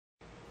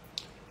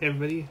Hey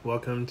everybody,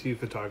 welcome to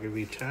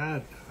Photography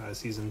Chat,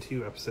 Season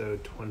 2,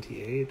 Episode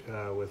 28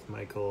 with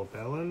Michael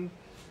Bellin.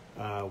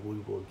 We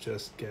will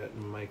just get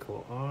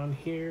Michael on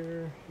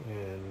here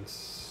and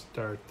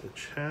start the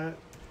chat.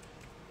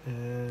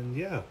 And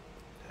yeah,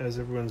 how's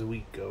everyone's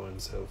week going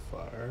so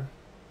far?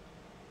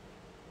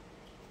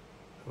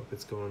 Hope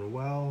it's going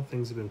well.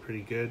 Things have been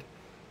pretty good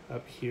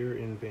up here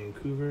in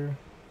Vancouver.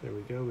 There we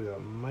go, we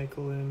got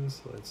Michael in,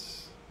 so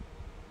let's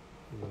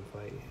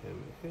invite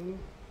him in.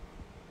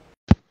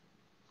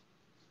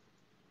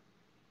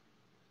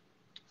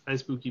 Hi,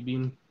 Spooky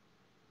Bean.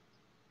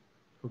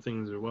 Hope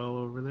things are well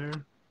over there.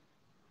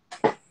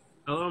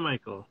 Hello,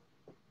 Michael.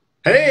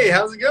 Hey,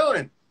 how's it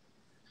going?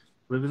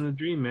 Living the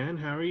dream, man.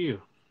 How are you?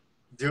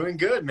 Doing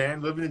good,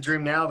 man. Living the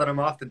dream now that I'm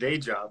off the day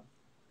job.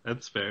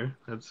 That's fair.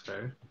 That's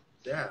fair.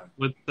 Yeah.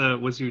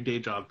 What's your day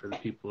job for the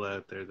people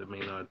out there that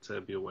may not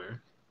be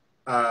aware?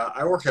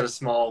 I work at a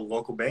small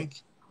local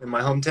bank in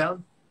my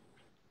hometown.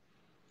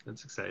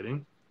 That's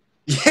exciting.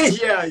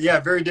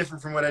 Yeah. Very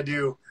different from what I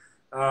do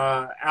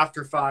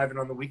after 5 and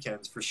on the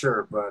weekends for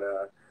sure, but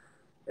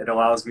it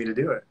allows me to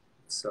do it.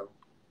 So.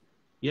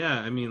 Yeah,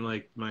 I mean,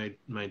 like my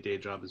day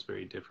job is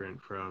very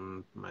different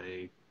from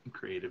my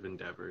creative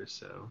endeavors,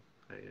 so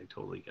I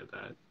totally get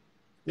that.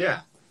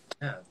 Yeah.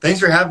 Thanks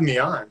for having me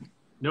on.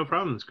 No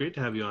problem. It's great to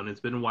have you on. It's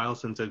been a while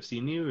since I've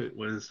seen you. It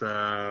was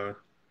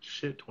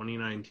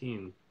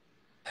 2019.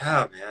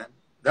 Yeah, man.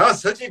 That was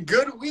such a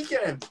good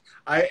weekend.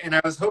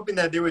 I was hoping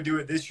that they would do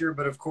it this year,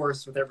 but of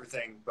course with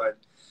everything. But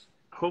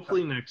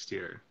Hopefully next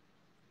year.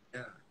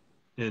 yeah.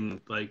 And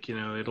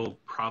it'll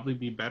probably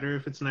be better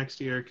if it's next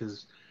year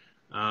because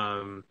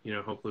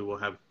hopefully we'll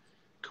have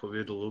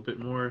COVID a little bit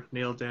more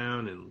nailed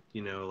down, and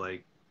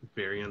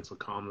variants will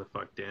calm the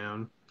fuck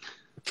down.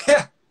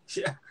 Yeah.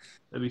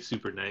 That'd be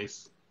super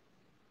nice.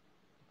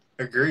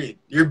 Agreed.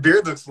 Your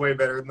beard looks way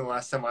better than the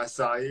last time I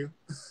saw you.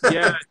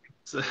 Yeah,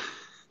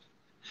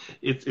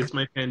 it's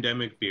my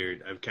pandemic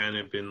beard. I've kind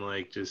of been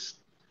just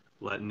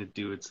letting it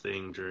do its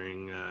thing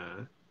during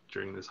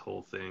this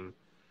whole thing.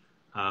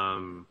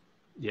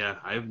 Yeah,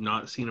 I have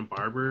not seen a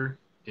barber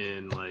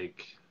in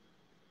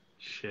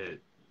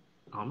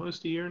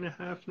almost a year and a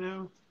half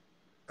now.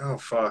 Oh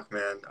fuck,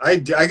 man! I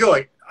go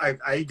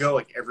I go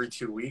like every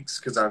 2 weeks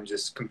because I'm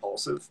just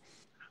compulsive.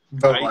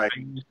 But I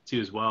used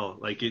to as well.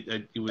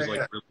 It was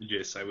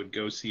religious. I would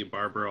go see a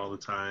barber all the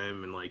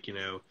time, and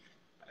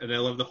and I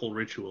love the whole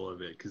ritual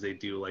of it because they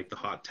do the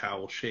hot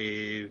towel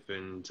shave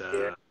and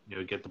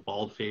get the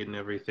bald fade and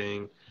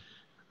everything.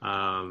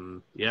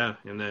 Yeah,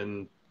 and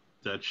then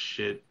that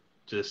shit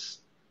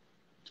just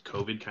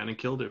COVID kind of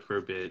killed it for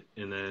a bit,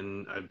 and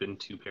then I've been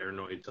too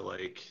paranoid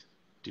to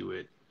do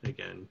it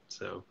again.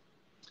 So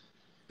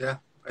yeah,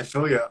 I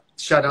feel you.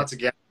 Shout out to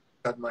Gavin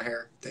cutting my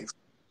hair. Thanks.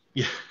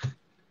 yeah.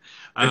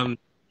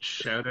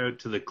 Shout out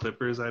to the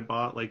clippers I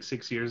bought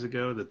 6 years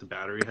ago that the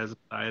battery hasn't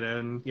died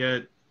on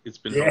yet. It's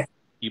been helping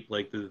keep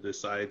the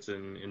sides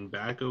and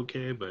back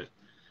okay, but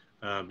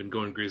I've been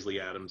going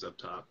Grizzly Adams up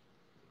top.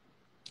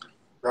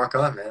 Rock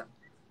on, man.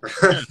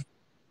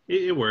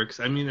 Yeah, it works.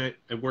 I mean, I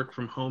work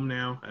from home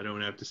now. I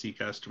don't have to see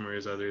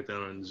customers other than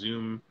on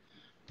Zoom.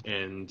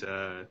 And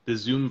the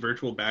Zoom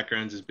virtual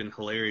backgrounds has been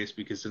hilarious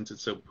because since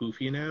it's so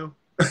poofy now,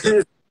 it's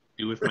nothing to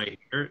do with my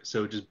hair,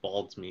 so it just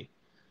balds me.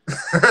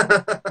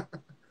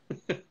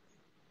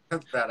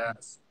 That's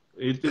badass.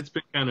 It's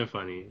been kind of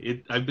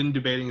funny. I've been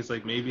debating. It's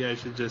maybe I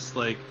should just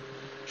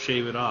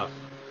shave it off.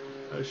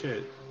 Oh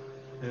shit!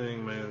 I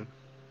think my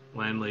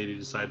landlady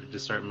decided to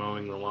start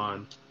mowing the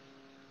lawn.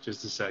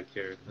 Just a sec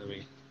here. Let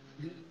me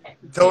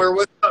tell her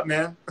what's up,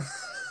 man.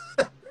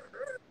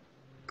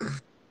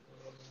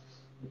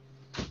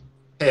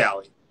 Hey,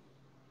 Allie.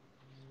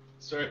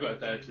 Sorry about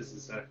that. Just a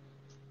sec.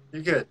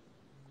 You're good.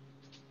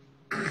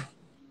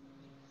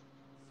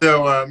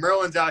 So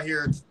Merlin's out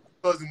here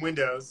closing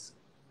windows,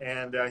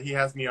 and he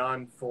has me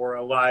on for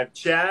a live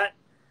chat.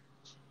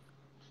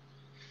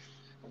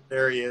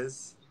 There he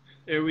is.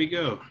 There we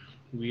go.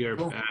 We are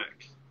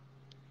back.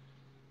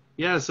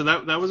 Yeah, so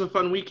that was a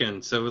fun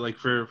weekend. So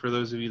for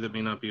those of you that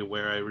may not be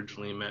aware, I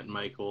originally met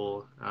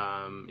Michael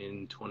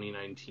in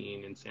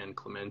 2019 in San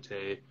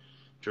Clemente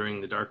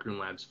during the Darkroom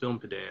Labs Film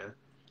Padea,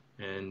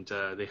 and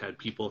they had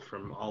people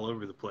from all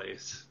over the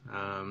place,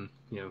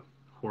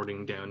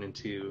 hoarding down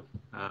into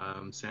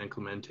San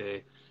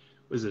Clemente.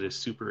 Was it a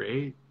Super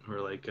 8 or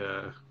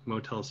a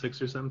Motel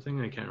 6 or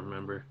something? I can't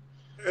remember.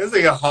 It was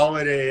like a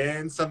Holiday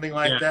Inn, something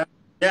like that.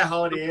 Yeah,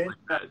 Holiday Inn.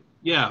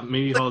 Yeah,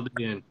 maybe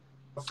Holiday Inn.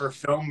 For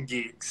film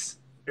geeks.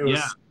 It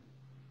was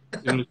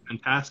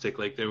fantastic.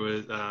 There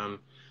was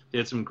they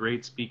had some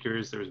great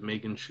speakers. There was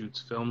Megan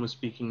Schutz Film was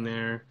speaking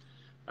there.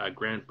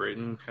 Grant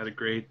Britton had a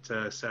great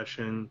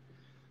session.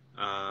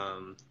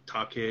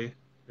 Take,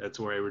 that's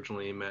where I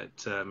originally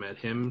met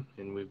him,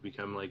 and we've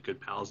become good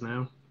pals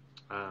now.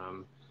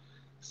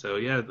 So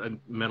yeah, I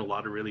met a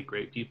lot of really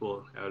great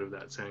people out of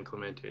that San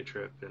Clemente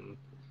trip, and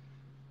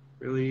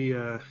really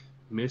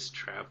missed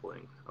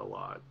traveling a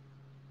lot.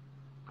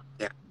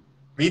 Yeah,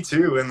 Me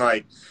too. And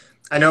like,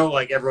 I know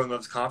like everyone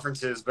loves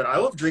conferences, but I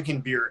love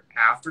drinking beer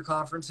after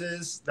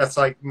conferences. That's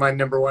like my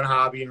number one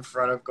hobby in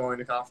front of going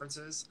to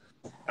conferences.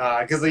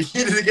 Because like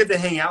you just get to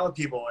hang out with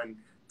people and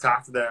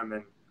talk to them.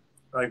 And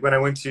like when I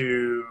went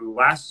to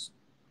last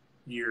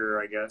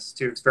year, I guess,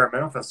 to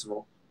Experimental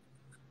Festival,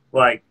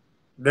 like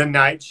the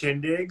night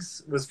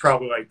shindigs was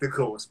probably like the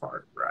coolest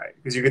part, right?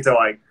 Because you get to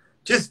like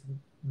just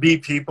be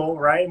people,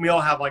 right? And we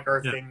all have like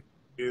our Yeah. thing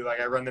to do. Like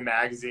I run the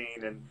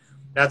magazine, and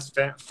that's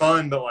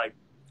fun, but like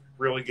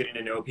really getting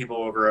to know people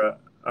over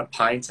a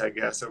pint, I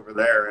guess, over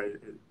there.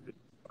 It's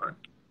fun.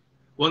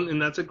 Well,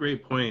 and that's a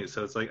great point.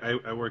 So it's like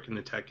I work in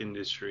the tech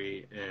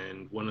industry,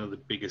 and one of the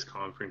biggest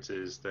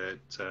conferences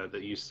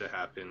that used to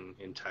happen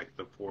in tech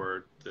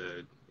before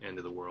the end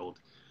of the world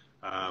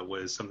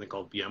was something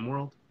called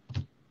VMworld,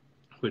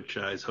 which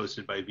is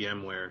hosted by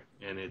VMware,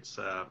 and it's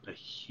a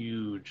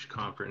huge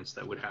conference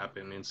that would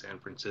happen in San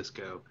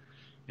Francisco,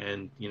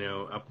 and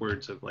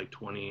upwards of like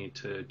 20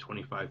 to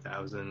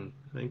 25,000.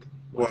 I think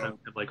one time Well, we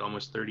had like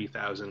almost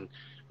 30,000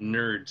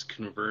 nerds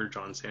converge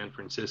on San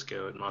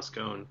Francisco at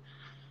Moscone.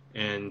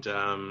 And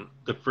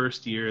the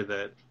first year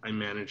that I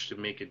managed to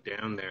make it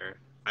down there,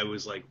 I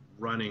was like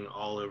running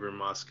all over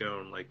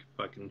Moscow and like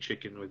fucking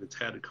chicken with its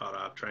head cut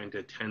off, trying to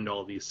attend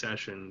all these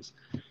sessions.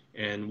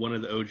 And one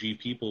of the OG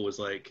people was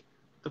like,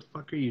 "The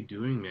fuck are you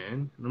doing,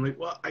 man?" And I'm like,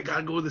 "Well, I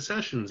gotta go to the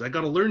sessions. I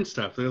gotta learn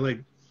stuff." They're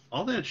like,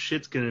 "All that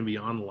shit's gonna be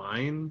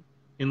online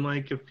in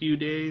like a few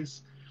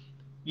days.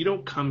 You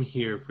don't come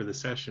here for the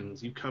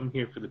sessions. You come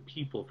here for the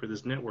people, for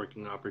this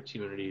networking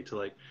opportunity to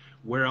like,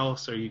 where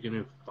else are you going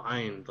to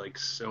find like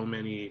so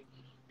many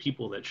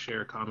people that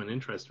share common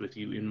interest with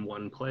you in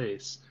one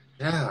place?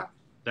 yeah.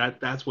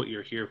 That's what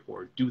you're here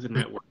for. Do the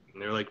networking."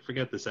 They're like,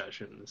 forget the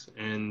sessions.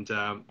 And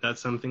that's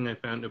something I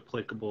found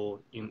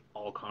applicable in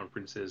all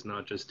conferences,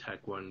 not just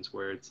tech ones,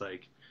 where it's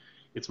like,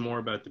 it's more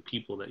about the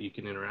people that you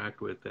can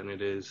interact with than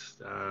it is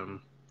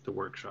the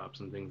workshops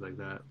and things like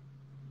that.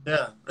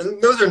 Yeah,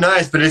 and those are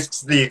nice, but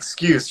it's the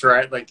excuse,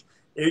 right? Like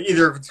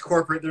either if it's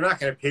corporate, they're not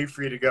going to pay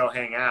for you to go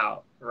hang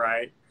out,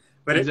 right?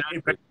 But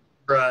Exactly.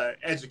 for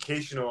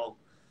educational,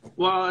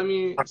 Well, I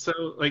mean,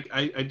 so like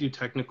I do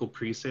technical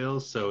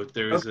pre-sales, so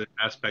there is okay, an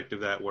aspect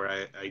of that where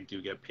I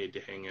do get paid to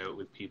hang out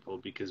with people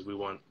because we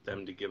want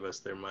them to give us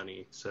their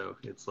money. So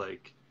it's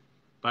like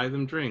buy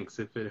them drinks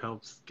if it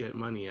helps get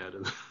money out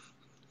of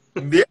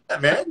them. yeah,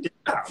 man,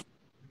 yeah,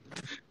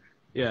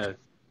 Yeah,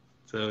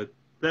 so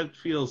that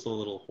feels a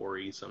little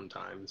hoary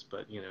sometimes,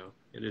 but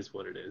it is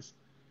what it is.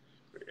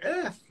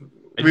 yeah.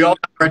 I We do all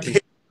have our day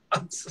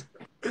jobs.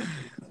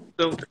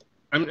 so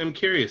I'm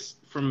curious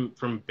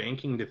from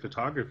banking to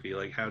photography,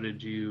 like how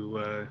did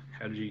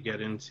you get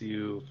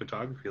into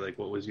photography? Like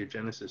what was your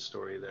genesis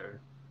story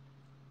there?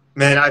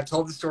 Man, I've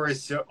told the story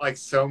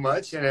so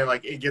much, and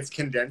it gets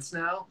condensed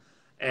now.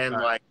 And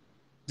Uh, like,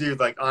 dude,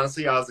 like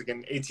honestly, I was like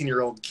an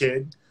 18-year-old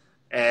kid,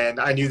 and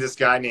I knew this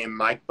guy named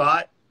Mike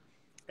Bot,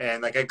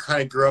 and like I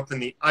kind of grew up in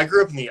the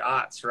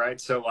aughts, right?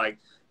 So like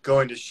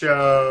going to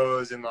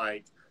shows and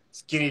like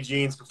skinny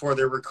jeans before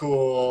they were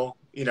cool,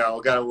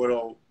 got a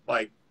little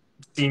like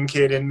scene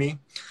kid in me.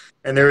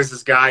 And there was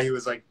this guy who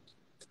was like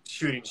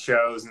shooting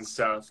shows and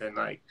stuff, and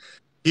like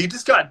he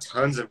just got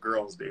tons of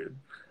girls, dude.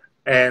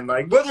 And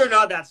like whether or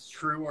not that's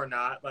true or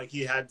not, like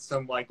he had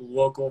some like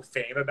local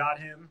fame about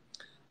him.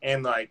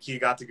 And like he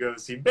got to go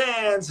see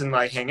bands and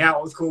like hang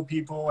out with cool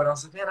people. And I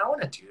was like, man, I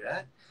want to do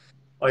that.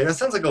 Like that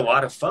sounds like a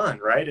lot of fun,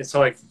 right? And so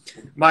like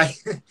my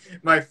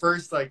my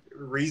first like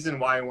reason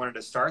why I wanted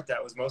to start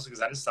that was mostly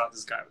because I just thought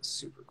this guy was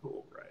super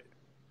cool, right?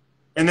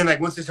 And then like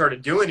once I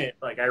started doing it,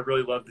 like I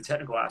really loved the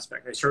technical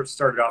aspect. I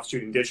started off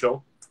shooting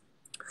digital,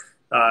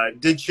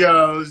 did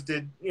shows,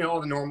 did all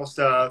the normal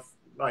stuff,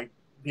 like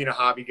being a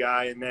hobby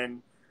guy, and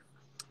then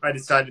I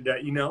decided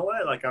that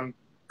what, like I'm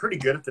pretty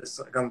good at this,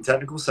 like on the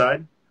technical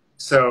side.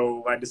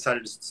 So I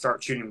decided to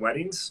start shooting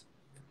weddings,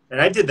 and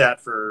I did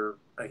that for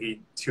like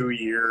 2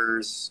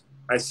 years.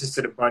 I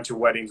assisted a bunch of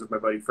weddings with my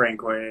buddy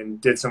Franklin,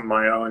 did some of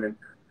my own, and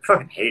I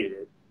fucking hated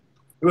it.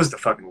 It was the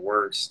fucking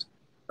worst.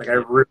 Like I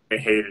yeah. really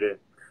hated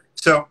it.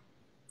 So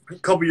a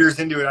couple years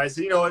into it, I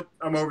said, you know what,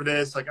 I'm over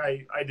this. Like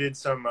I did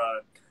some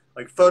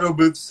like photo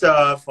booth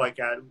stuff, like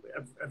at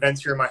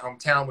events here in my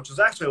hometown, which was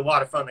actually a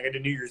lot of fun. Like I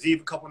did New Year's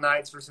Eve a couple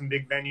nights for some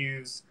big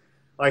venues,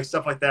 like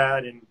stuff like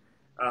that. And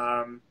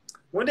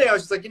one day I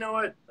was just like, you know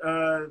what,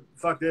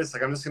 fuck this.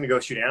 Like I'm just gonna go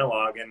shoot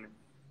analog. And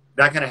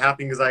that kind of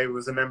happened because I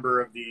was a member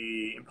of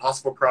the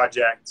Impossible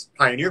Project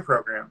Pioneer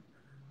Program,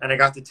 and I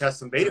got to test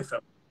some beta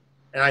film.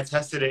 And I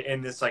tested it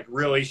in this like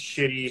really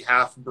shitty,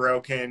 half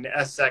broken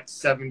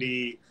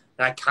SX70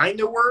 that kind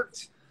of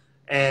worked,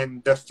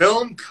 and the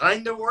film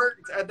kind of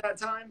worked at that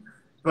time.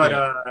 But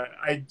Yeah.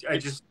 I It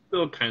just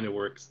still kind of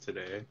works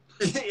today.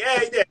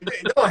 yeah, yeah,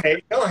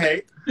 don't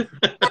hate.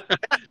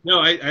 No,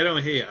 I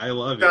don't hate. I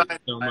love I,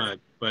 it so I, much,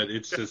 but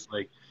it's just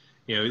like,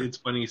 it's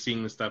funny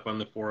seeing the stuff on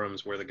the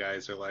forums where the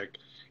guys are like,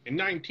 in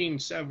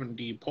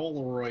 1970,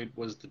 Polaroid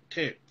was the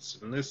tits,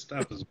 and this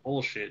stuff is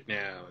bullshit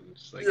now. And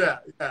it's like, yeah,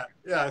 yeah,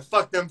 yeah.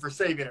 Fuck them for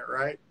saving it,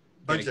 right?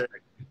 yeah, Bunch of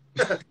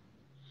exactly.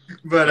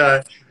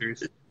 But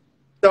Cheers.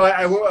 so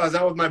I was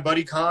out with my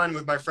buddy Con,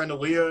 with my friend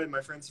Aaliyah and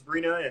my friend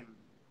Sabrina, and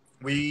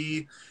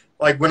we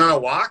like went on a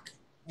walk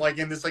like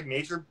in this like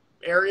nature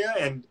area,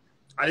 and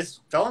I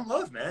just fell in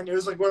love, man. It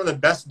was like one of the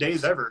best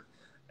days ever.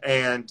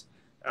 And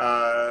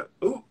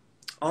ooh,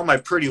 all my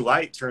pretty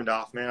light turned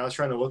off, man. I was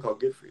trying to look all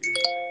good for you.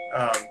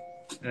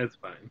 That's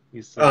fine.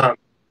 You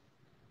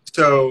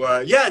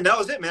Yeah, and that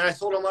was it, man. I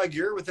sold all my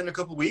gear within a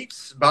couple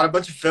weeks, bought a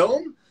bunch of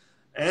film,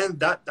 and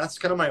that's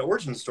kind of my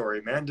origin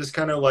story, man. Just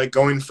kind of like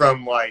going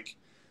from like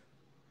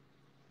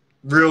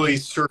really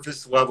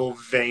surface level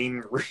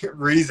vain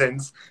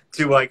reasons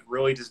to like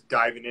really just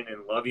diving in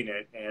and loving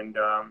it. And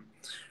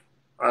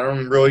I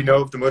don't really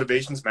know if the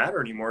motivations matter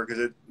anymore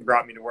because it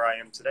brought me to where I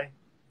am today.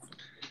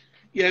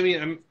 Yeah, I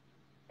mean,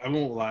 I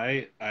won't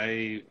lie.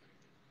 I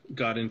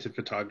got into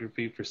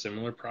photography for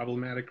similar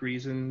problematic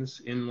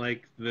reasons in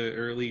like the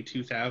early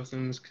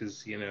 2000s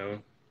because, you know,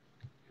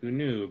 who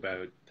knew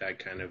about that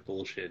kind of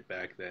bullshit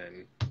back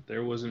then?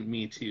 There wasn't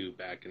Me Too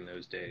back in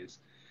those days.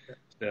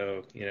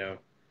 So, you know,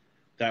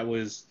 that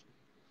was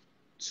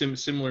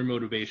similar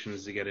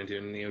motivations to get into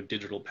a, you know,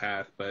 digital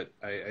path, but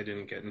I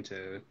didn't get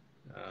into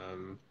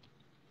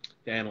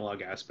the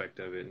analog aspect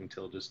of it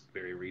until just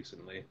very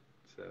recently.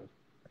 So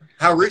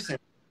How recent?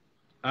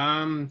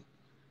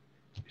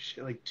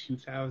 Shit, like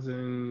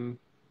 2000,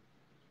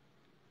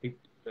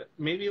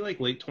 maybe like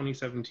late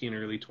 2017,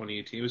 early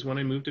 2018. It was when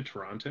I moved to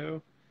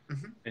Toronto,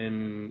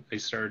 and I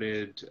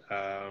started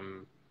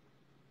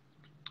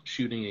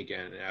shooting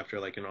again after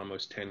like an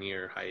almost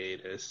 10-year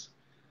hiatus.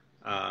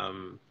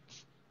 And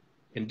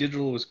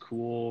digital was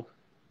cool,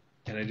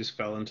 and I just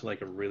fell into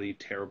like a really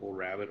terrible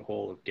rabbit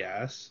hole of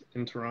gas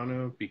in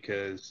Toronto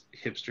because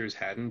hipsters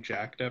hadn't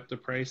jacked up the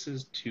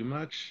prices too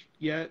much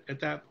yet at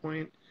that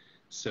point.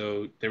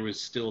 So there was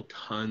still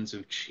tons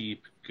of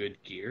cheap, good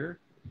gear.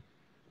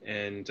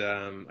 And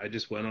I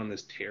just went on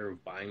this tear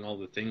of buying all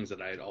the things that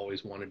I had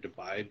always wanted to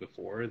buy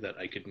before that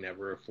I could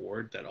never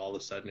afford, that all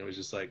of a sudden it was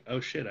just like,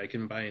 oh shit, I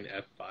can buy an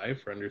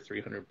F5 for under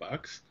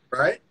 $300.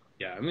 Right?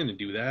 Yeah, I'm going to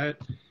do that.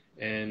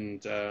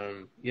 And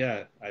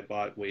yeah, I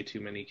bought way too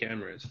many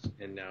cameras,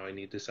 and now I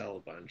need to sell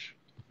a bunch.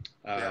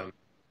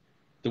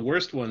 The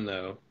worst one,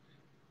 though,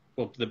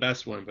 well, the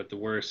best one, but the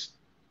worst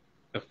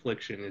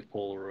affliction is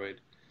Polaroid.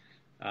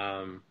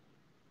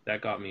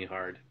 That got me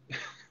hard.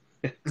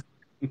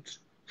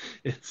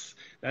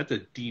 That's a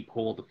deep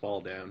hole to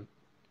fall down.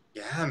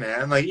 Yeah,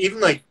 man. Like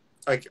even like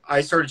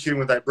I started shooting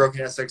with that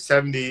broken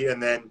SX70,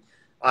 and then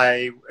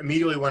I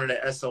immediately wanted an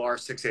SLR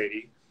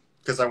 680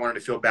 because I wanted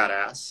to feel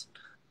badass,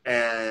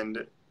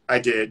 and I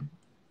did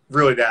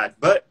really bad.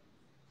 But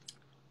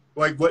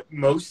like what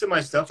most of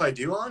my stuff I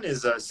do on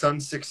is a Sun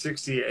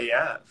 660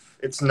 AF.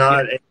 It's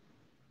not. Yeah.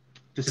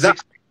 The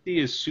 660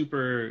 is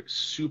super,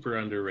 super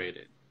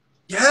underrated.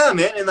 Yeah,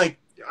 man, and like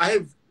I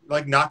have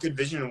like not good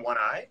vision in one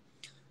eye,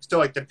 so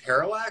like the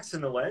parallax in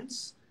the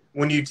lens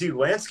when you do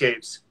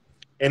landscapes,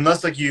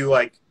 unless like you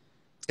like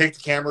take the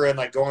camera and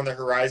like go on the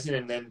horizon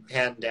and then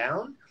pan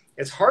down,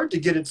 it's hard to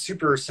get it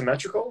super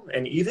symmetrical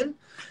and even.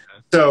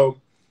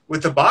 So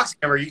with the box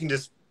camera, you can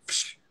just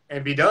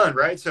and be done,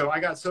 right? So I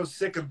got so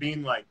sick of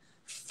being like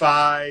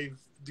 5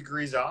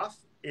 degrees off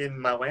in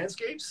my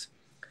landscapes,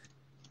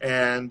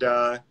 and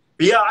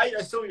but yeah, I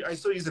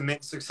still use a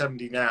Mint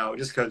 670 now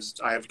just because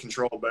I have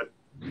control. But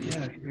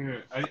yeah,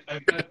 here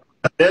I've got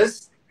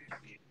this.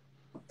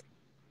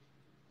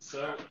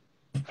 So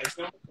I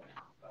don't.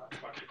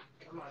 Fuck it.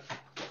 Come on.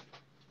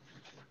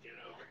 Get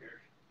over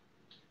here.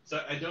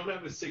 So I don't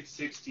have a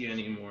 660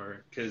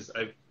 anymore because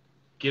I've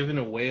given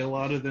away a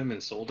lot of them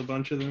and sold a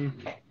bunch of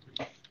them.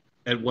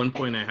 At one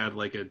point, I had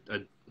like a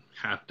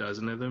half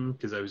dozen of them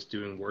because I was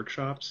doing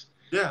workshops.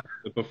 Yeah.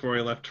 But before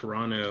I left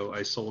Toronto,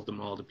 I sold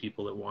them all to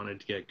people that wanted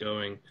to get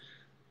going.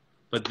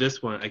 But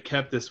this one, I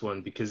kept this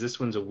one because this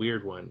one's a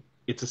weird one.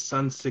 It's a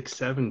Sun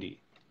 670.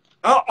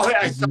 Oh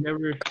yeah,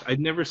 I'd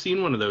never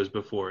seen one of those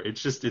before.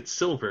 It's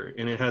silver,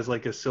 and it has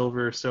like a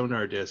silver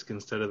sonar disc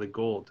instead of the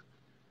gold.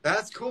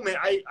 That's cool, man.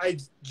 I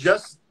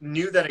just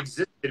knew that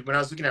existed when I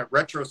was looking at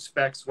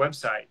Retrospect's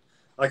website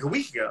like a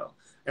week ago,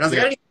 and I was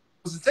like, I didn't know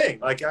it was a thing.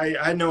 Like I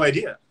had no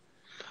idea.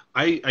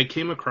 I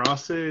came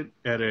across it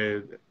at I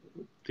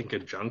think a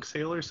junk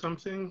sale or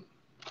something,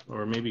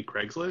 or maybe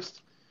Craigslist.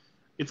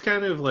 It's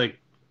kind of like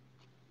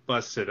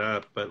busted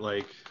up, but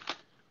like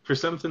for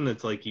something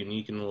that's like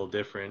unique and a little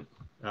different,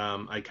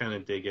 I kind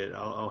of dig it.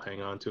 I'll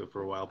hang on to it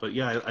for a while. But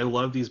yeah, I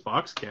love these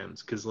box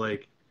cams because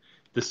like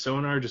the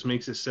sonar just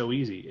makes it so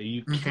easy.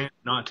 You can't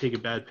not take a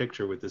bad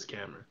picture with this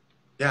camera.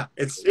 Yeah,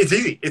 it's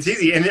easy. It's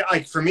easy, and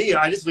like for me,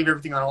 I just leave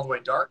everything on all the way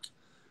dark.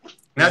 And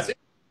that's it.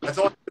 That's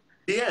all. At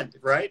the end,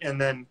 right?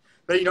 And then,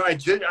 but you know, I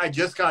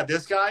just got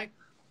this guy,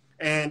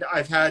 and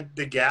I've had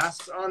the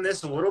gas on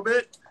this a little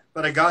bit,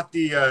 but I got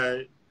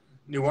the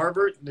Noir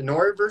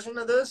version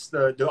of this,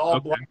 the all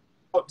black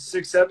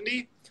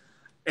 670,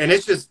 and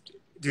it's just,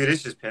 dude,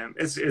 it's just pimp.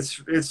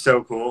 It's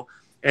so cool,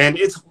 and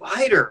it's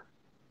lighter.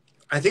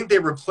 I think they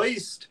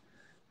replaced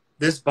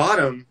this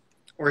bottom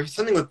or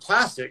something with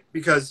plastic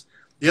because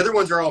the other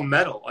ones are all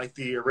metal, like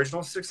the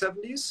original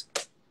 670s.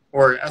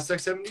 or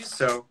SX70s.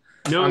 So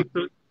No,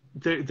 so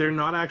they're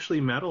not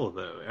actually metal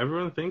though.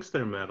 Everyone thinks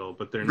they're metal,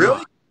 but they're really,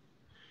 not.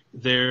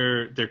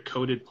 They're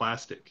coated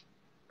plastic.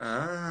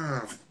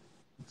 ah,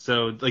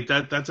 So like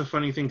that's a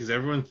funny thing because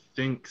everyone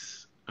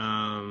thinks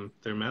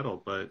they're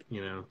metal, but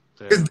you know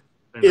they're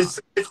it's not.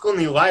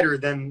 significantly lighter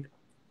than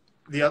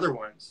the other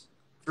ones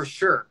for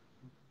sure.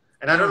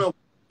 And I don't Huh, know what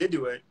they did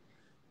to it,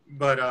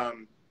 but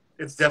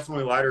it's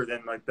definitely lighter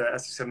than like the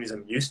SX70s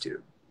I'm used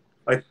to.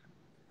 Like,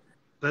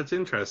 that's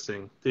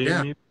interesting. They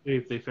yeah,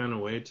 maybe they found a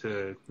way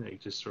to like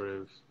just sort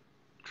of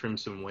trim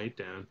some weight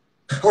down.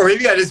 or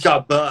maybe I just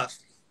got buff.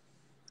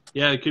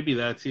 Yeah, it could be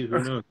that too. Who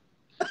knows?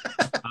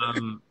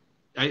 Um,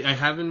 I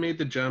haven't made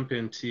the jump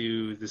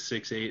into the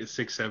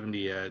 670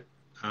 yet.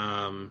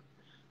 Um,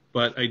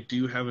 but I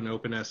do have an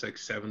Open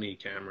SX70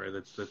 camera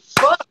that's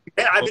Fuck,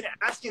 man, I've oh, been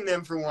asking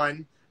them for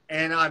one,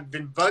 and I've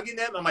been bugging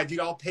them. I'm like, dude,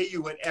 I'll pay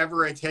you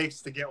whatever it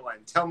takes to get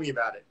one. Tell me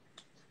about it.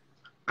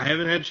 I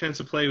haven't had a chance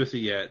to play with it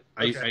yet.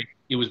 Okay.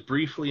 It was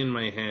briefly in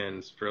my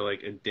hands for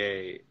like a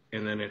day,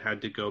 and then it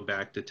had to go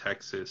back to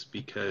Texas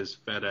because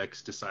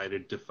FedEx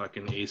decided to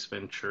fucking Ace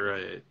Ventura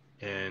it,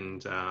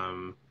 and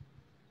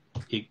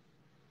it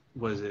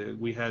was it.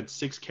 We had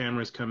 6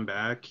 cameras come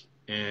back,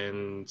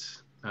 and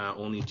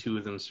only 2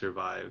 of them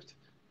survived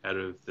out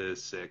of the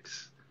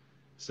 6.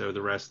 So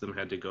the rest of them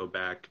had to go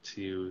back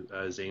to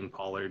Zane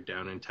Pollard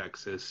down in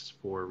Texas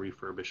for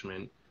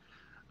refurbishment.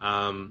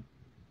 Um,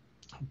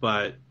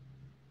 but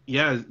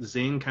yeah,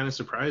 Zane kind of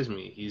surprised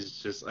me. He's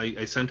just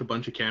I sent a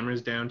bunch of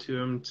cameras down to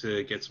him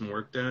to get some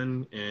work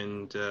done,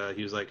 and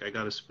he was like, "I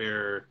got a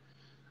spare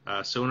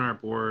sonar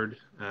board,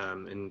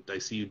 and I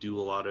see you do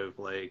a lot of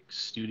like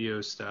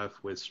studio stuff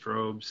with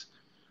strobes.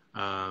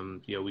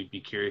 We'd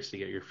be curious to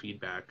get your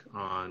feedback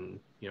on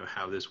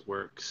how this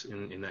works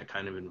in that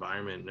kind of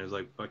environment." And I was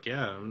like, "Fuck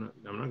yeah, I'm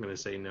not gonna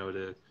say no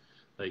to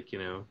like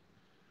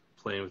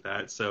playing with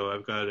that." So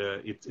I've got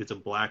it's a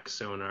black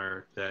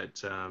sonar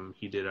that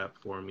he did up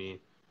for me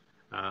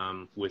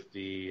with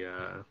the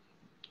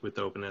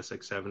Open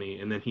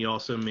SX70, and then he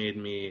also made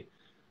me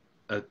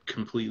a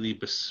completely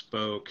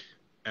bespoke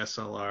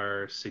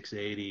SLR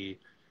 680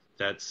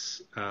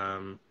 that's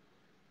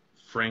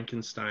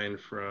Frankenstein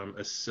from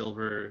a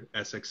silver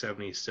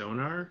SX70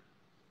 sonar,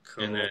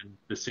 and Cool. then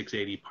the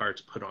 680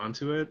 parts put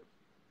onto it.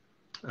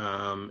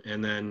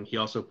 And then he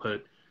also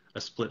put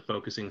a split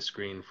focusing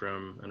screen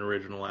from an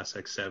original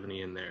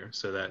SX70 in there,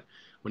 so that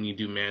when you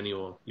do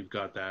manual, you've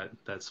got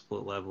that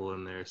split level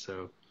in there.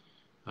 So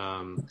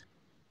um,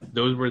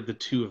 those were the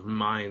 2 of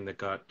mine that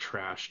got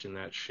trashed in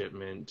that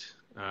shipment,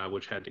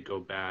 which had to go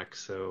back.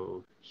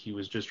 So he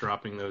was just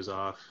dropping those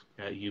off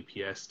at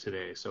UPS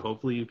today. So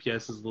hopefully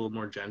UPS is a little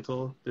more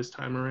gentle this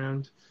time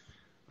around.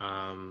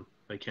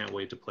 I can't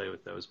wait to play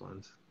with those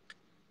ones.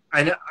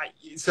 I know.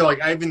 So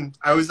like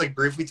I was like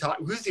briefly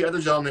talking. Who's the other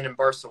gentleman in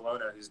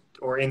Barcelona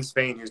or in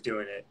Spain who's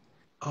doing it?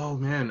 Oh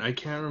man, I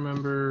can't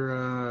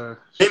remember.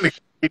 Name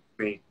escapes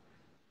me.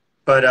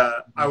 But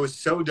I was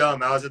so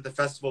dumb. I was at the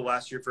festival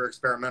last year for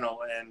experimental,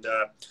 and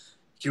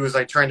he was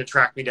like trying to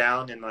track me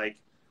down, and like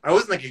I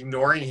wasn't like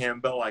ignoring him,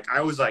 but like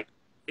I was like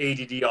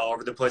ADD all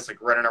over the place,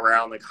 like running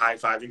around, like high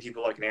fiving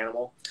people like an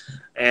animal.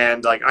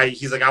 And like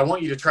he's like, I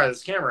want you to try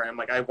this camera. And I'm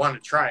like, I want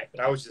to try it,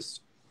 but I was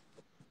just,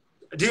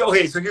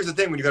 okay. So here's the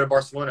thing: when you go to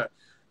Barcelona,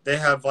 they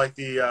have like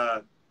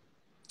the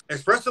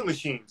espresso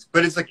machines,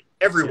 but it's like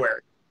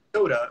everywhere.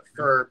 Soda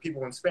for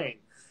people in Spain.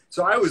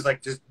 So I was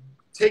like just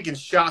taking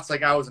shots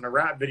like I was in a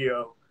rap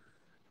video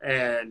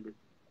and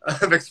of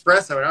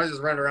espresso, and I was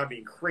just running around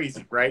being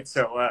crazy, right?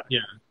 So Yeah.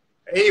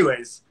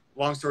 anyways,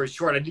 long story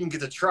short, I didn't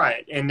get to try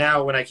it. And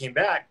now when I came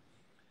back,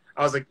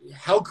 I was like,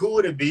 how cool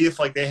would it be if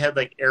like they had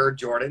like Air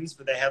Jordans,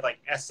 but they had like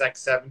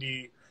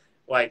SX70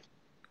 like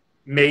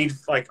made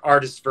like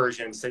artist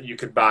versions that you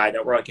could buy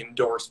that were like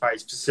endorsed by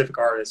specific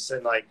artists,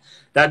 and like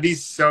that'd be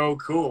so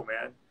cool,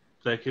 man.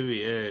 That could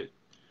be it.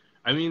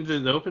 I mean,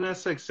 the Open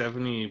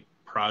SX70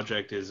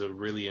 project is a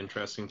really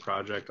interesting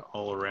project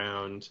all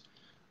around.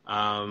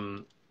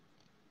 Um,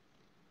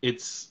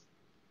 it's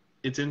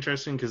it's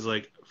interesting because,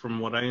 like, from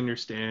what I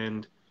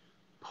understand,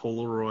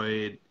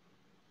 Polaroid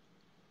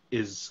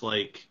is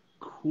like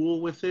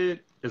cool with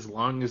it as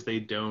long as they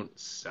don't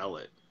sell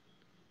it.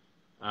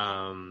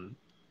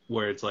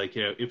 Where it's like,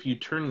 if you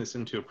turn this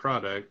into a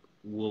product,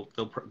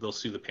 they'll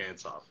sue the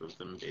pants off of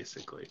them,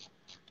 basically.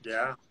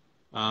 Yeah.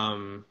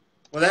 Um,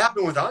 Well, that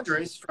happened with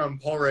Andres from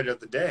Polaroid of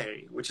the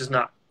Day, which is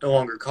not no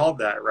longer called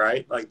that,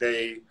 right? Like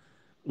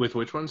with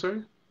which one,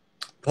 sorry?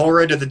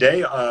 Polaroid of the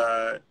Day,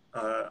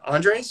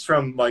 Andres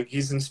from like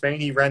he's in Spain.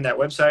 He ran that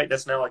website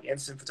that's now like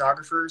Instant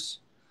Photographers,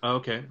 Oh,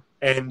 okay.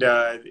 and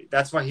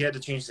that's why he had to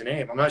change the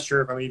name. I'm not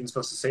sure if I'm even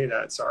supposed to say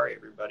that. Sorry,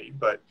 everybody,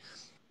 but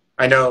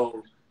I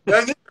know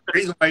I think the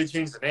reason why he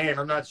changed the name.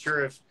 I'm not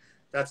sure if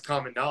that's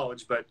common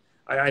knowledge, but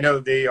I know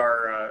they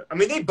are. I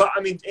mean, they bought.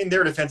 I mean, in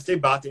their defense, they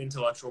bought the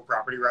intellectual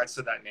property rights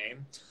to that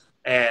name,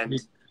 and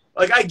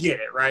like I get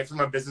it, right? From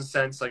a business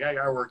sense, like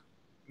I work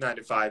 9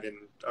 to 5 in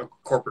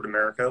corporate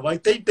America.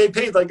 Like they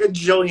paid like $1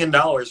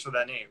 jillion for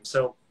that name.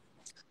 So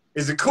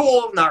is it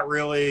cool? Not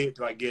really.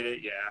 Do I get it?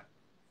 Yeah.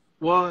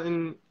 Well,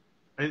 and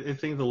I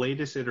think the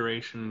latest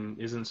iteration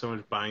isn't so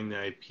much buying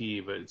the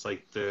IP, but it's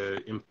like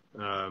the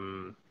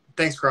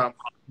Thanks, Crom.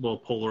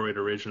 well, Polaroid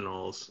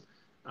originals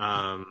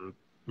um,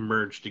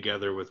 merged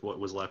together with what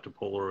was left of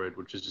Polaroid,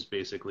 which is just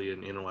basically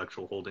an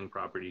intellectual holding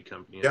property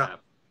company at Yeah. that,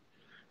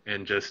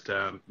 and just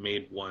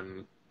made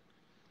one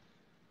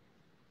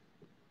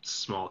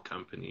small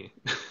company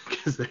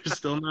because they're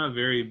still not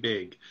very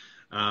big.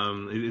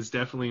 It is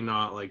definitely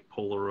not like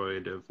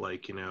Polaroid of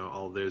like, you know,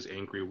 all those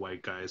angry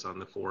white guys on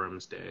the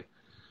forums day.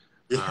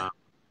 Yeah. Um,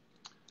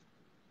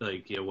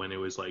 like, yeah, when it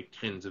was like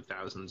tens of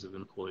thousands of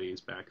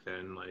employees back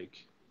then,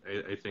 like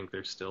I think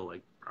there's still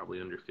like probably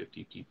under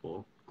 50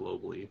 people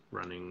globally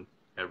running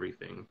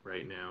everything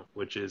right now,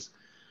 which is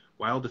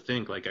wild to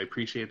think. Like, I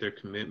appreciate their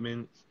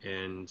commitment,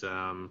 and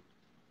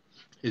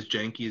as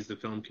janky as the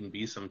film can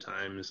be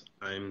sometimes,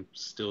 I'm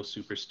still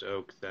super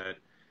stoked that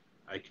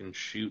I can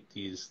shoot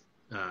these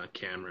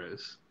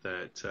cameras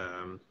that,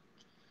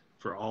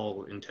 for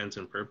all intents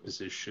and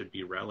purposes, should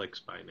be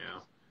relics by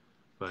now.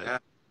 But, Yeah.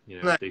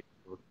 you know, Like, they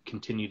will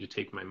continue to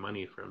take my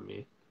money from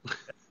me.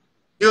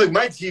 you know, like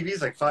my TV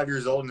is like 5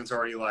 years old and it's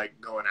already like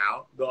going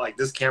out. But like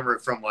this camera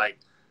from like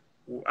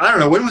I don't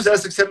know, when was the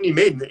SX70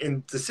 made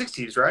in the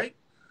 60s, right?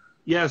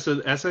 Yeah, so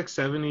the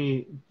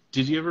SX70,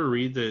 did you ever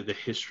read the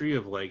history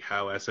of like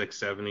how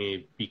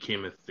SX70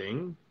 became a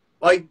thing?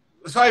 Like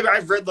so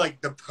I've read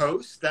like the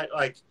posts that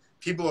like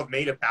people have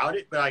made about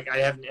it, but like I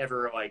haven't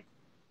ever like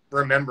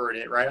remembered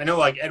it, right? I know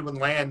like Edwin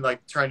Land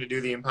like trying to do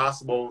the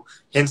impossible,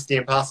 hence the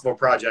Impossible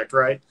Project,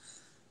 right?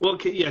 Well,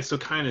 okay, yeah, so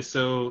kind of.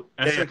 So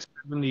Yeah, yeah.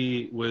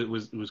 SX70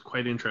 was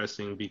quite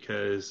interesting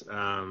because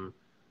a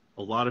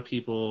lot of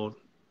people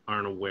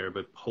aren't aware,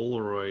 but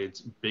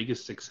Polaroid's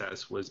biggest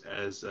success was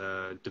as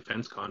a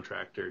defense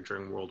contractor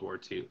during World War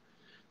II.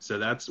 So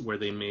that's where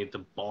they made the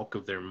bulk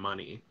of their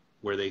money,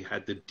 where they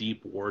had the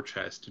deep war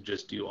chest to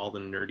just do all the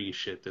nerdy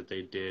shit that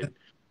they did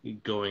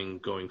going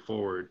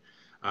forward.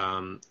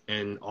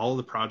 And all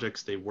the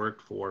projects they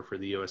worked for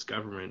the U.S.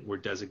 government were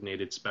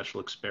designated special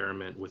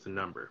experiment with a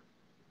number.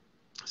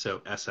 So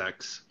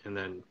SX and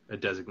then a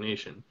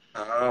designation.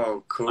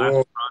 Oh, Last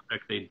cool.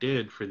 project they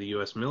did for the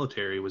U.S.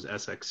 military was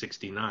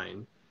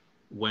SX69.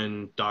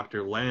 When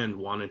Dr. Land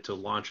wanted to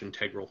launch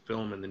integral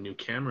film and the new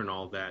camera and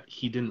all that,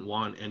 he didn't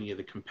want any of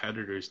the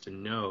competitors to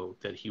know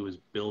that he was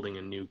building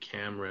a new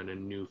camera and a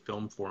new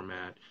film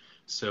format.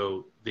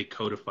 So they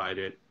codified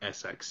it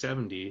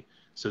SX70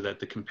 so that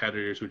the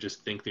competitors would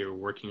just think they were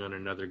working on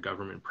another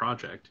government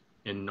project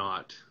and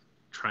not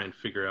try and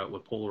figure out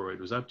what Polaroid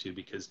was up to,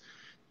 because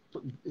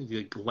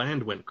the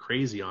Land went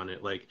crazy on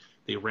it. Like,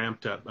 they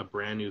ramped up a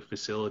brand new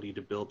facility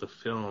to build the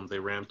film. They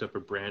ramped up a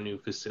brand new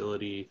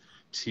facility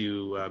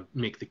to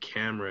make the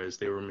cameras.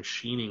 They were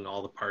machining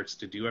all the parts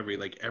to do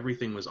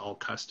everything was all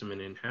custom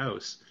and in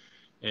house.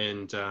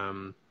 And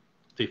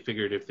they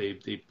figured if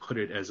they put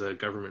it as a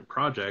government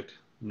project,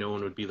 no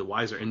one would be the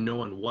wiser, and no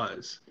one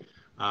was.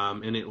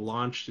 And it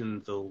launched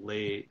in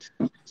the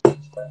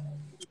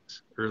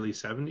early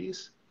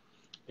 70s,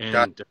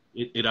 Got and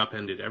it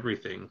upended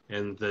everything.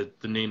 And the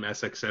name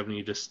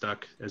SX70 just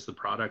stuck as the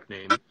product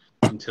name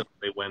until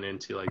they went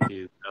into like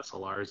the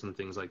SLRs and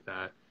things like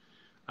that.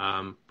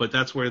 But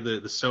that's where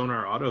the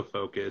sonar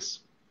autofocus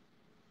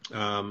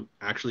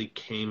actually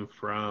came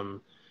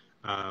from,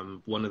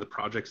 one of the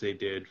projects they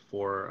did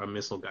for a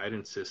missile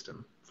guidance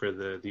system for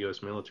the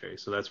U.S. military.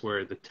 So that's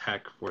where the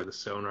tech for the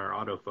sonar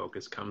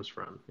autofocus comes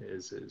from.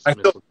 Is I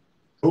feel missile.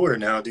 cooler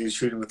now, dude,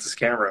 shooting with this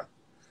camera.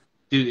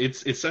 Dude,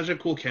 it's such a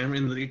cool camera,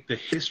 and the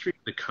history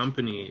of the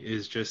company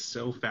is just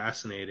so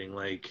fascinating.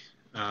 Like,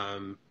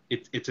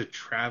 it's a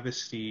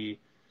travesty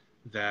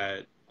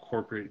that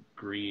corporate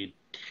greed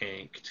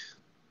tanked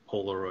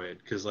Polaroid,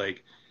 because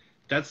like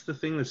that's the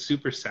thing that's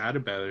super sad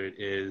about it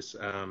is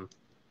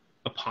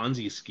a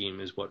Ponzi scheme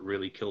is what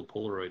really killed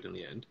Polaroid in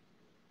the end.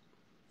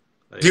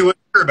 Do you Like, want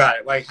to hear about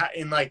it? Like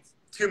in like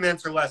 2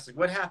 minutes or less, like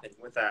what happened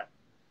with that?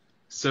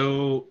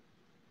 so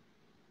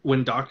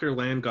when Dr.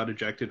 Land got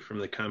ejected from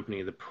the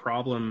company, the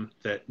problem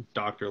that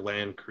Dr.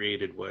 Land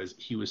created was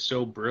he was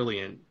so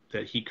brilliant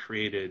that he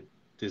created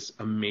this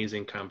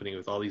amazing company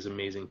with all these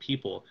amazing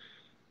people,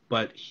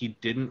 but he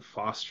didn't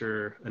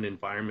foster an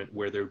environment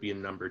where there would be a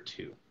number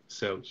two.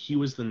 So he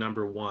was the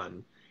number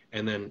one,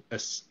 and then a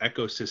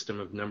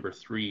ecosystem of number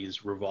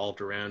threes revolved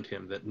around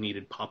him that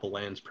needed Papa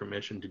Land's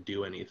permission to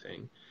do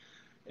anything.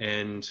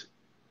 And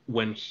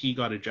when he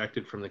got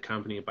ejected from the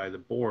company by the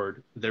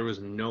board, there was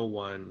no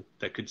one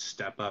that could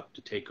step up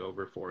to take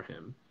over for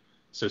him.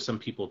 So some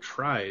people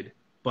tried,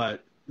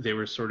 but they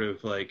were sort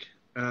of like,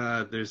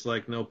 there's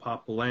like no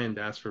Papa Land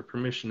to ask for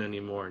permission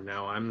anymore.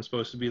 Now I'm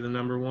supposed to be the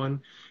number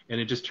one. And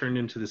it just turned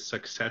into this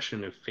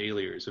succession of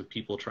failures of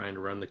people trying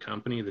to run the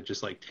company that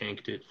just like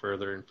tanked it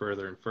further and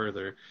further and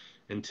further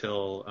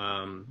until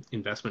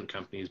investment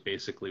companies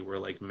basically were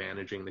like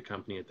managing the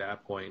company at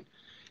that point.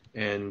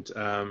 And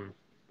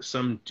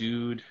some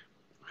dude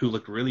who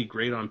looked really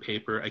great on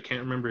paper. I can't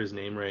remember his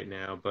name right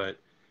now, but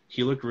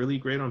he looked really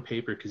great on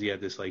paper because he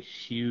had this like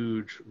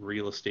huge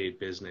real estate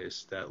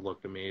business that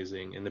looked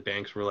amazing. And the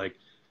banks were like,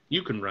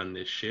 you can run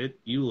this shit.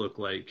 You look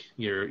like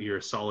you're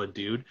a solid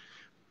dude.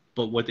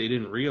 But what they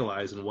didn't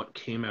realize and what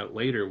came out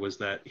later was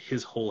that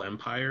his whole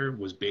empire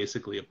was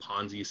basically a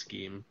Ponzi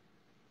scheme.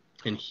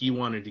 And he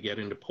wanted to get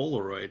into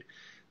Polaroid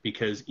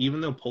because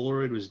even though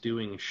Polaroid was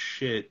doing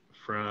shit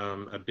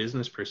from a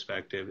business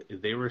perspective,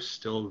 they were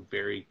still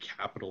very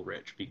capital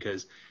rich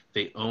because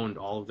they owned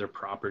all of their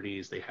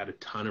properties. They had a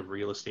ton of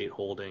real estate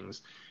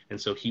holdings. And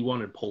so he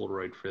wanted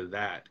Polaroid for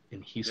that.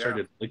 And he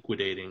started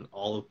liquidating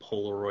all of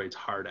Polaroid's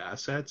hard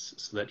assets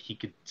so that he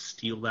could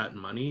steal that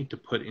money to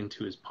put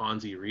into his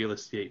Ponzi real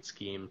estate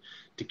scheme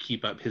to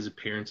keep up his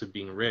appearance of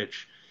being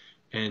rich.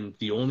 And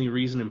the only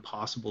reason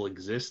Impossible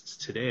exists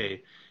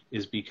today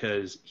is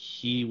because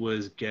he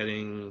was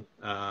getting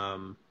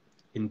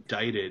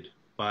indicted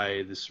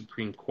by the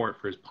Supreme Court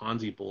for his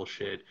Ponzi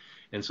bullshit.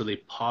 And so they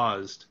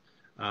paused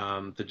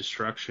the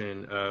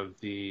destruction of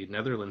the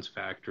Netherlands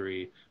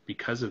factory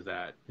because of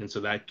that. And so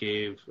that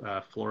gave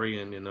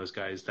Florian and those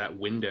guys that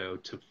window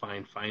to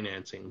find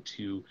financing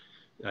to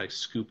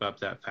scoop up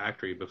that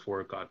factory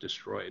before it got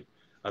destroyed.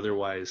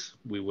 Otherwise,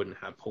 we wouldn't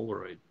have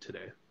Polaroid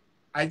today.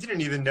 I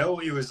didn't even know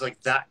it was like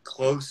that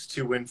close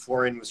to when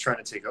Florian was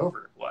trying to take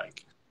over.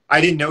 Like, I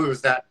didn't know it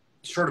was that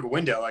short of a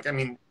window. Like, I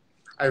mean,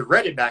 I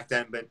read it back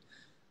then, but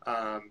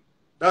that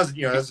was,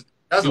 you know, that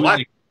was a lot.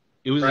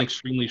 It was an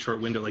extremely short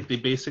window. Like, they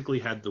basically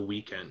had the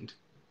weekend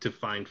to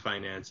find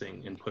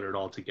financing and put it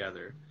all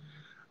together.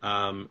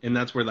 And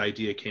that's where the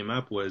idea came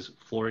up was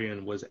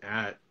Florian was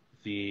at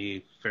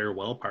the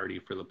farewell party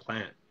for the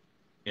plant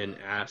and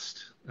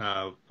asked,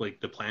 like,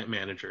 the plant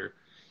manager,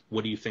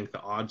 what do you think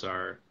the odds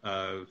are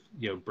of,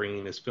 you know,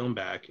 bringing this film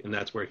back? And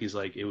that's where he's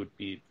like, it would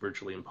be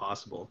virtually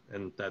impossible.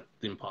 And that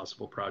the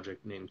Impossible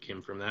Project name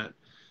came from that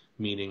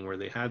meeting where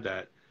they had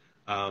that.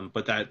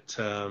 But that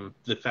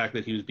the fact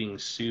that he was being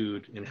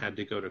sued and had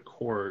to go to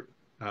court,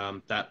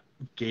 that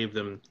gave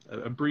them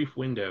a brief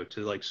window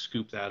to like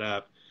scoop that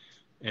up.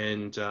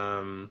 And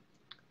then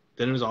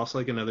it was also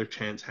like another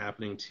chance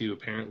happening too.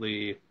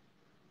 Apparently,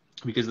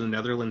 because the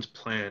Netherlands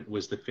plant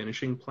was the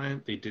finishing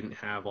plant, they didn't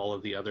have all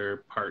of the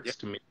other parts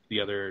to make the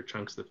other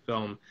chunks of the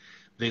film.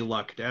 They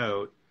lucked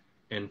out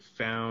and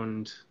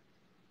found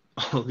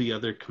all the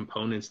other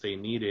components they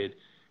needed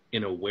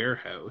in a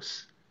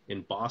warehouse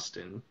in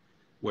Boston,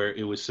 where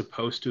it was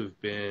supposed to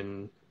have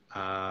been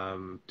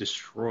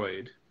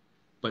destroyed,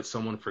 but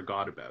someone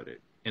forgot about it.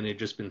 And it had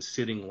just been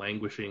sitting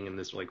languishing in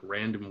this like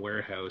random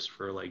warehouse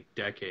for like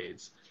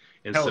decades.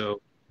 And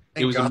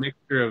it was a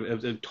mixture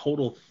of a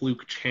total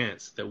fluke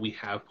chance that we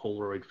have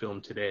Polaroid film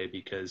today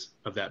because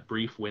of that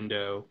brief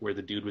window where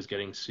the dude was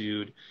getting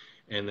sued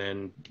and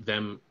then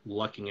them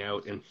lucking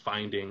out and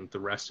finding the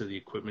rest of the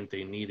equipment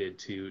they needed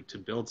to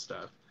build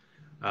stuff.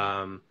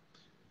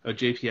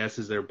 JPS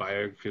is their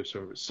biography of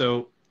some.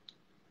 So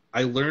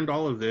I learned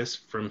all of this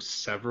from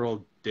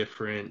several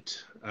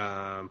different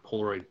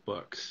Polaroid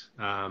books.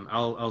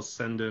 I'll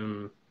send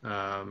them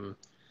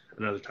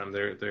another time.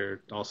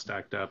 They're all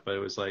stacked up, but it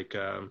was like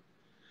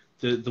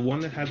the one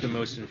that had the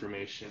most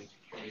information.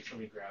 Let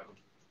me grab them.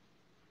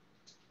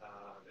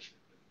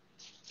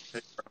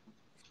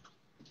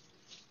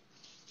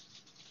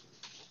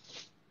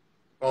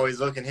 While he's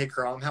looking, hey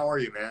Crom, how are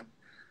you, man?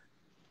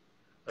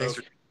 Thanks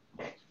for.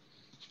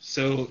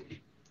 So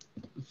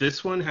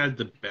this one had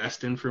the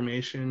best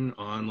information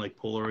on like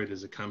Polaroid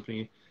as a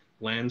company.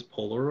 Lands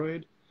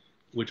Polaroid,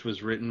 which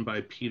was written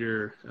by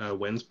Peter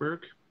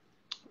Wensberg.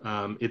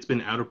 It's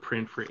been out of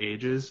print for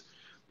ages,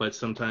 but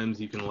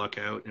sometimes you can luck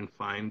out and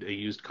find a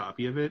used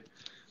copy of it.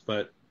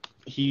 But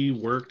he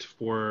worked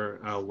for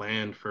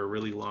Land for a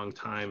really long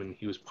time, and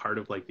he was part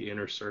of like the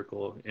inner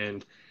circle.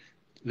 And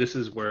this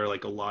is where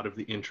like a lot of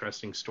the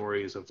interesting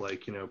stories of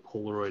like, you know,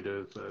 Polaroid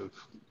of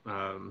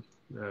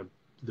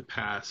the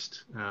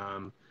past,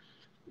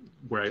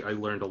 where I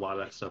learned a lot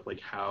of that stuff, like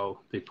how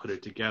they put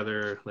it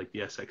together, like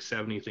the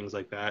SX70, things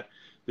like that.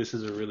 This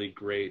is a really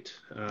great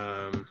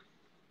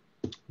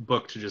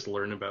book to just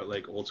learn about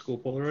like old school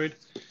Polaroid.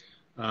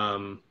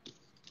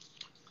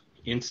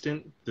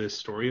 Instant, The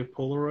Story of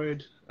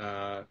Polaroid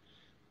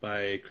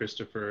by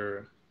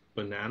Christopher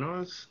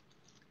Bonanos.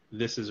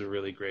 This is a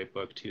really great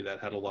book too that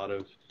had a lot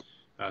of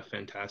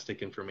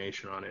fantastic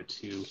information on it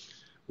too,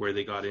 where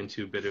they got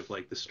into a bit of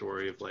like the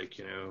story of like,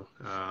 you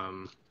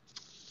know,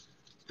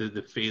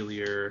 the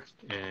failure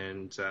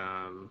and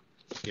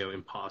you know,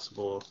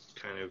 Impossible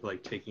kind of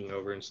like taking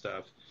over and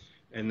stuff.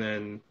 And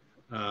then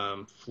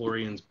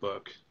Florian's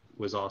book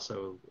was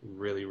also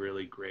really,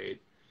 really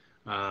great.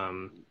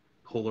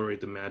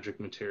 Polaroid, The Magic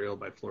Material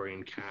by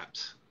Florian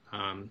Kaps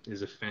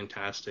is a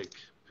fantastic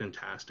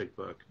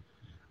book.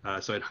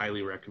 So I'd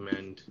highly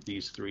recommend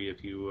these three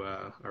if you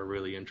are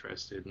really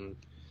interested in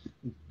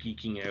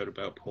geeking out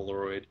about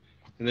Polaroid.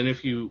 And then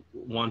if you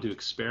want to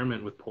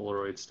experiment with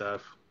Polaroid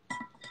stuff,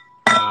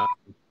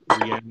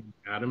 Rhiannon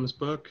Adams'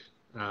 book,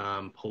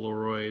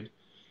 Polaroid,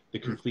 The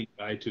Complete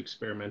Guide to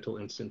Experimental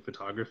Instant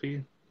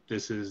Photography.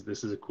 This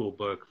is a cool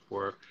book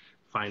for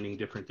finding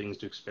different things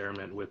to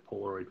experiment with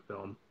Polaroid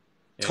film.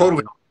 And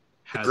totally.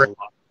 has a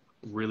lot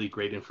really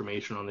great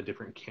information on the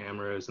different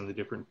cameras and the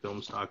different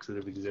film stocks that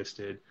have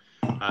existed.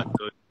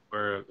 So if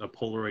you're a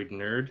Polaroid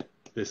nerd,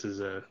 this is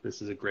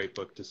a great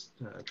book to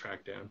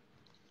track down.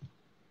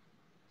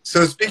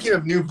 So speaking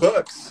of new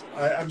books,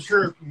 I'm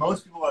sure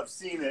most people have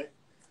seen it,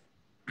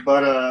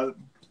 but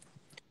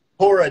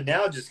Polaroid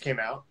Now just came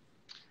out.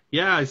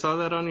 Yeah, I saw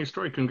that on your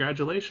story.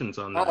 Congratulations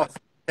on that. Oh,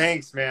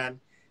 thanks, man.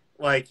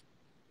 Like,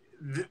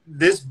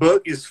 this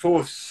book is full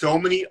of so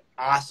many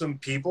awesome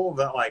people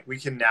that, like, we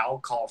can now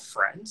call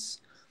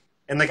friends.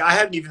 And, like, I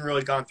haven't even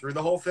really gone through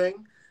the whole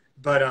thing,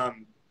 but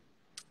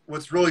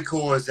what's really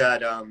cool is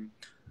that,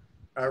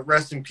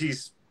 rest in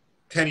peace,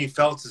 Penny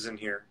Feltz is in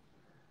here.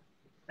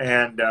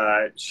 And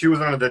she was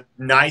one of the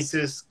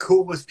nicest,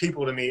 coolest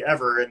people to me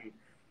ever. And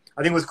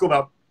I think what's cool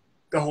about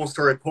the whole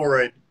story of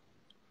Polaroid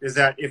is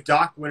that if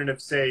Doc wouldn't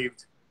have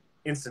saved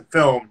instant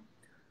film,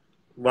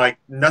 like,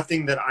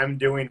 nothing that I'm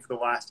doing for the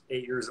last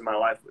 8 years of my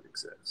life would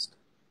exist.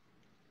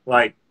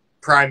 Like,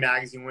 Prime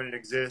Magazine wouldn't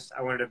exist.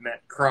 I wouldn't have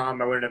met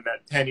Crom. I wouldn't have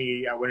met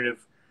Penny. I wouldn't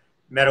have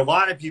met a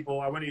lot of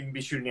people. I wouldn't even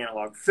be shooting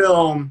analog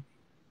film.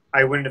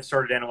 I wouldn't have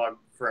started Analog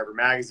Forever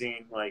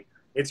magazine. Like,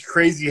 it's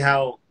crazy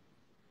how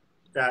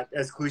that,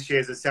 as cliche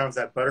as it sounds,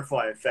 that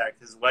butterfly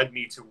effect has led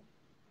me to,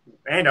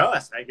 and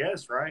us, I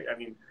guess, right? I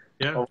mean,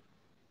 Yeah.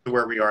 To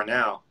where we are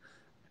now.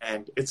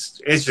 And it's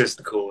just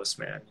the coolest,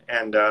 man.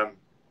 And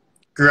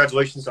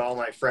congratulations to all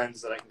my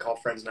friends that I can call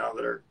friends now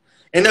that are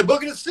in that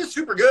book. And it's just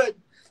super good.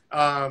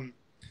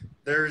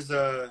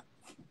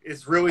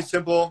 It's really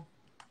simple.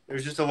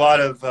 There's just a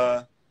lot of,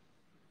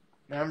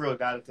 man, I'm really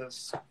bad at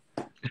this.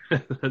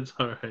 That's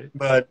all right.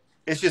 But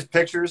it's just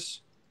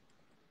pictures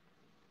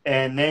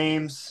and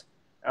names.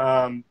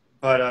 But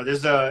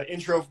there's an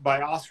intro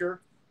by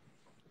Oscar,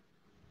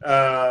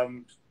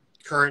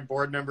 current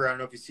board member. I don't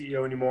know if he's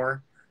CEO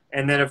anymore.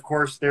 And then, of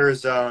course,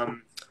 there's by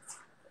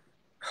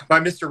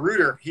Mr.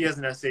 Reuter. He has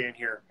an essay in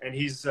here, and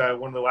he's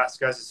one of the last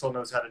guys that still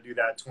knows how to do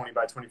that 20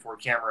 by 24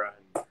 camera.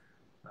 And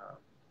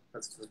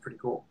that's pretty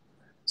cool.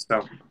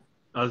 So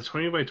the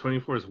 20 by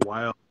 24 is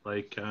wild.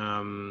 Like,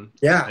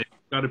 yeah, I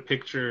got a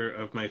picture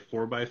of my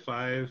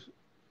 4x5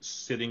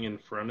 sitting in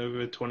front of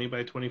a 20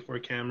 by 24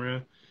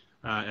 camera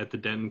at the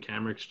Denton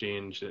Camera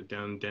Exchange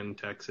down in Denton,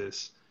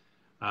 Texas.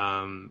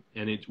 And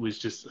it was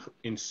just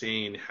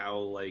insane how,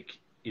 like,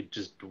 it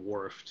just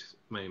dwarfed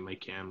my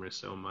camera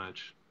so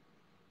much.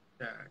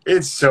 yeah,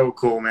 it's so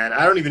cool, man.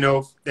 I don't even know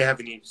if they have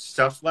any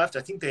stuff left.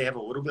 I think they have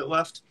a little bit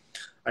left.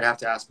 I'd have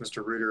to ask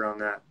Mr. Reuter on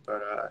that,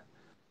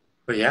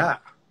 but yeah,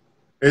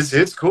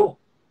 it's cool.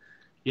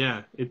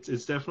 Yeah,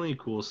 it's definitely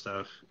cool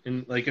stuff.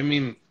 And, like, I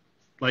mean,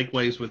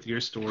 likewise with your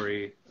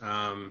story,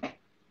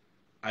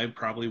 I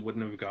probably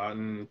wouldn't have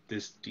gotten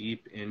this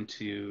deep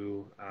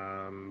into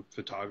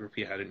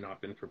photography had it not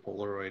been for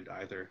Polaroid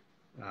either.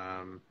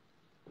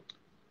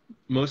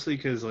 Mostly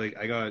because, like,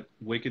 I got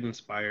wicked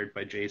inspired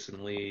by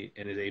Jason Lee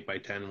and his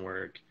 8x10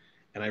 work,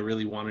 and I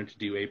really wanted to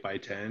do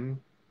 8x10,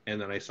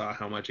 and then I saw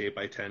how much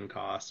 8x10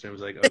 cost, and I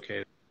was like,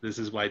 okay, this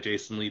is why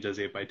Jason Lee does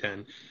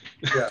 8x10.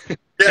 Yeah,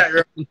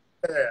 yeah,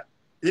 yeah.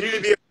 You need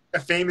to be a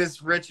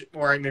famous rich,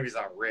 or maybe he's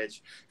not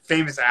rich,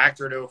 famous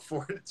actor to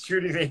afford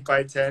shooting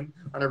 8x10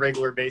 on a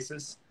regular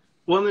basis.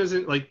 Well, there's,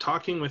 like,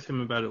 talking with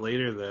him about it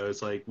later, though,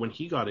 it's like when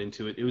he got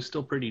into it, it was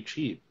still pretty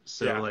cheap.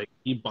 So, Yeah. like,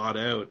 he bought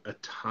out a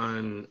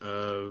ton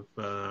of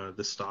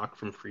the stock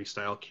from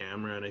Freestyle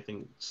Camera and I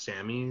think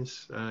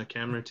Sammy's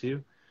camera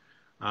too.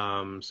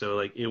 So,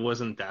 like, it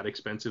wasn't that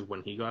expensive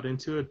when he got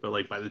into it, but,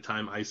 like, by the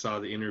time I saw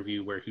the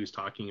interview where he was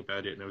talking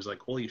about it and I was like,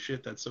 holy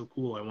shit, that's so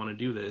cool, I want to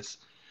do this,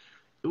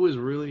 it was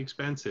really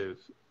expensive.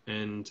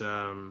 And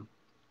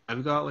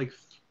I've got, like,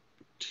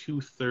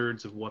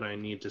 2/3 of what I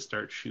need to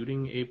start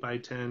shooting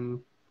 8x10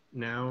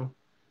 now.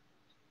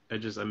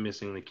 I'm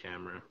missing the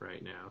camera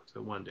right now.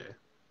 So one day.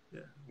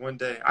 Yeah, one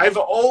day. I've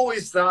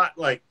always thought,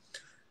 like,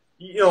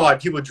 you know,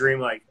 like, people dream,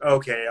 like,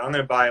 okay, I'm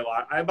going to buy a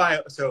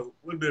lot. So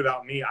a little bit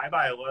about me. I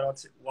buy a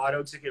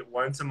lotto ticket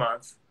once a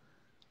month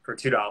for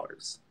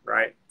 $2,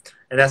 right?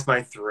 And that's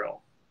my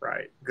thrill,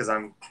 right? Because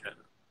I'm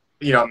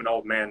an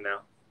old man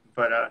now.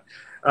 But,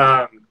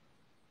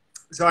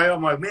 so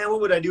I'm like, man, what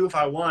would I do if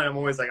I won? I'm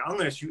always like, I'm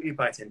going to shoot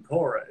 8x10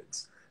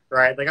 Polaroids,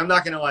 right? Like, I'm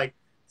not going to, like,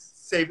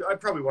 save. I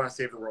probably want to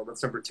save the world.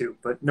 That's number 2.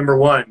 But number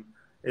 1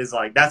 is,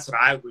 like, that's what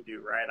I would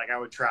do, right? Like, I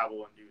would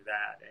travel and do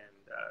that. And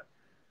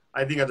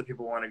I think other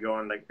people want to go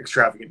on, like,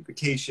 extravagant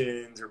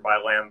vacations or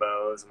buy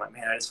Lambos. I'm like,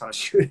 man, I just want to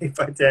shoot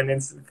 8x10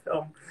 instant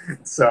film.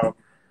 So,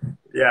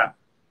 yeah.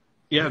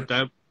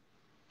 Yeah,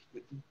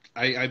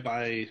 I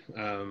buy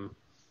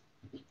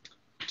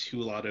 2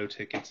 lotto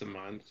tickets a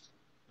month.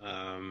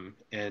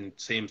 And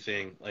same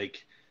thing,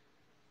 like,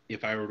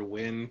 if I were to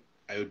win,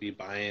 I would be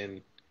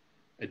buying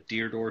a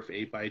Deerdorf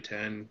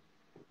 8x10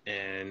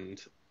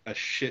 and a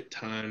shit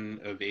ton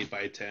of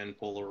 8x10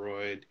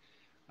 Polaroid.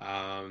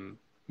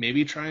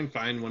 Maybe try and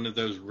find one of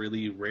those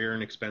really rare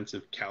and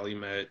expensive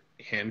Calumet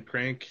hand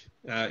crank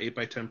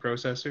 8x10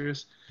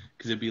 processors,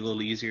 because it'd be a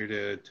little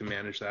easier to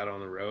manage that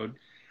on the road.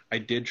 I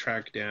did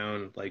track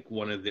down, like,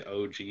 one of the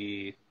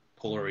OG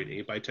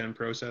Polaroid 8x10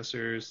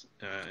 processors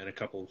and a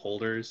couple of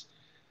holders.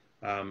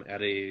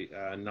 at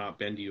a not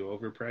bend you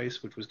over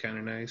price, which was kind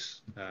of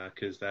nice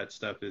because that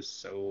stuff is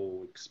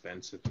so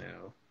expensive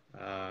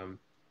now.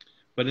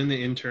 But in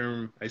the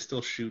interim, I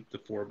still shoot the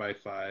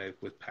 4x5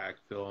 with pack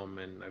film,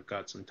 and I've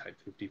got some Type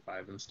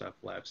 55 and stuff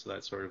left, so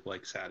that sort of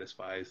like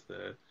satisfies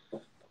the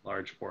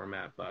large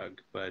format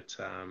bug. But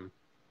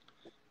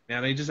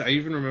man, I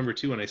even remember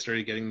too when I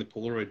started getting the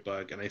Polaroid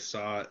bug and I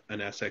saw an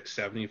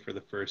SX70 for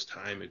the first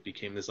time, it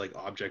became this like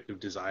object of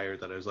desire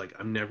that I was like,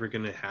 I'm never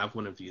gonna have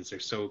one of these. They're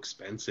so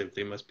expensive.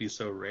 They must be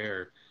so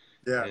rare.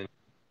 Yeah. And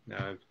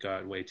now I've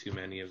got way too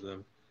many of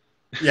them.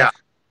 Yeah.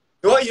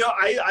 Well,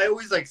 I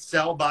always like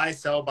sell, buy,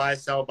 sell, buy,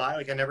 sell, buy.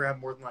 Like I never have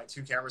more than like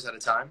 2 cameras at a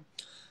time.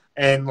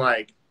 And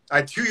like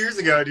 2 years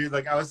ago, dude,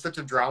 like I was such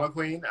a drama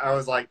queen. I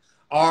was like,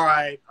 all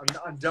right,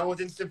 I'm done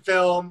with instant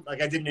film.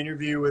 Like I did an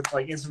interview with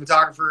like instant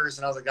photographers,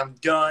 and I was like, I'm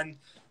done.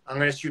 I'm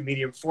gonna shoot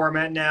medium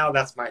format now.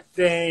 That's my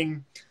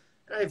thing.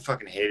 And I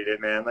fucking hated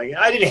it, man. Like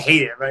I didn't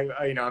hate it. Right?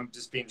 I'm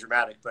just being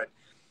dramatic, but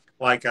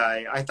like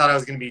I thought I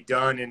was gonna be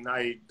done, and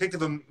I picked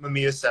up a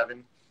Mamiya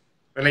 7,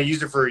 and I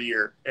used it for a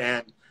year,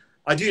 and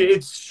dude,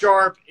 it's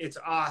sharp, it's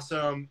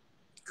awesome,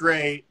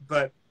 great,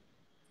 but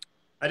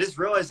I just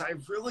realized I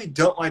really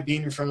don't like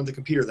being in front of the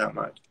computer that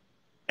much.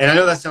 And I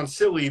know that sounds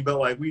silly, but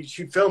like we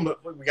shoot film,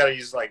 but we got to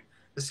use like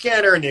the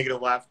scanner and Negative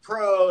Laugh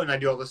Pro, and I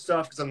do all this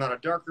stuff because I'm not a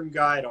darkroom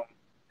guy. I don't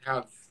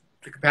have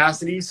the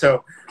capacity,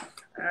 so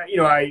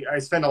I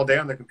spend all day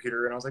on the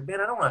computer, and I was like, man,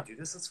 I don't want to do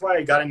this. That's why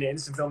I got into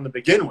instant film to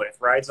begin with,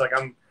 right? It's like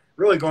I'm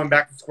really going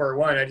back to square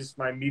one.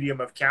 My medium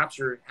of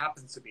capture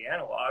happens to be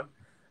analog,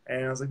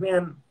 and I was like,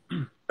 man,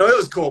 no, it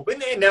was cool.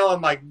 But now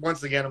I'm like,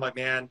 once again, I'm like,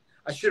 man,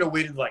 I should have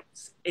waited like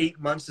 8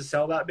 months to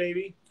sell that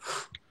baby.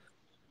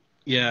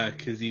 Yeah,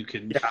 because you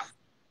can. Yeah.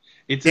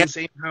 It's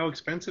insane how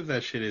expensive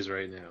that shit is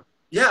right now.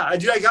 Yeah, I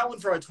got one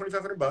for like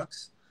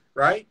 $2,500,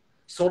 right?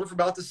 Sold it for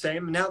about the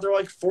same, and now they're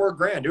like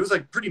 $4,000. It was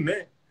like pretty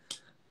mint.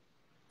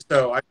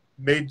 So I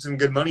made some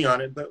good money on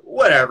it, but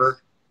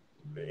whatever.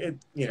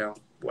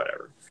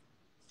 Whatever.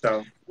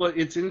 So. Well,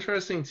 it's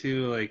interesting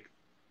too, like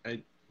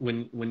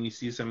when you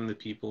see some of the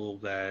people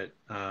that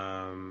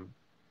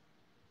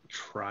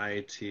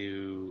try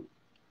to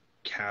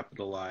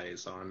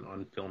capitalize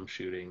on film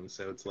shooting.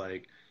 So it's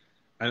like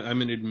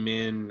I'm an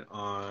admin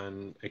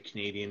on a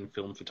Canadian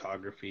film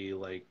photography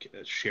like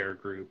a share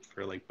group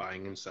for like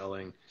buying and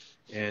selling,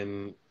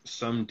 and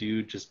some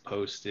dude just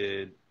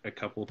posted a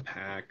couple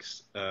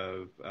packs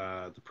of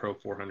the Pro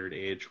 400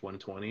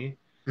 AH120,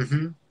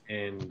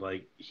 and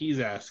like he's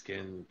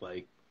asking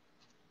like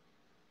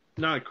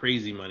not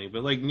crazy money,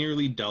 but like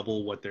nearly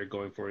double what they're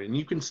going for, and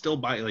you can still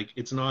buy like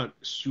it's not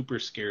super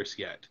scarce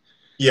yet.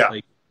 Yeah.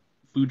 Like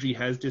Fuji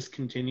has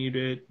discontinued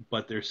it,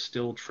 but they're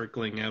still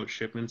trickling out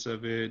shipments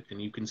of it,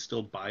 and you can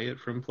still buy it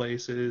from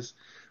places.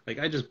 Like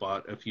I just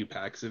bought a few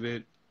packs of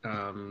it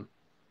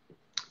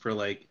for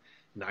like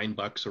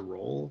 $9 a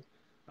roll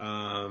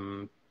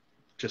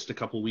just a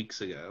couple weeks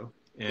ago,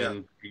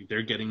 and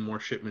they're getting more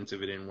shipments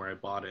of it in where I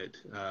bought it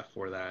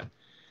for that.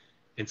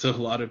 And so a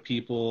lot of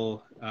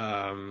people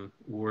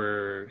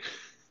were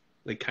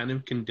like kind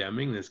of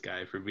condemning this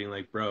guy for being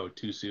like, bro,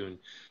 too soon,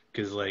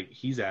 because like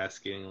he's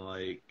asking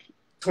like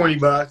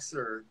 $20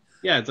 or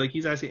it's like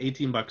he's asking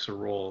 $18 a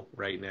roll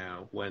right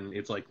now when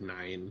it's like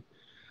 $9.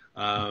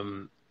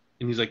 And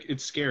he's like,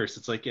 it's scarce.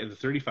 It's like, yeah, the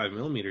 35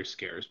 millimeter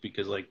scarce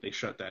because like they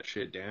shut that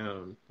shit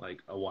down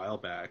like a while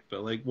back.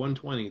 But like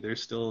 120, they're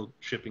still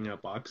shipping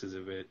out boxes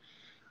of it.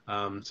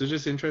 So it's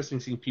just interesting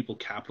seeing people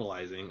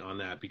capitalizing on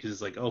that because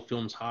it's like, oh,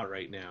 film's hot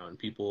right now, and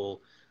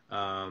people,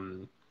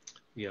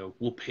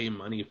 will pay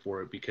money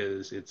for it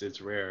because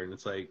it's rare, and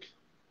it's like,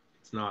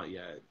 it's not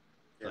yet.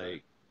 Yeah.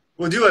 Like,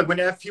 well, dude, like when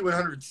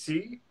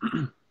FP100C,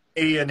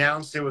 they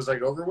announced it was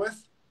like over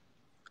with.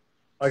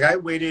 Like I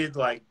waited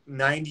like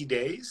 90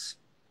 days,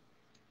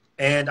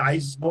 and I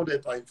sold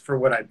it like for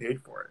what I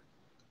paid for it.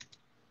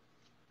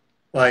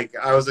 Like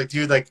I was like,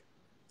 dude, like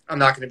I'm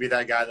not going to be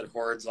that guy that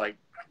hoards like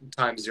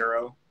times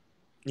zero.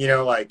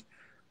 Like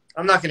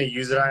I'm not going to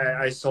use it.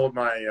 I sold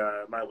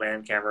my my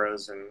LAN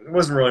cameras, and it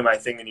wasn't really my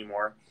thing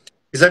anymore.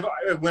 Because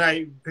when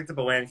I picked up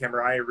a LAN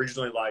camera, I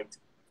originally liked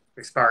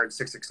expired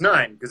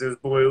 669 because it was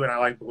blue, and I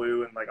like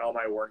blue, and like all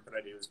my work that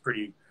I do is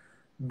pretty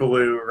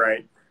blue,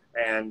 right?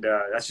 And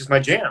that's just my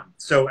jam.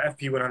 So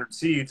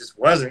FP100C just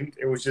wasn't.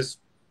 It was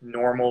just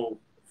normal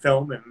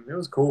film, and it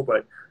was cool,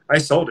 but I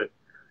sold it,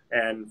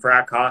 and for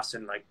at cost,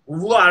 and like a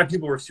lot of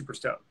people were super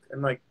stoked,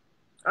 and like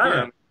I don't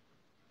know.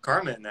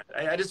 Karma in that.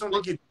 I just don't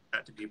think you do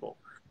that to people.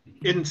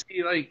 And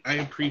see, like, I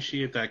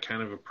appreciate that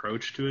kind of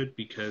approach to it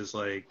because,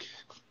 like,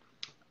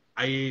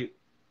 I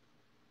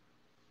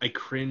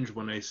cringe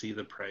when I see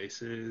the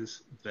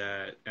prices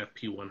that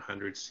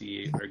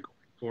FP100C are going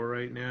for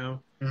right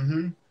now.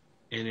 Mm-hmm.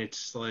 And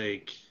it's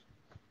like,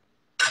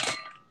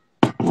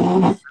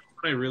 I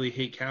really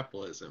hate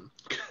capitalism.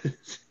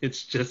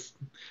 It's just,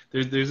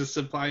 there's a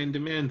supply and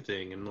demand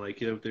thing. And,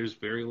 like, there's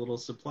very little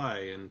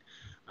supply and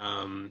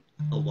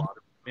a lot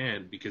of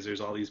demand because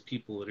there's all these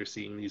people that are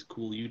seeing these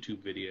cool YouTube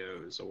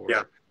videos or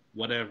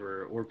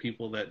whatever, or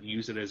people that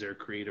use it as their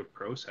creative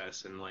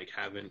process and like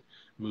haven't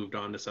moved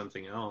on to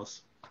something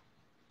else.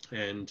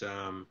 And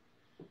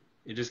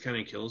it just kind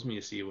of kills me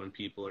to see when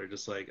people are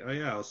just like, oh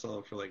yeah, I'll sell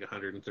it for like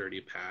 130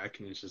 a pack,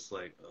 and it's just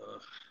like,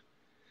 ugh.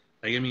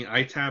 Like, I mean,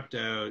 I tapped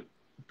out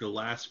the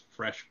last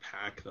fresh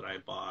pack that I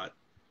bought,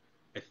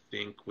 I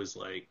think was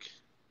like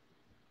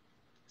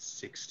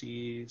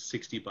 60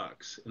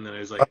 bucks. And then I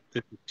was like,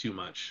 this is too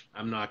much.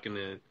 I'm not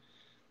gonna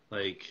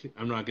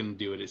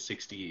do it at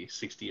 60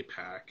 a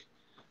pack.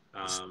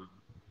 Um,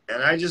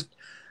 And I just,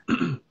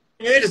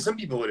 yeah, to some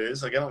people it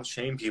is. Like, I don't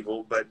shame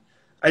people, but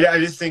I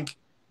just think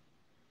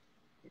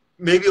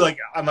maybe like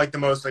I'm like the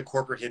most like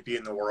corporate hippie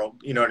in the world.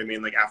 You know what I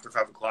mean? Like after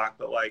 5 o'clock,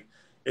 but like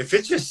if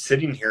it's just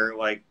sitting here,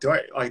 like do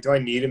I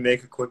need to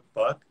make a quick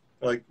buck?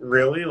 Like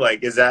really?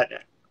 Like is that?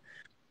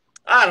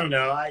 I don't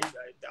know.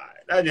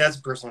 That's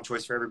a personal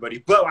choice for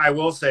everybody. But I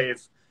will say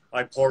if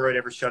like Polaroid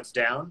ever shuts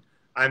down,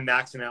 I'm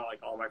maxing out like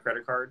all my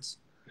credit cards.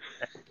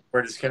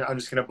 I'm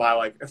just gonna buy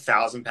like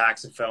 1,000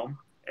 packs of film,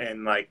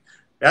 and like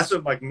that's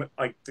what like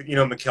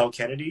Mikkel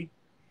Kennedy.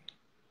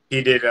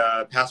 He did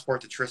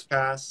Passport to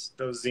Trespass,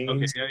 those okay,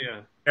 zines.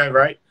 yeah. Yeah,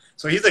 right.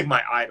 So he's like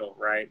my idol,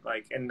 right?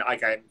 Like, and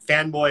like I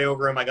fanboy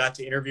over him. I got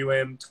to interview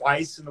him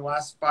twice in the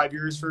last 5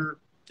 years for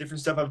different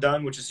stuff I've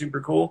done, which is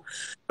super cool.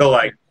 But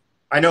like,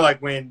 I know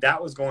like when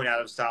that was going out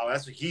of style,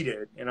 that's what he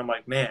did, and I'm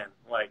like, man,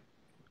 like,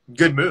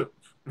 good move.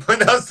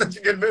 That was such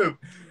a good move.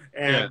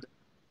 Yeah.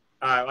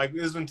 And like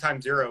it was when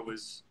Time Zero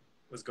was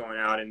going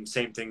out, and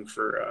same thing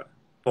for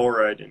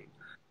Polaroid. And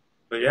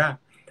but yeah,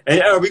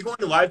 and are we going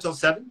to live till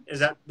 7?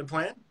 Is that the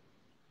plan?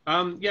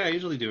 Yeah, I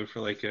usually do it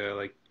for like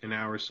an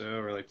hour or so,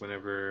 or like Cool.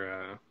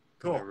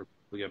 whenever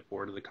we get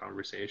bored of the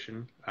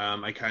conversation.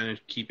 I kind of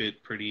keep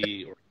it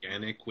pretty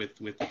organic with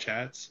the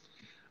chats.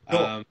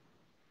 Cool.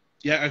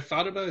 Yeah, I've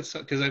thought about it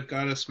because I've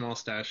got a small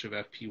stash of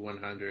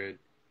FP100,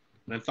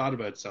 and I thought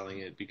about selling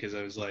it because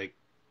I was like,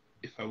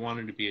 if I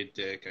wanted to be a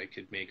dick, I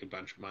could make a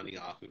bunch of money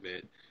off of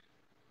it,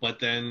 but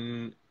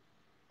then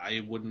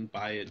I wouldn't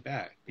buy it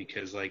back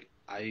because like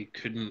I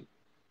couldn't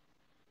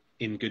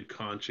in good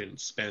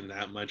conscience spend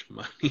that much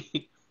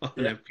money on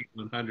Yeah.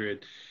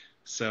 FP100.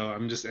 So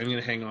I'm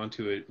gonna hang on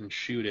to it and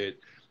shoot it.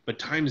 But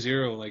Time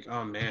Zero, like,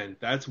 oh man,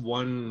 that's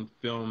one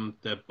film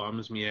that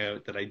bums me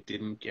out that I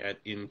didn't get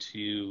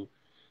into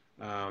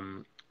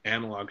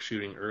analog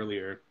shooting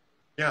earlier.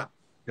 Yeah.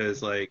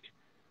 Because like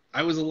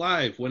I was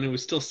alive when it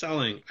was still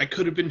selling. I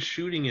could have been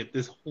shooting it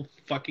this whole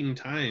fucking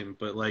time,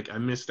 but like I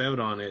missed out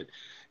on it.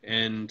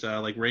 And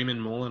like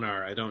Raymond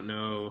Molinar, I don't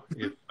know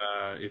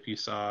if you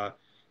saw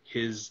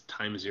his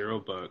Time Zero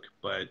book,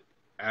 but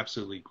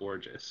absolutely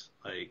gorgeous.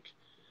 Like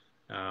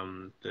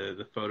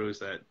the photos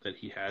that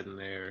he had in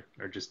there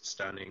are just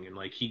stunning. And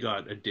like he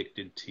got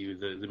addicted to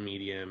the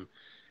medium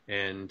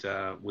and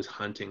was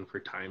hunting for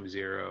Time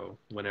Zero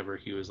whenever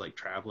he was like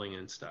traveling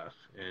and stuff.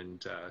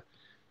 And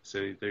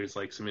so there's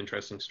like some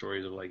interesting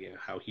stories of like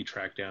how he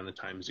tracked down the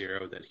Time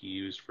Zero that he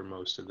used for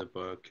most of the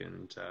book.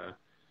 And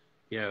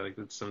yeah, like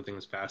that's something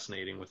that's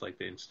fascinating with like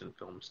the instant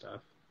film stuff.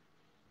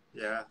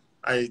 Yeah.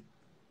 I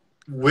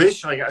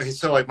wish like okay,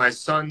 so like my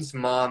son's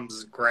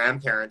mom's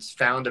grandparents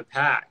found a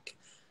pack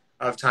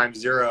of Time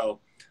Zero.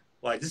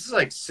 Like this is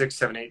like 6,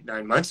 7, 8,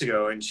 9 months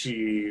ago, and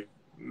she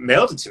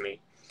mailed it to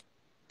me.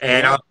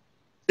 And Yeah.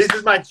 this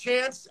is my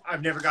chance.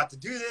 I've never got to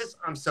do this.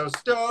 I'm so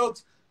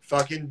stoked.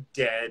 Fucking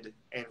dead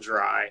and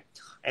dry.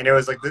 And it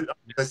was like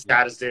the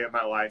saddest day of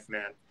my life,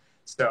 man.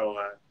 So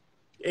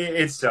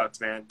it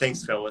sucked, man.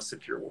 Thanks, Phyllis.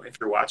 If you're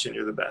watching,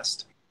 you're the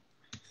best.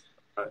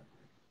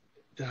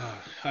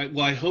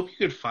 Well, I hope you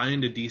could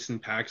find a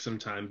decent pack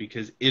sometime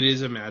because it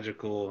is a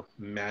magical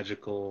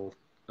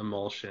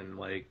emulsion.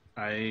 Like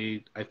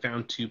I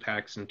found 2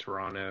 packs in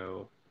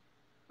Toronto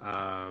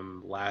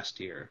last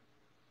year,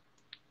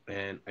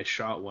 and I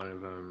shot one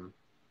of them,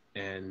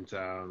 and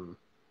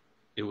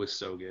it was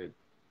so good.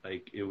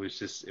 Like it was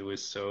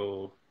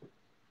so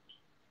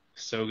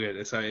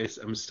good.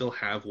 I'm still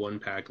have 1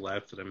 pack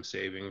left that I'm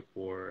saving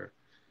for,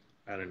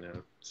 I don't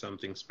know,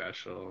 something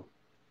special.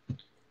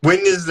 When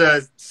is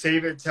the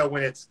save it till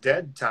when it's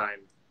dead time?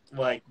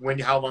 Like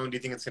how long do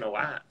you think it's gonna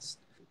last?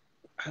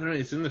 I don't know.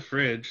 It's in the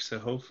fridge, so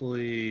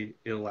hopefully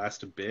it'll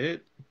last a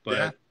bit. But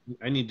Yeah.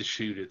 I need to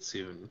shoot it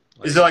soon.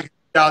 Is it like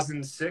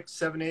 2006,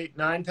 7, 8,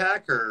 9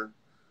 pack or?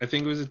 I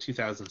think it was a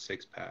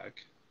 2006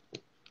 pack.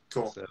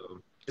 Cool. So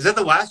Is that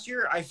the last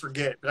year? I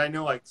forget, but I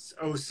know like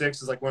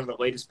 '06 is like one of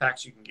the latest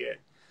packs you can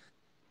get.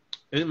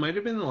 it might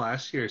have been the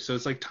last year. So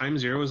it's like Time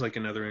Zero is like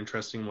another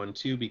interesting one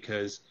too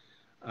because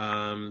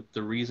the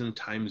reason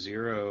Time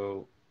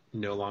Zero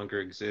no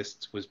longer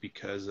exists was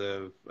because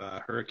of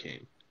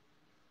hurricane.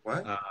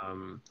 What?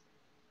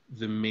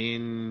 The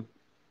main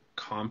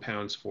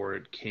compounds for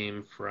it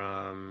came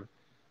from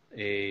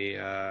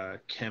a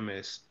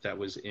chemist that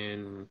was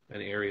in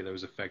an area that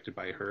was affected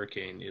by a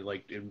hurricane.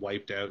 It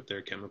wiped out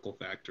their chemical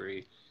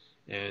factory,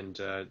 and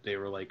they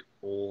were like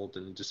old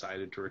and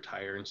decided to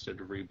retire instead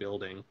of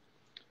rebuilding.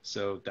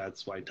 So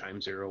that's why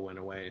Time Zero went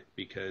away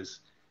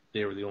because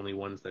they were the only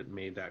ones that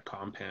made that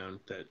compound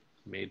that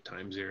made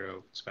Time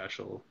Zero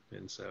special,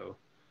 and so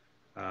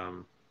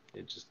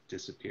it just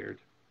disappeared.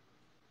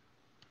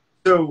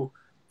 So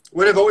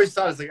what I've always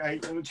thought is like,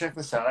 let me check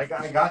this out. I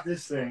got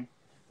this thing,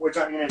 which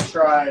I'm gonna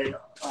try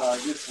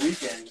this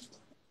weekend.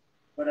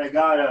 But I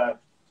got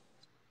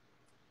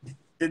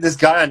this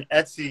guy on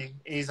Etsy,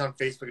 and he's on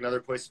Facebook and other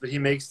places. But he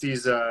makes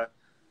these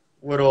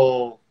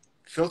little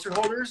filter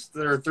holders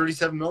that are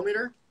 37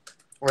 millimeter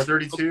or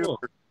 32, cool.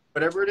 or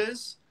whatever it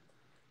is.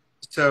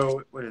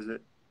 So what is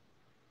it?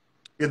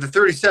 Yeah, the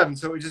 37.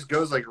 So it just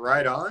goes like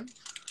right on.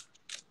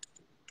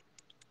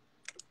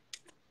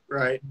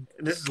 Right.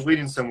 And this is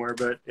leading somewhere,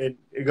 but it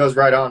goes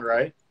right on,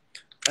 right?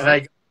 And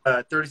I got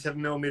a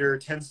 37 millimeter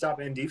 10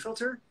 stop ND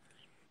filter.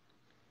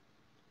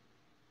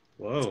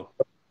 Whoa.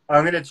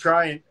 I'm going to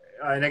try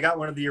and I got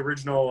one of the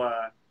original,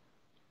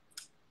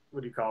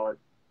 what do you call it?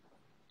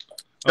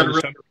 Oh, the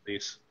shutter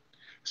release.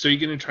 So you're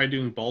going to try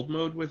doing bulb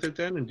mode with it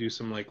then and do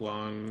some like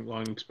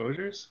long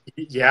exposures?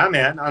 Yeah,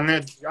 man.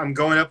 I'm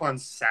going up on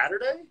this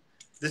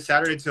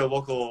Saturday to a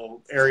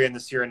local area in the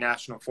Sierra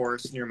National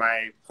Forest near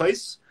my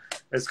place.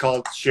 It's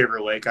called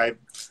Shaver Lake. I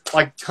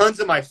like tons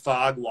of my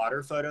fog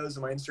water photos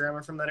on my Instagram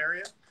are from that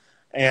area.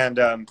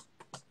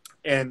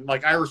 And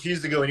like I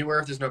refuse to go anywhere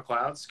if there's no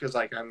clouds because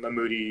like I'm a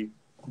moody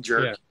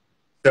jerk. Yeah.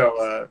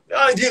 So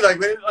I do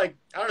like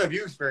I don't know if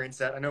you experienced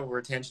that. I know we're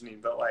attentioning,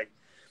 but like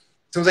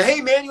someone's like,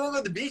 "Hey man, you want to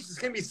go to the beach? It's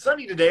gonna be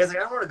sunny today." I was like,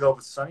 "I don't want to go if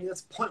it's sunny.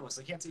 That's pointless.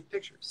 I can't take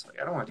pictures. Like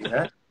I don't want to do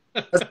that.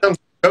 That sounds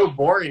so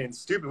boring and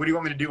stupid. What do you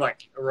want me to do?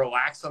 Like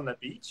relax on the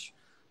beach?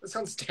 That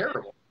sounds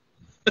terrible."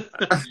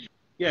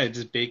 Yeah,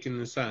 just bake in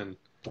the sun.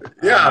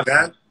 Yeah,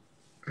 man.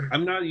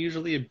 I'm not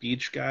usually a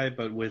beach guy,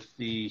 but with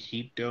the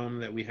heat dome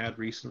that we had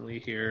recently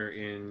here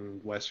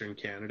in Western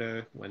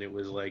Canada, when it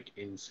was like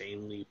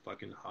insanely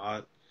fucking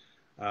hot,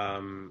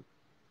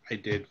 I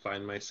did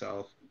find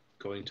myself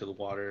going to the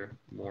water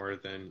more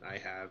than I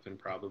have in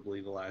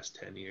probably the last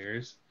 10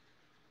 years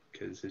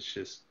because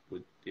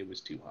it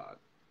was too hot.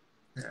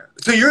 Yeah.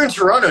 So you're in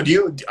Toronto.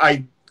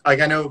 I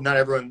know not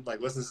everyone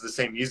like listens to the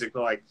same music,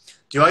 but like,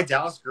 do you like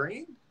Dallas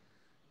Green?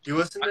 Do you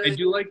listen to I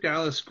do like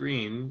Dallas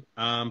Green,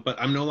 but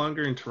I'm no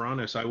longer in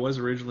Toronto. So I was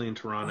originally in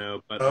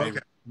Toronto, but I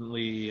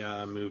recently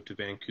moved to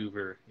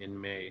Vancouver in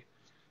May.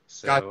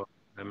 So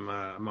I'm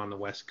on the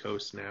West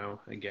Coast now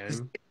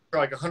again. For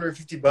like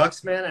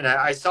 $150, man. And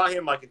I saw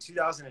him like in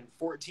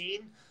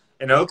 2014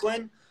 in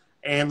Oakland,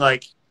 and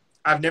like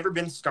I've never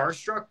been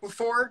starstruck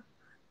before,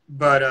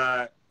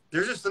 but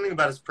there's just something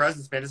about his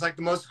presence, man. It's like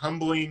the most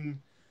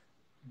humbling,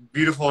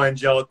 beautiful,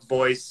 angelic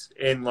voice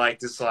in like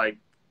this like.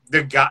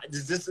 The guy,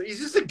 he's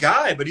just a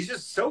guy, but he's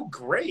just so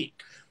great.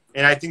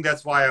 And I think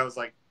that's why I was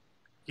like,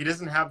 he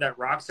doesn't have that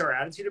rock star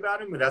attitude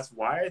about him, but that's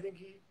why I think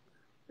he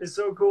is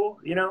so cool,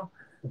 you know?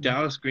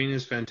 Dallas Green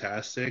is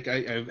fantastic.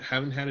 I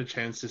haven't had a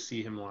chance to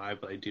see him live,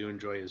 but I do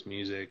enjoy his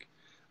music.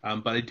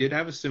 But I did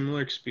have a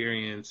similar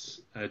experience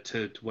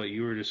to what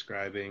you were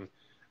describing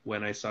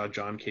when I saw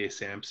John K.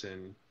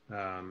 Sampson,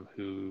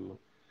 who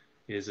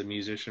is a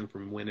musician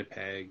from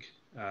Winnipeg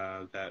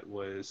that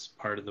was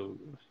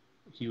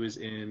he was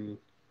in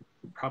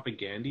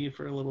Propaganda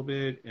for a little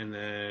bit, and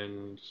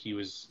then he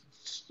was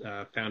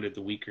founded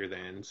the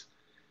Weakerthans,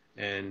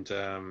 and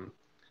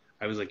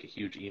I was like a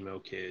huge emo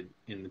kid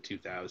in the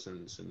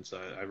 2000s, and so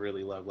I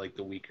really loved like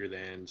the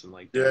Weakerthans and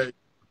like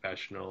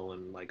Professional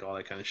and like all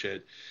that kind of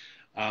shit.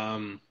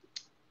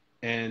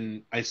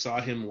 And I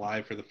saw him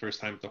live for the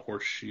first time at the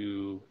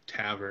Horseshoe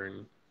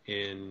Tavern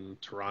in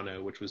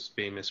Toronto, which was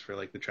famous for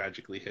like the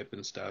Tragically Hip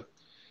and stuff,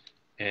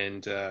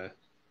 and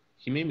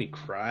he made me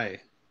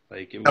cry.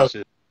 Like it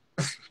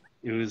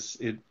was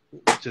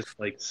just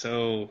like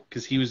so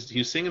because he was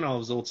singing all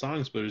of his old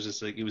songs, but it was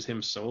just like it was him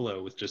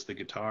solo with just the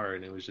guitar,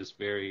 and it was just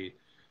very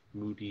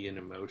moody and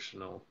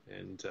emotional.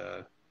 And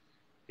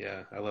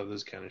yeah, I love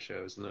those kind of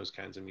shows and those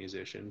kinds of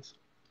musicians.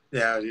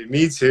 Yeah, dude,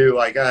 me too.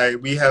 Like I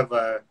have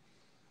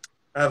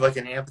like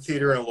an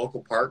amphitheater in a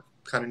local park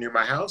kind of near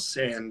my house,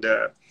 and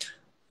a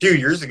few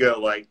years ago,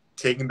 like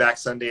Taking Back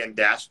Sunday and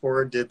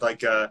Dashboard did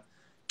like a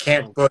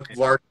Can't Book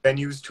Large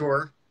Venues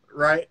tour,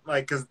 right?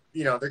 Like because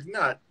you know they're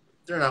not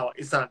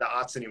it's not the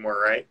aughts anymore,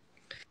 right?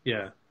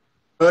 Yeah.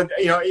 But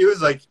you know, it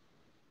was like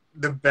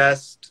the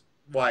best.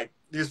 Like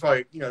there's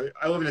probably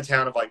I live in a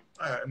town of like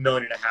 1.5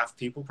 million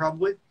people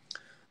probably,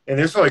 and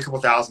there's probably a couple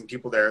thousand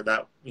people there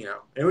that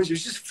it was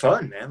just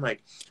fun, man.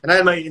 Like, and I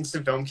had my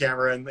instant film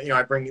camera, and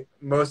I bring it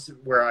most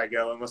where I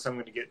go unless I'm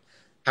going to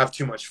have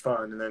too much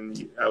fun, and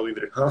then I leave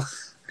it at home.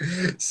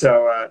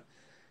 So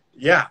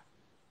yeah,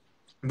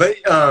 but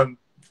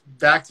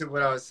back to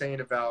what I was saying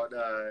about.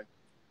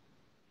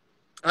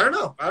 I don't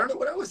know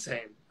what I was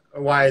saying.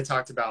 Why I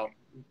talked about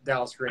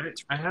Dallas Green.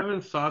 I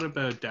haven't thought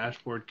about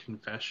Dashboard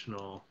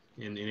Confessional.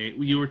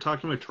 You were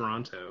talking about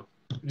Toronto.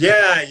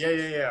 Yeah.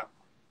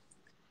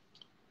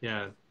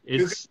 Yeah,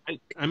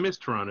 I miss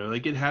Toronto.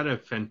 Like it had a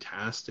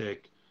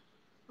fantastic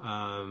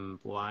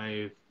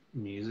live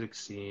music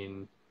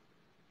scene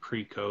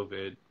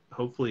pre-COVID.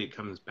 Hopefully it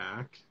comes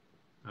back.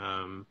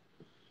 That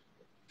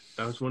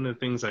was one of the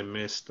things I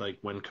missed, like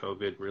when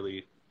COVID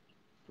really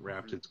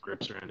wrapped its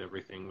grips around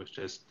everything was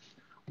just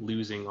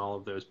losing all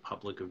of those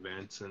public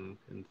events and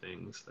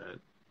things that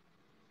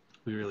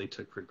we really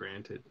took for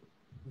granted.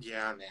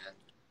 Yeah, man.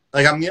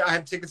 Like I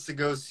have tickets to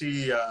go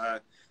see.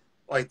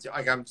 Like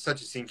I'm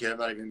such a scene kid. I'm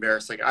not even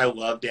embarrassed. Like I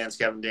love Dance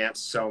Gavin Dance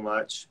so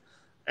much,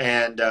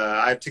 and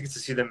I have tickets to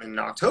see them in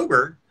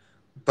October,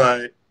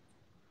 but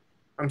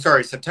I'm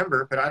sorry,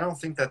 September. But I don't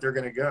think that they're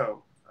gonna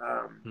go.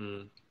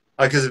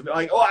 Because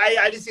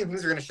I just think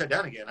things are gonna shut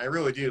down again. I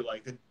really do.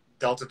 Like the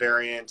Delta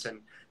variant and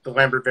the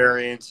Lambert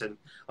variant, and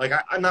like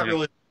I'm not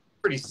really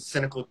pretty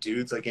cynical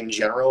dudes. Like in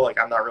general, like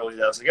I'm not really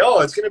that. Like,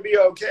 oh, it's gonna be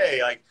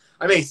okay. Like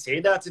I may say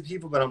that to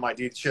people, but I'm like,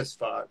 dude, shit's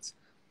fucked.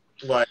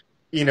 Like,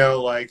 you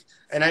know, like,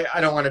 and I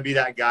don't want to be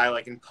that guy,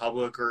 like, in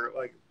public or,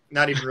 like,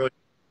 not even really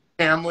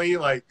family,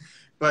 like,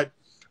 but,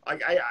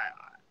 like,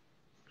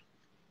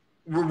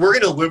 we're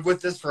going to live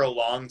with this for a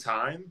long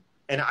time,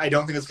 and I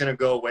don't think it's going to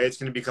go away. It's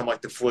going to become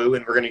like the flu,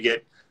 and we're going to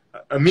get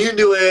immune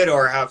to it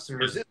or have some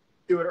resistance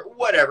to it or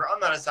whatever.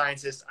 I'm not a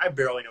scientist. I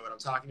barely know what I'm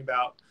talking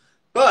about,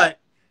 but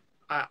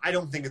I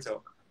don't think it's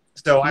over.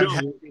 So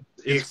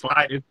it's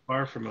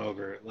far from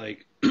over.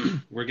 Like,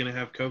 we're going to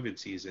have COVID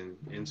season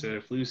instead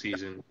of flu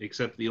season,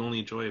 except the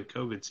only joy of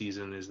COVID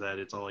season is that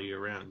it's all year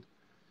round,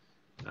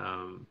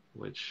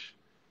 which,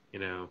 you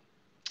know,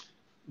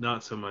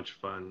 not so much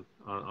fun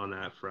on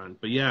that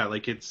front. But yeah,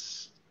 like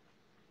it's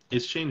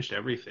changed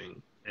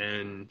everything.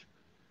 And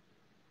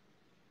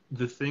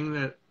the thing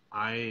that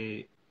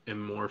I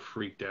am more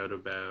freaked out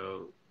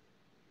about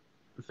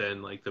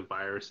than like the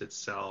virus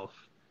itself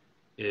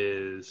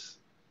is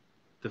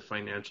the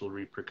financial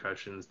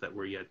repercussions that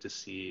we're yet to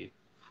see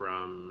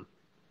from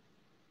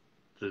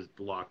the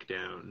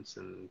lockdowns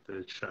and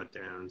the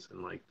shutdowns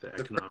and like the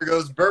economic. There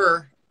goes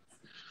Burr.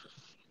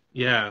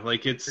 Yeah,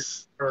 like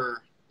it's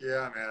Burr.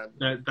 Yeah,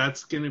 man.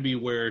 That's gonna be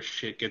where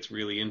shit gets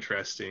really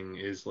interesting.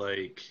 Is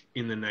like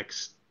in the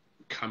next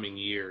coming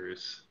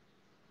years,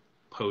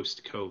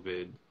 post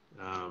COVID.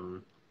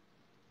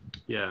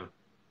 Yeah.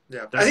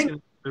 I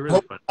think the really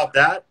fun about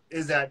that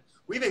is that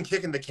we've been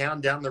kicking the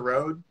can down the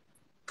road,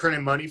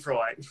 printing money for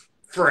like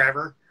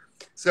forever.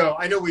 So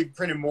I know we've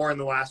printed more in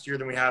the last year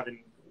than we have in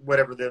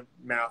whatever the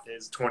math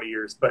is, 20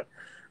 years. But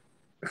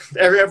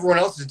everyone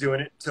else is doing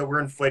it, so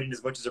we're inflating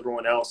as much as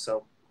everyone else.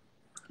 So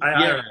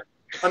I'm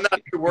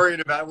not too worried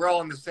about it. We're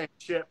all in the same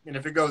ship, and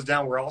if it goes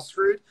down, we're all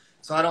screwed.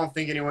 So I don't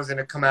think anyone's going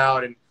to come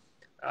out and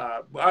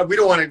we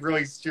don't want to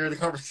really steer the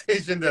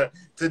conversation to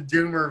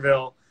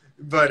Doomerville,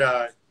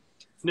 but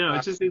no,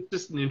 it's just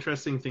an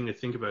interesting thing to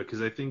think about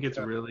because I think it's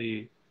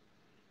I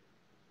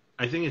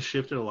think it's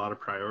shifted a lot of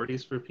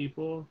priorities for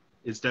people.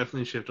 It's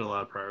definitely shifted a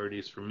lot of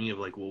priorities for me of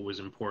like what was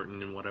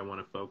important and what I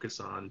want to focus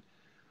on.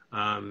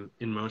 And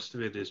most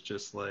of it is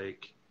just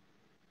like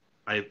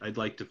I'd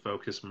like to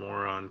focus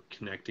more on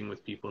connecting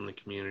with people in the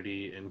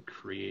community and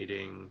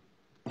creating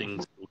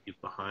things to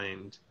leave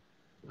behind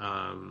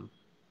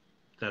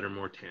that are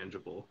more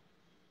tangible.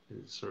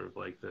 It's sort of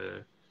like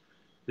the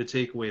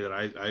takeaway that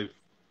I've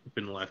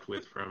been left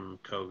with from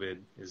COVID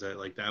is that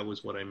like that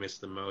was what I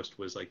missed the most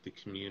was like the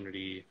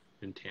community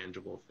and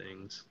tangible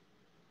things.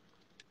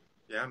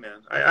 Yeah,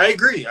 man. I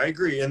agree.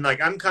 And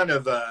like I'm kind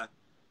of I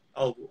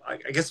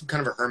guess I'm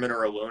kind of a hermit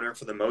or a loner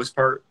for the most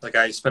part. Like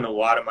I spend a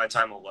lot of my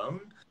time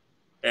alone,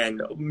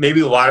 and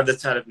maybe a lot of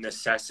that's out of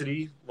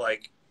necessity.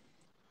 Like,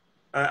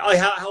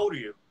 how old are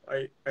you?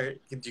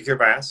 Do you care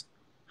if I ask?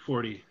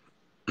 40.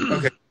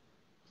 Okay.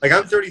 Like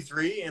I'm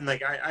 33, and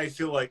like I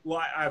feel like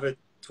I have a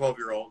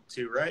 12-year-old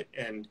too, right?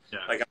 And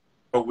like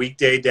I'm a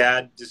weekday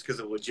dad just because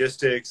of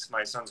logistics.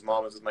 My son's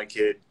mom is with my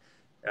kid,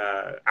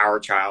 our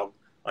child,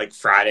 like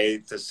Friday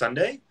to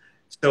Sunday.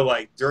 So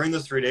like during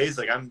those 3 days,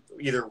 like I'm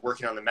either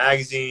working on the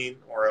magazine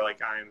or like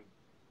I'm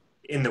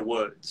in the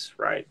woods,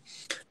 right?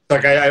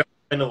 Like I don't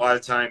spend a lot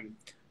of time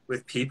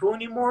with people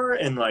anymore,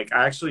 and like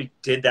I actually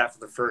did that for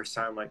the first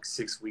time like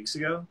 6 weeks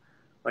ago.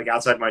 Like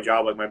outside my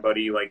job, like my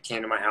buddy like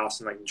came to my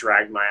house and like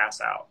dragged my ass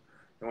out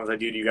and was like,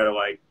 dude, you gotta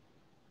like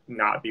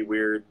not be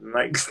weird and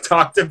like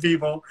talk to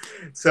people.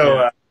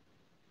 So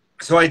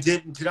so I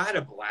did. Dude, I had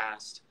a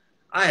blast.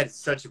 I had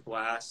such a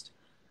blast,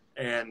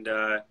 and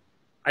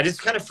I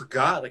just kind of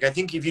forgot. Like I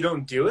think if you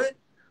don't do it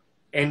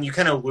and you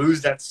kind of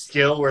lose that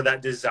skill or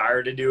that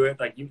desire to do it,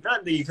 like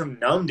not that you become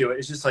numb to it,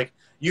 it's just like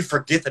you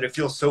forget that it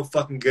feels so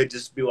fucking good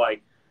just to be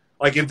like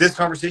if this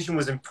conversation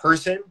was in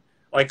person,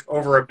 like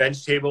over a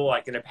bench table,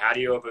 like in a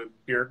patio of a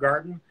beer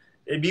garden,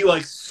 it'd be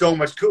like so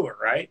much cooler,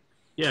 right?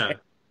 Yeah. And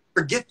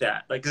forget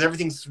that, like, because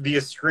everything's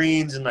via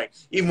screens, and like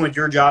even with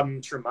your job,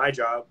 I'm sure my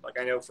job, like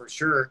I know for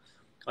sure,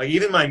 like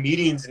even my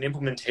meetings and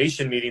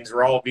implementation meetings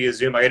were all via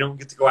Zoom. Like, I don't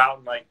get to go out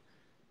and like,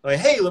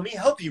 hey, let me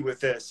help you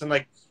with this. And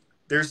like,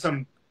 there's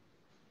some,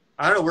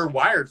 I don't know, we're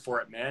wired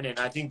for it, man. And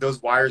I think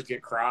those wires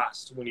get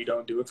crossed when you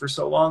don't do it for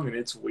so long, and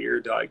it's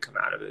weird to like come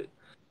out of it.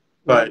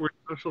 But we're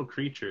social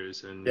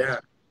creatures, and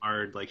it's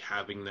hard like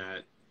having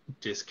that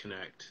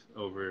disconnect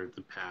over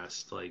the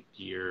past like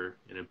year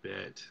and a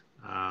bit.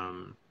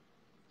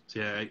 So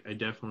yeah, I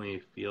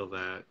definitely feel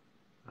that.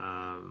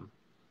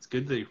 It's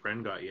good that your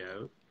friend got you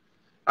out.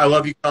 I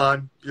love you,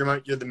 Con. You're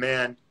the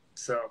man.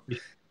 So,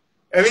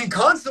 I mean,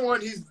 Khan's the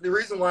one who's the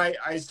reason why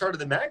I started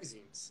the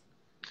magazines.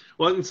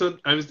 Well, and so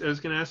I was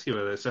going to ask you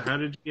about this. So how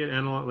did you get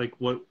analog? Like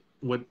what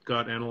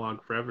got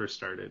Analog Forever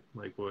started?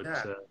 Like what?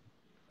 Yeah.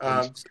 What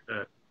Um, inspired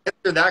that? to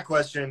answer that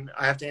question,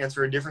 I have to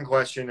answer a different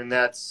question, and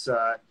that's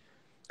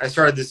I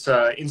started this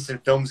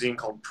instant film zine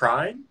called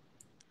Prime.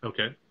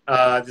 Okay.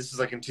 This is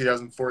like in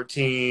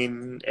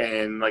 2014,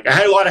 and like I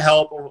had a lot of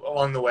help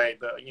along the way,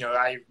 but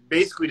I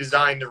basically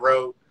designed,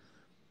 wrote,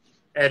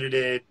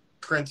 edited,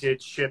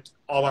 printed, shipped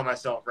all by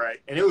myself, right?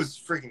 And it was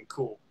freaking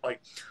cool.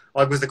 Like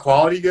was the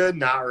quality good?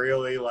 Not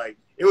really. Like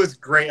it was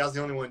great. I was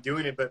the only one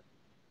doing it, but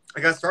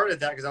I got started at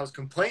that because I was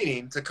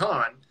complaining to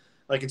Khan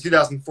like in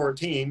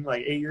 2014,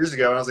 like 8 years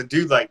ago, and I was like,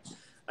 dude, like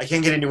I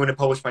can't get anyone to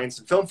publish my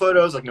instant film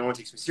photos. Like no one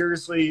takes me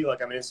seriously.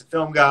 Like I'm an instant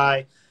film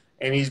guy.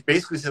 And he's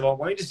basically said, well,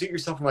 why don't you just do it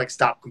yourself and like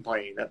stop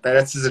complaining?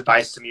 That's his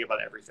advice to me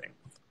about everything.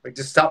 Like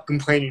just stop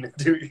complaining and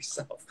do it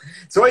yourself.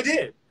 So I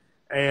did.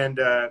 And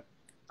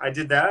I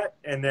did that.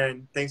 And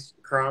then thanks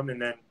to Crumb.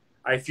 And then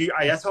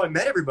that's how I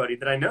met everybody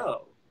that I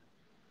know.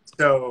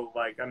 So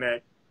like I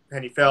met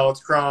Penny Phelps,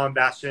 Crumb,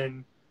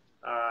 Bastian,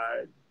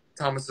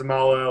 Thomas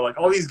Zamala, like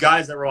all these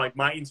guys that were like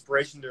my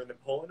inspiration during the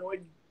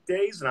Polaroid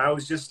days when I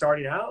was just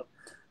starting out.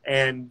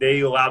 And they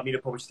allowed me to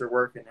publish their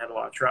work and had a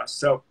lot of trust.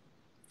 So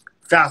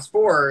fast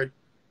forward,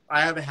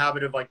 I have a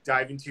habit of like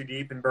diving too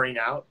deep and burning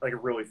out like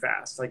really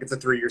fast. Like it's a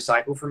 3-year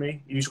cycle for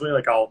me. Usually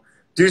like I'll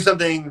do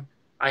something,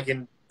 I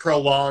can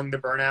prolong the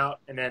burnout.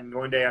 And then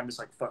one day I'm just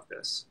like, fuck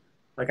this.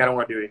 Like I don't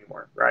want to do it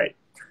anymore. Right.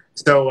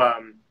 So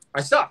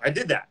I stopped. I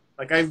did that.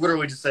 Like I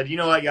literally just said, you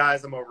know what,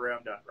 guys, I'm over it.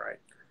 I'm done. Right.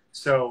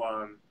 So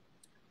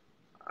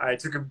I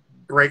took a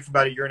break for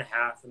about 1.5 years.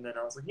 And then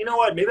I was like, you know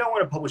what, maybe I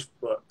want to publish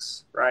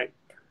books. Right.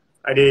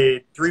 I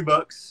did 3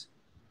 books.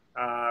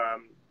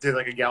 Did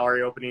like a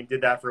gallery opening,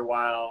 did that for a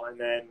while, and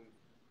then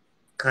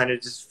kind of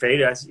just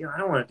faded. I said, I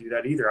don't want to do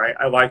that either.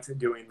 I liked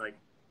doing like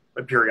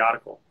a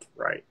periodical,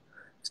 right?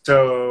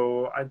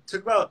 So I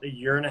took about 1.5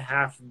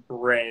 years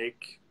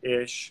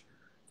break-ish.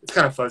 It's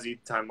kind of fuzzy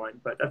timeline,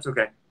 but that's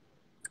okay.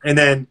 And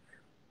then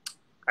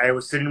I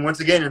was sitting once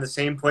again in the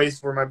same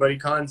place where my buddy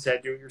Khan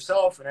said, do it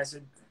yourself.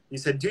 And he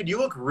said, dude, you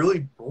look really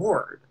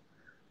bored.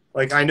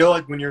 Like, I know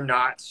like when you're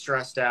not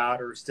stressed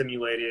out or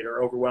stimulated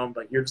or overwhelmed,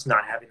 like you're just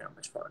not having that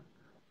much fun.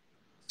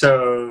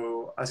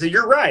 So I said,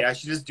 you're right. I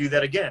should just do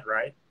that again,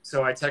 right?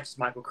 So I texted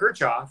Michael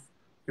Kirchhoff,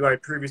 who I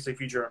previously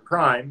featured on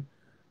Prime,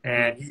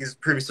 and he's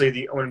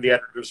previously one of the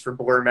editors for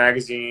Blur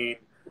magazine.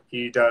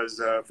 He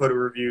does photo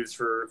reviews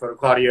for Photo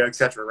Claudia,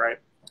 etc. Right?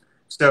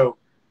 So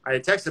I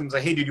texted him, I was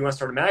like, hey, dude, you want to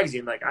start a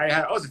magazine? Like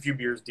I was a few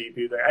beers deep.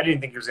 Dude. Like, I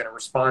didn't think he was going to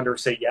respond or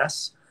say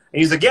yes.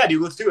 And he's like, yeah,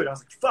 dude, let's do it. I was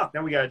like, fuck,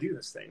 now we got to do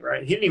this thing,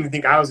 right? He didn't even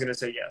think I was going to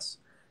say yes.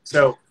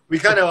 So we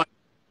kind of like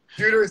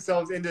shoot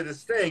ourselves into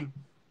this thing,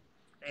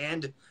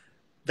 and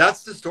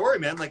that's the story,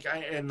 man. Like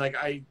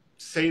I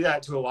say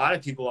that to a lot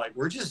of people, like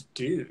we're just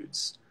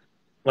dudes.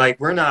 Like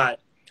we're not.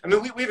 I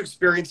mean, we've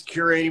experienced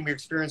curating, we've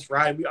experienced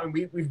writing,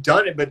 we've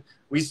done it, but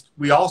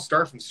we all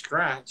start from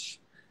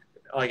scratch,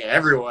 like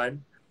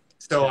everyone.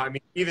 So I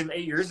mean, even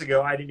 8 years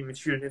ago, I didn't even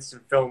shoot an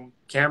instant film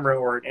camera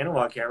or an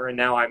analog camera, and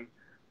now I'm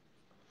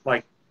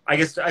like, I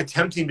guess,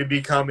 attempting to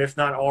become, if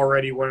not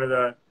already, one of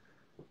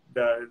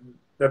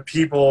the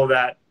people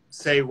that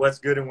say what's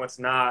good and what's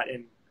not,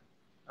 and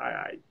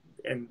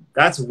and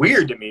that's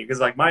weird to me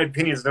because like my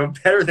opinion is no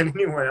better than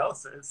anyone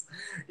else's,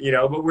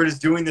 but we're just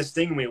doing this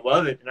thing and we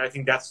love it. And I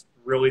think that's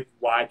really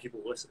why people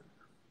listen.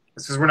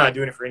 It's because we're not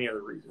doing it for any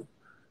other reason.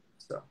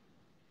 So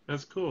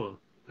That's cool.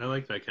 I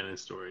like that kind of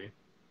story.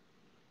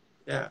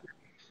 Yeah.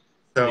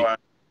 So,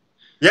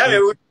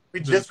 we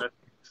just,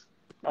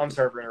 I'm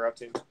sorry for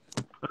interrupting.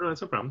 Oh, no,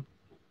 that's no problem.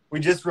 We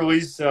just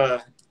released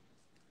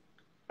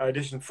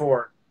edition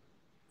 4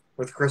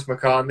 with Chris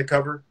McCaw on the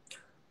cover.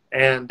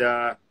 And,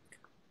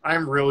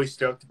 I'm really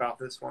stoked about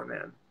this one,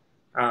 man.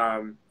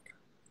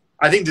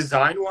 I think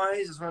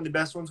design-wise, it's one of the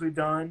best ones we've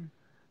done,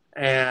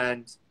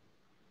 and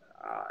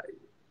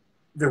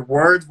the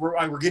words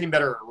we're getting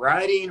better at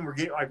writing. We're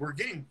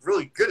getting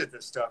really good at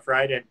this stuff,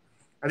 right? And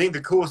I think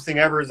the coolest thing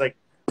ever is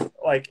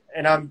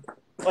and I'm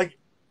like,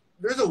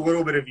 there's a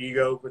little bit of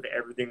ego with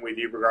everything we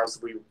do, regardless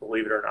if we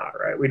believe it or not,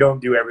 right? We don't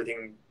do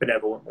everything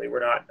benevolently. We're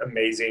not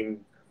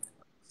amazing,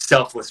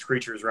 selfless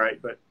creatures,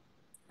 right? But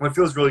what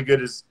feels really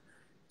good is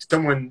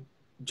someone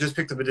just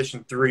picked up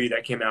edition 3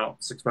 that came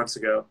out 6 months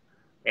ago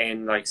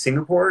in like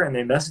Singapore, and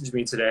they messaged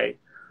me today,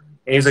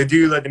 and he's like,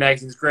 dude, like the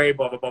magazine's great,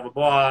 blah blah blah blah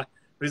blah.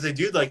 But he's like,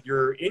 dude, like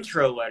your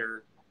intro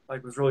letter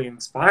like was really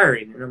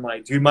inspiring. And I'm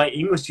like, dude, my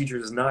English teacher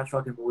does not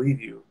fucking believe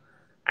you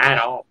at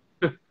all.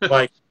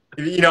 Like,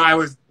 I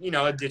was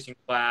ditching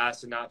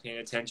class and not paying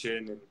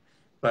attention,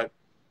 but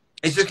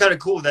it's just kind of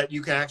cool that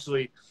you can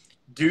actually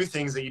do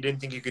things that you didn't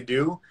think you could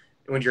do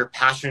when you're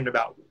passionate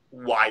about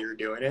why you're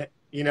doing it.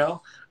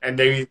 And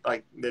maybe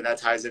like that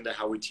ties into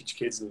how we teach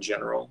kids in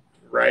general,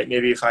 right?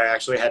 Maybe if I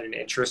actually had an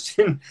interest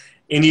in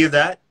any of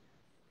that,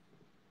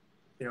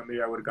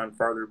 maybe I would have gone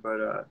farther,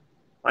 but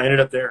I ended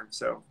up there.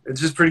 So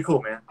it's just pretty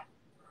cool, man.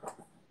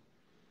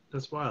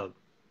 That's wild.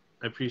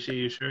 I appreciate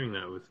you sharing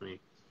that with me.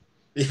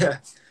 Yeah.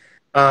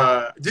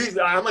 Dude,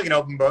 I'm like an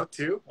open book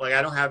too. Like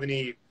I don't have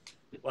any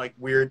like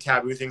weird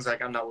taboo things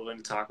like I'm not willing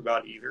to talk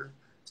about either.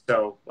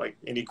 So like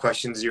any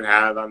questions you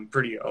have, I'm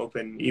pretty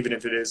open, even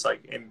if it is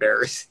like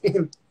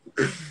embarrassing.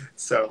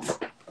 So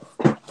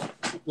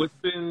What's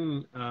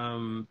been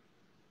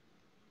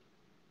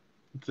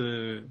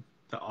the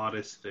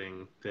oddest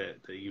thing that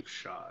you've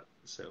shot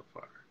so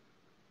far,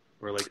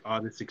 or like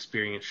oddest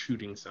experience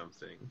shooting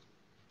something?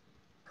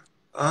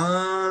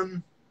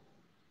 um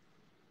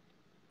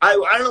I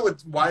don't know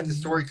why the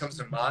story comes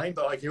to mind,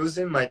 but like it was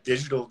in my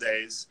digital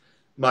days.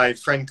 My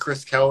friend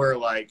Chris Keller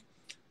like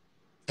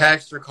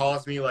texts or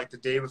calls me like the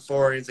day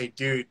before and he's like,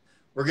 dude,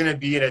 we're gonna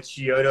be in a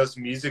Chiodos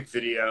music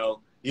video.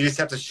 You just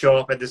have to show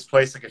up at this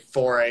place like at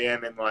 4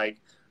 a.m. in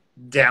like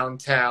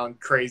downtown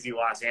crazy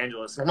Los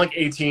Angeles. I'm like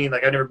 18,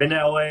 like I've never been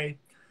to LA,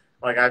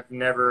 like I've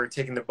never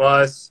taken the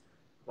bus,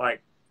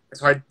 like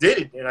so I did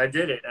it and I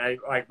did it. And I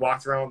like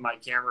walked around with my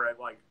camera and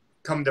like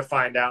come to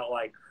find out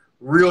like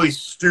really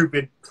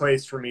stupid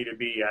place for me to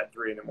be at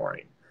 3 in the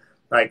morning.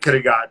 Like could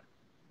have got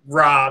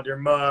robbed or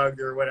mugged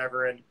or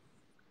whatever. And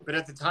but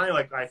at the time,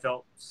 like I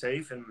felt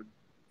safe, and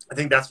I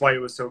think that's why it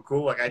was so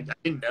cool. Like I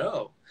didn't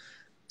know,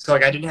 so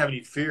like I didn't have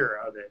any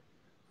fear of it,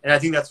 and I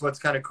think that's what's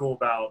kind of cool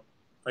about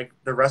like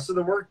the rest of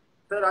the work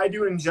that I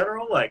do in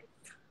general. Like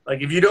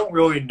if you don't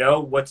really know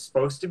what's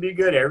supposed to be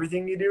good,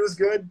 everything you do is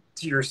good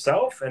to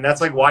yourself, and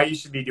that's like why you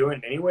should be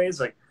doing it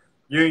anyways. Like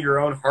you're your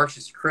own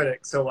harshest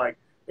critic, so like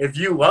if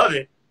you love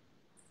it,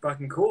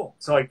 fucking cool.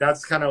 So like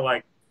that's kind of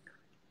like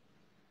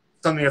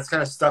something that's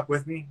kind of stuck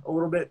with me a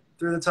little bit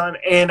through the time.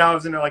 And I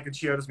was in like a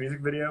Chiodos music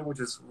video, which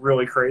is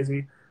really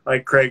crazy.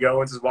 Like Craig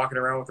Owens is walking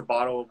around with a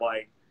bottle of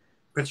like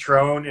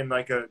Patron in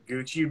like a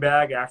Gucci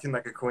bag, acting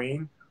like a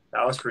queen.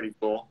 That was pretty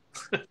cool.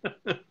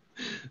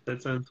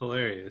 That sounds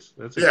hilarious.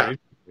 That's a Yeah, great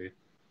movie.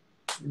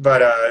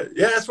 but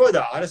yeah, that's really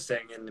the oddest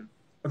thing. And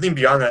I think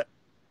beyond that,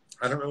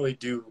 I don't really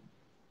do.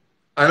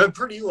 I'm a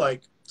pretty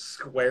like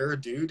square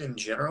dude in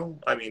general.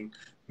 I mean,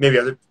 maybe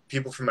other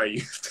people from my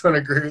youth don't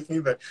agree with me,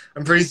 but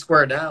I'm pretty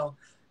square now.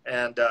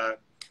 And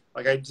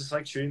like I just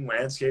like shooting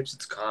landscapes.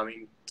 It's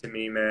calming to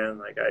me, man.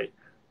 Like I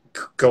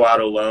go out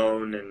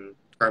alone and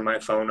turn my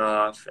phone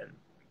off and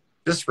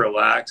just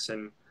relax.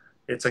 And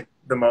it's like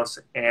the most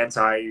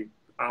anti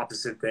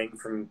opposite thing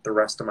from the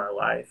rest of my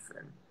life.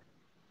 And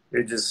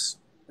it's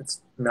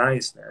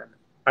nice, man.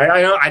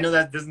 I know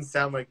that doesn't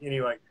sound like any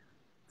like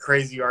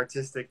crazy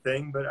artistic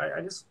thing, but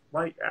I just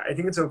like I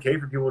think it's okay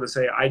for people to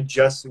say I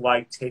just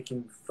like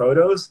taking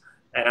photos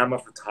and I'm a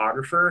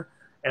photographer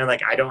and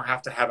like I don't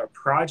have to have a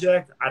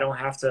project. I don't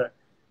have to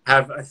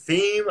have a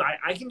theme.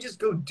 I can just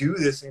go do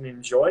this and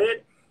enjoy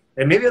it.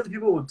 And maybe other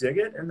people will dig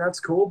it and that's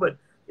cool, but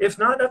if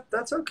not,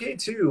 that's okay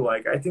too.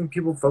 Like I think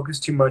people focus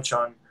too much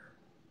on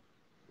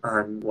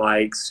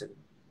likes and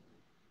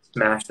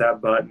smash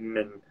that button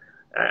and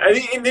I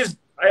think and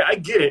I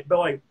get it, but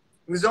like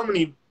there's so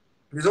many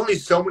there's only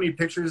so many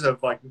pictures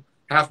of like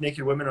half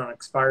naked women on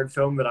expired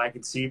film that I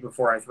could see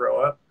before I throw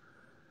up.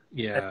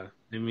 Yeah,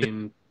 I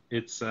mean,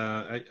 it's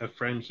a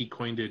friend, he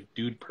coined it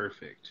 "dude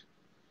perfect,"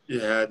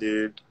 Yeah,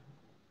 dude.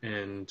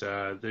 and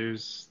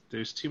there's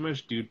too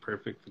much dude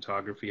perfect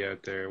photography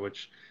out there,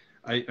 which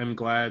I'm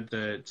glad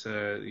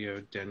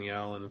that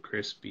Danielle and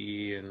Chris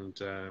B and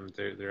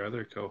their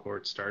other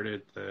cohort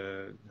started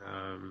the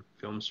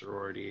film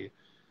sorority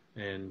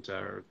and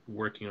are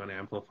working on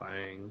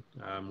amplifying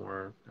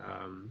more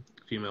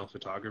female What is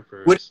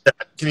photographers.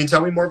 that? Can you tell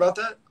me more about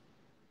that?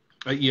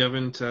 You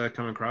haven't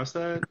come across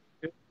that?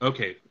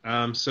 Okay.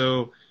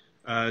 So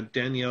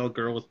Danielle,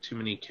 Girl with Too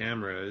Many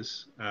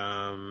Cameras,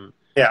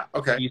 Yeah.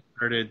 Okay. she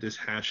started this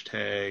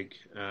hashtag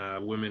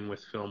Women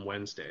with Film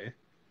Wednesday.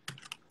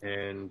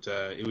 And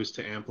it was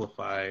to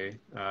amplify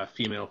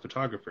female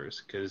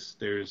photographers because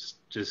there's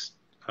just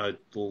a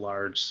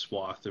large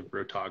swath of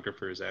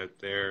photographers out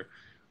there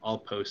all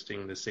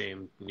posting the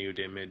same nude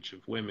image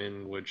of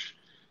women, which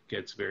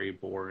gets very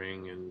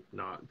boring and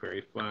not very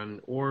fun.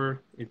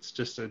 Or it's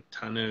just a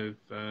ton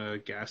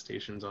of gas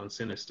stations on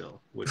Cinestill,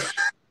 which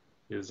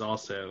is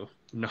also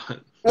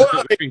not, Well,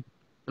 not okay,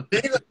 very.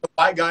 being like a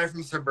white guy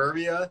from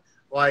suburbia,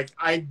 like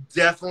I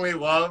definitely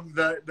love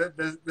the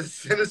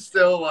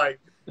Cinestill like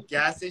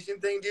gas station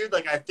thing, dude.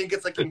 Like I think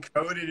it's like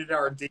encoded in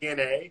our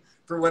DNA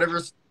for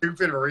whatever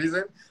stupid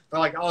reason.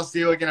 But like I'll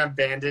see like an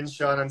abandoned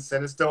shot on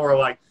Cinestill or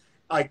like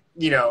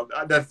the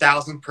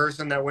 1,000th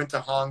person that went to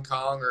Hong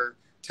Kong or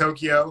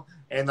Tokyo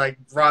and like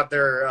brought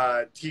their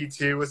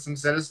T2 with some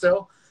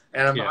Cinestill,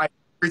 and Yeah.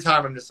 every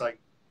time I'm just like,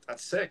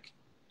 that's sick.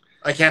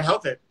 I can't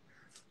help it.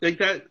 Like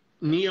that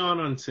neon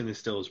on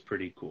Cinestill is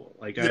pretty cool.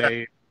 Like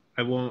Yeah.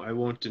 I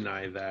won't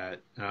deny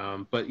that.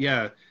 But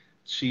yeah,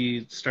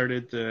 she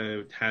started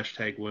the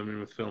hashtag Women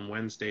with Film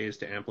Wednesdays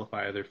to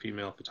amplify other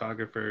female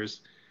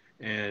photographers,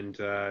 and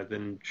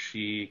then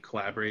she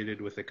collaborated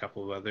with a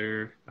couple of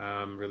other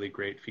really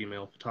great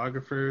female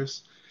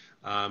photographers,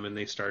 and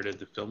they started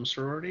the film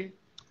sorority.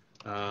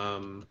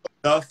 Um,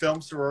 The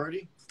film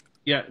sorority.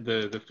 yeah,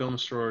 the film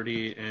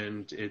sorority,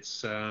 and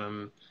it's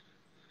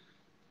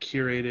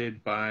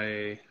curated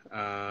by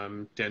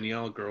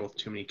Danielle, Girl with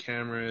Too Many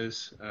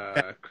Cameras,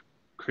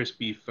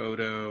 Crispy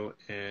Photo,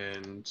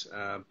 and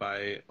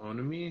by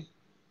Onami.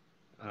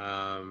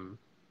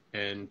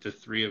 And the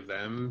three of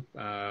them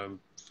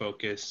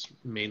focus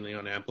mainly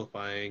on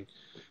amplifying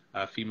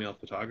female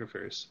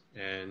photographers.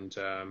 And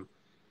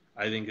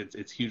I think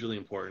it's hugely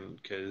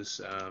important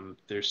because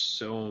there's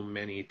so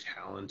many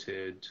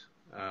talented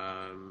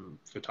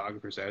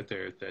photographers out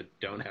there that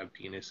don't have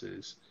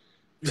penises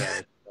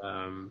that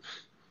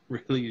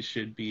really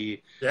should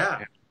be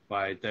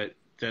amplified, that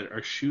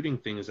are shooting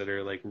things that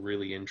are like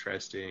really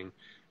interesting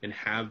and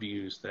have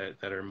views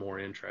that are more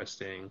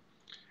interesting.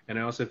 And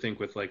I also think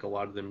with like a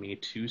lot of the Me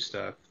Too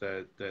stuff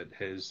that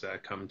has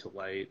come to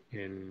light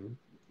in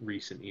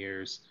recent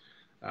years,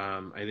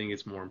 I think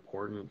it's more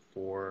important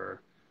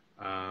for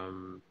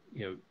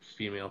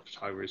female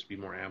photographers to be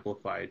more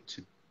amplified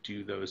to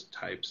do those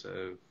types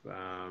of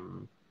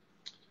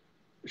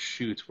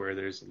shoots where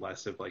there's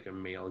less of like a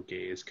male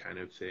gaze kind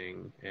of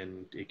thing,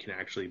 and it can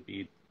actually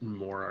be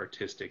more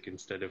artistic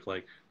instead of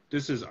like,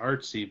 this is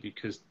artsy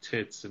because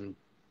tits and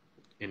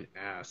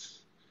ass.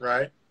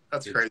 Right.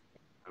 That's crazy.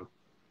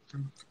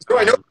 So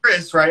I know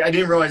Chris, right? I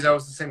didn't realize I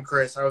was the same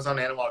Chris. I was on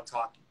Analog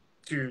Talk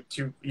two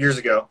years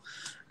ago,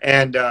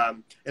 and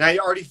I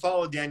already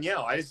followed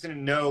Danielle. I just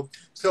didn't know.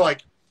 So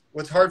like,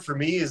 what's hard for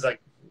me is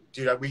like,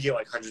 dude, we get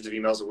like hundreds of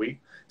emails a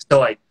week. So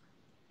like,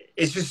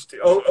 it's just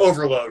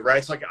overload,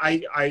 right? So like,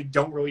 I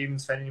don't really even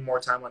spend any more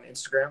time on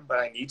Instagram, but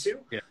I need to.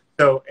 Yeah.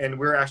 So, and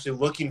we're actually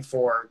looking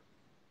for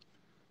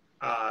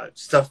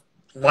stuff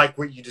like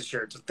what you just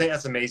shared. So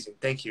that's amazing.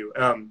 Thank you.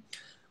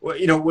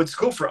 Well, what's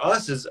cool for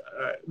us is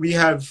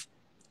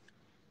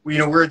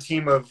we're a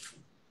team of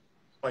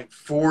like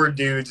 4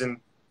 dudes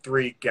and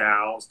 3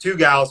 gals, 2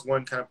 gals,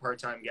 1 kind of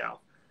part-time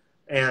gal.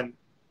 And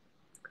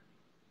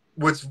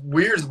what's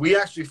weird is we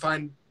actually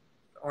find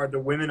the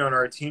women on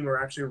our team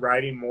are actually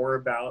writing more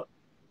about,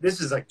 this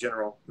is like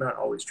general, not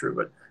always true,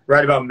 but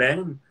write about men.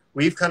 And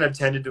we've kind of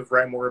tended to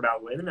write more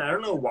about women. I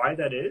don't know why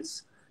that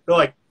is, but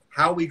like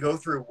how we go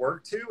through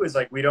work too is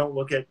like, we don't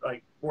look at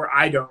like, or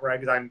I don't, right?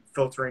 Because I'm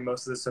filtering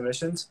most of the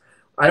submissions.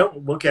 I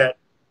don't look at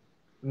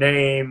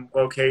name,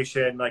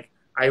 location. Like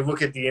I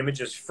look at the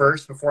images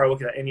first before I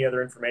look at any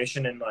other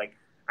information. And like,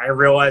 I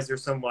realize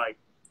there's some like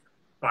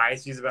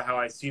biases about how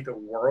I see the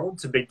world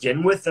to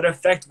begin with that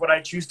affect what I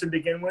choose to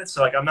begin with.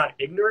 So like, I'm not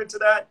ignorant to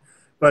that,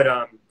 but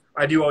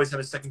I do always have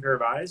a second pair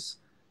of eyes.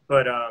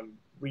 But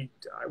we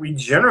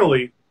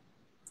generally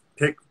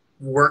pick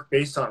work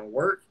based on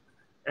work.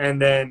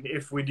 And then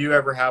if we do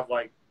ever have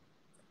like,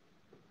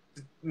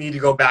 need to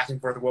go back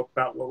and forth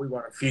about what we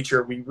want to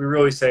feature, we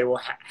really say,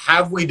 well,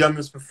 have we done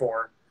this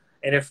before?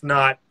 And if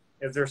not,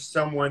 if there's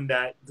someone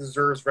that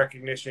deserves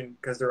recognition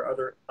because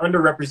they're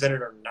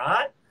underrepresented or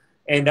not.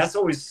 And that's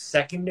always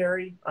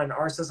secondary on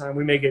our system.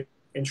 We may get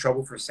in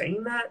trouble for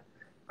saying that.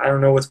 I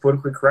don't know what's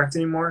politically correct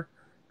anymore.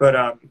 But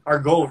our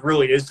goal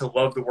really is to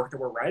love the work that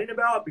we're writing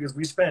about, because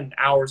we spend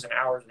hours and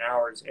hours and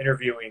hours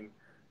interviewing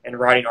and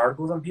writing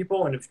articles on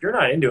people. And if you're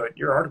not into it,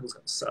 your article's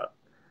going to suck.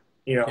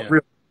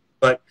 Really.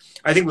 But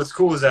I think what's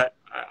cool is that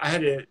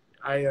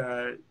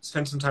I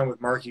spent some time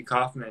with Marky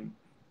Kaufman,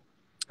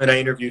 and I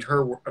interviewed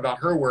her about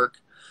her work,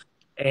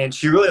 and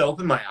she really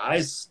opened my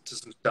eyes to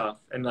some stuff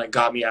and like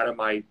got me out of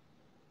my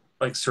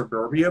like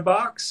suburbia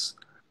box.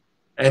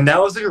 And that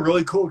was like a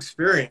really cool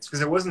experience,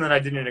 because it wasn't that I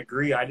didn't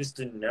agree, I just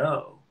didn't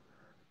know.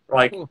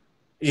 Like, cool.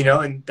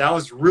 And that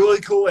was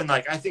really cool. And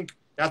like, I think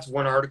that's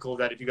one article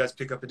that if you guys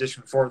pick up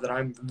edition 4 that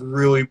I'm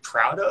really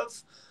proud of.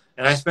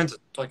 And I spent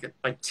like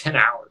 10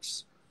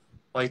 hours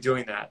like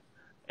doing that.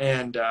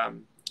 And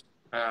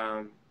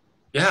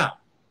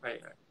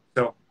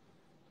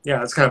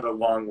that's kind of a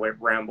long way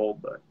ramble,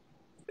 but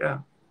yeah.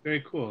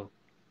 Very cool.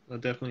 I'll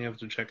definitely have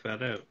to check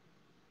that out.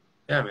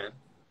 Yeah, man.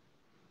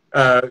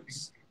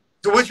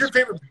 So what's your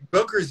favorite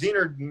book or zine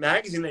or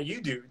magazine that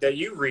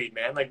you read,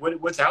 man? Like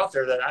what's out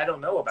there that I don't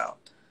know about?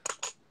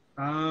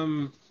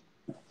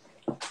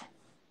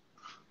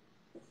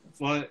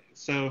 Well,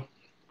 so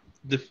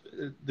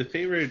the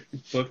favorite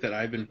book that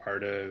I've been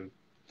part of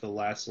the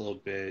last little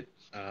bit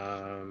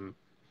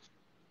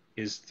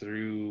is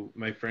through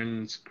my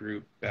friend's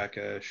group,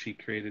 Becca. She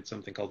created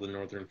something called the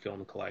Northern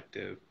Film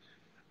Collective,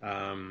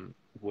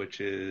 which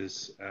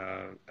is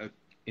an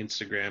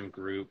Instagram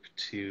group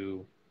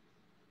to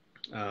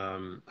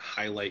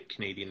highlight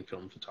Canadian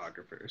film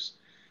photographers,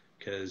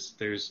 because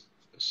there's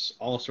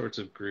all sorts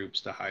of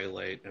groups to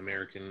highlight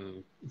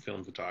American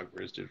film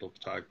photographers, digital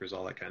photographers,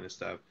 all that kind of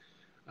stuff.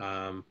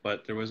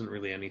 But there wasn't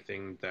really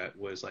anything that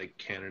was like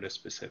Canada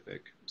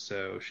specific.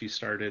 So she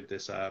started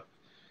this up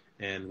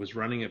and was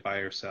running it by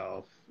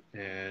herself.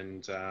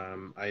 And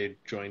I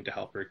joined to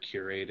help her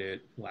curate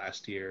it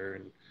last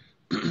year.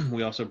 And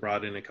we also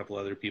brought in a couple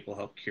other people to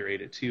help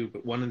curate it too.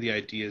 But one of the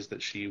ideas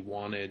that she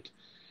wanted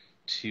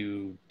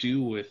to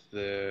do with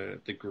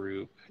the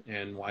group,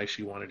 and why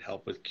she wanted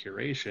help with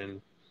curation,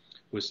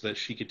 was that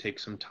she could take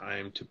some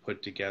time to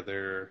put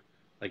together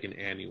like an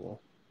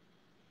annual.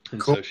 And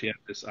cool. So she had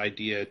this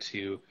idea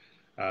to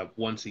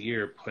once a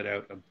year put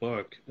out a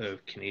book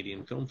of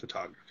Canadian film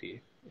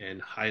photography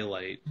and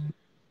highlight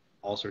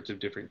all sorts of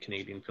different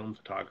Canadian film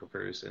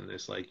photographers in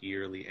this like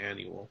yearly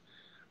annual.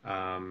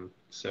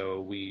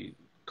 So we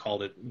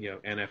called it,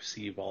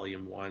 NFC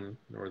Volume 1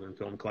 Northern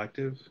Film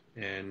Collective,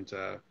 and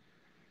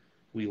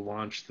we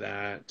launched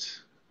that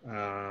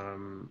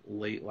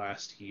late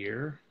last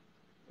year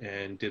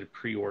and did a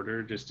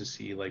pre-order just to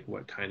see like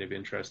what kind of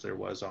interest there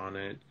was on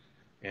it,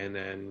 and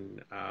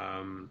then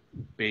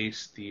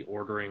based the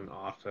ordering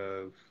off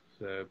of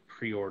the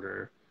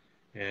pre-order,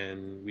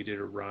 and we did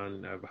a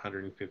run of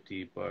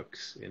 150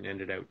 books and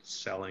ended up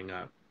selling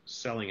out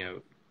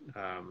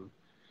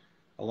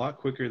a lot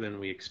quicker than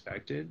we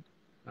expected.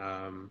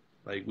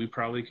 Like we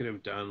probably could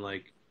have done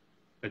like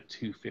a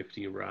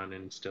 250 run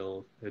and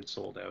still had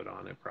sold out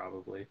on it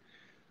probably.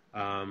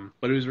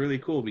 But it was really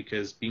cool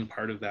because being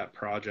part of that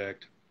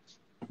project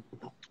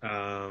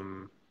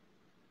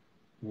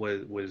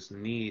was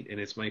neat, and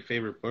it's my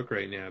favorite book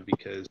right now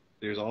because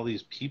there's all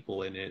these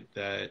people in it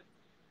that,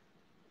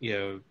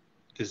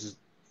 this is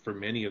for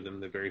many of them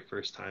the very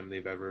first time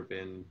they've ever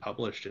been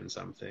published in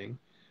something.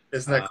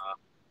 Isn't that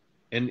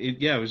And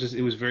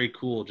it was very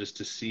cool just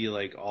to see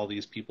like all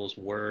these people's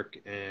work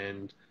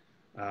and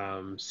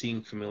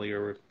seeing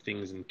familiar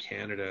things in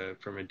Canada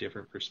from a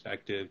different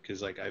perspective,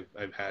 because like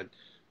I've had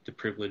the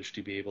privilege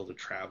to be able to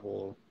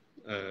travel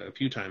a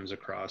few times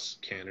across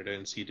Canada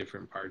and see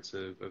different parts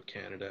of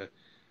Canada.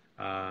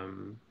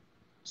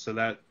 So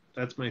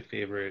that's my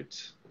favorite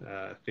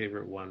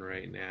one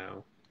right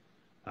now.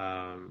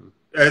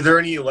 Are there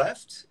any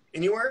left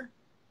anywhere?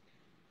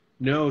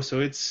 No, so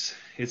it's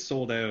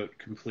sold out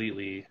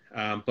completely.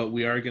 But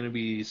we are going to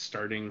be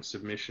starting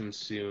submissions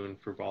soon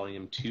for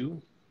Volume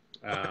 2.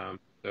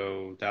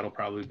 So that'll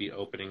probably be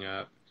opening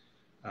up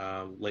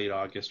late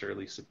August,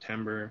 early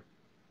September.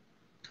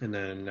 And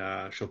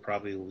then she'll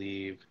probably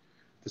leave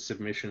the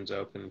submissions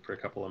open for a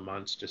couple of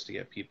months just to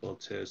get people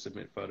to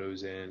submit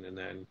photos in. And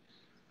then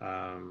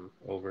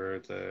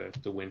over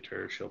the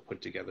winter, she'll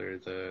put together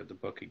the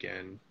book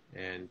again.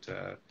 And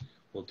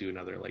we'll do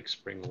another like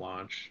spring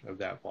launch of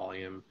that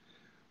volume.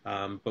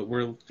 But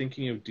we're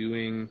thinking of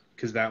doing,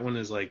 because that one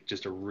is like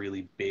just a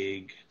really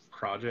big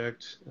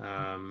project.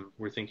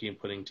 We're thinking of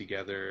putting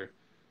together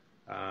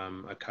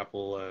a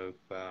couple of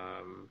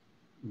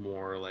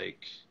more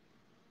like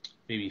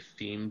maybe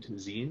themed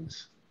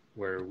zines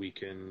where we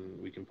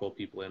can pull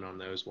people in on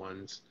those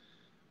ones.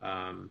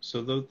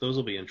 So those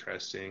will be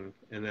interesting.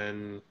 And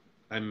then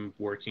I'm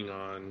working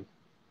on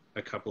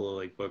a couple of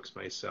like books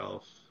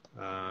myself.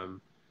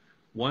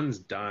 One's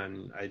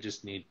done. I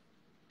just need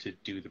to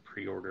do the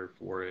pre-order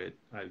for it.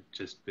 I've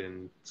just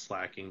been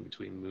slacking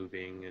between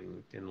moving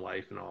and in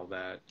life and all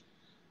that.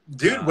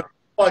 Dude,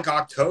 like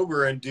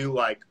October and do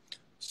like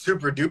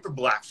super duper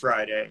Black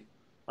Friday,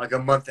 like a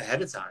month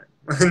ahead of time.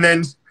 And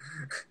then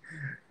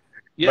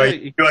yeah,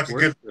 you're like a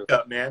good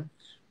pickup, man.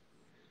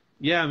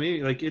 Yeah,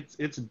 maybe like it's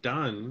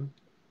done.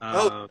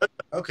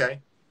 Okay.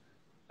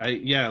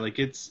 Like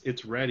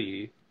it's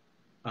ready.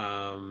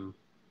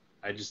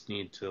 I just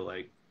need to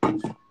like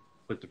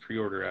put the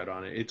pre-order out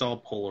on it. It's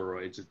all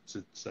Polaroids. It's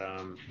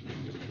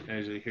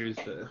actually here's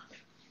the.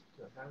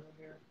 Do I have it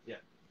here? Yeah.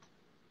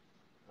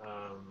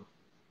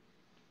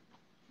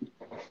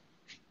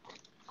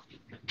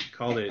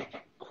 Called it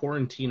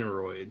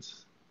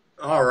Quarantineroids.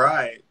 All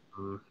right.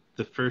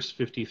 The first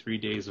 53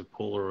 days of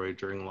Polaroid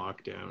during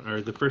lockdown,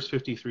 or the first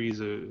 53 days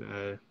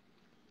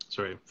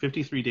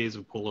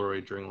of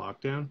Polaroid during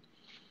lockdown,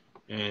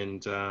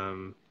 and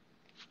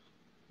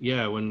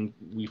when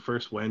we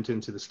first went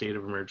into the state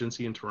of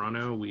emergency in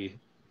Toronto, we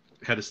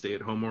had a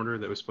stay-at-home order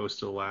that was supposed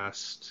to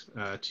last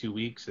 2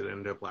 weeks. It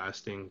ended up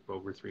lasting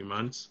over 3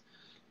 months.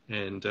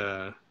 And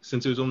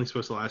since it was only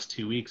supposed to last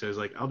 2 weeks, I was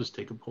like, I'll just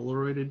take a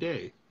Polaroid a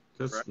day.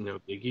 That's right. No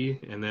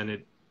biggie. And then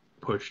it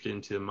pushed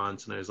into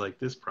months, and I was like,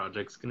 this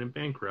project's going to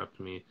bankrupt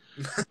me.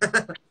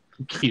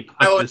 Keep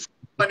up this.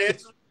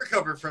 Financially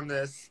recover from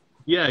this.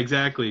 Yeah,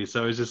 exactly.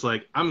 So I was just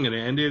like, I'm going to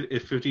end it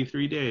at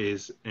 53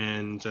 days.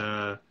 And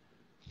I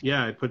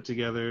put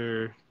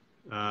together,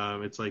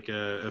 it's like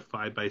a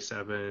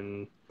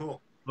 5x7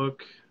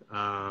 book.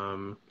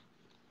 And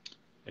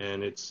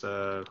it's,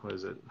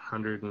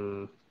 100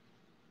 and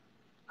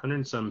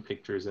some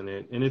pictures in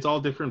it. And it's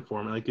all different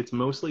format. Like it's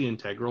mostly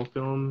integral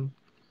film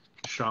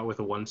shot with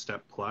a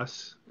 1-step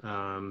plus,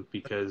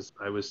 because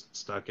I was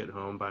stuck at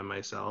home by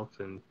myself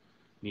and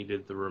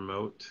needed the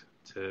remote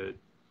to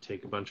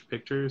take a bunch of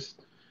pictures.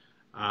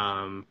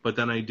 But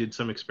then I did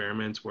some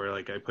experiments where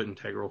like I put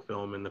integral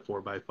film in the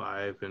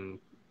 4x5 and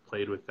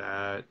played with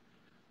that,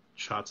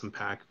 shot some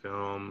pack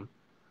film,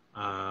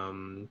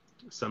 some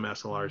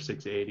SLR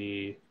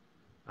 680,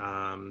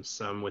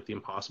 some with the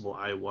Impossible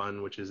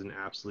I1, which is an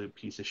absolute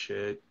piece of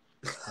shit.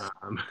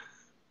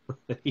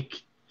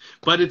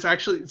 But it's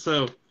actually,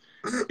 so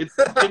it's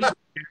a shitty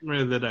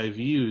camera that I've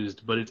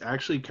used, but it's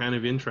actually kind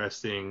of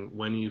interesting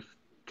when you've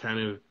kind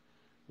of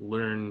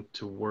learned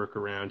to work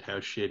around how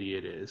shitty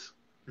it is.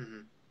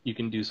 Mm-hmm. You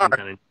can do some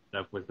kind of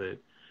stuff with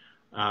it.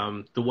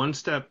 The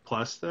 1-step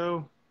plus,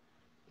 though,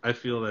 I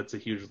feel that's a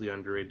hugely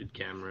underrated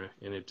camera,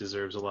 and it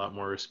deserves a lot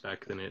more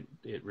respect than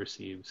it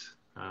receives.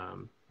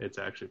 It's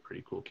actually a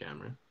pretty cool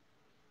camera.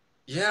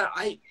 Yeah,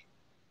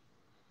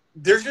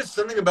 there's just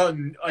something about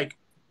like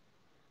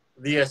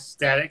the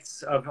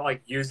aesthetics of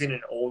like using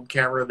an old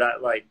camera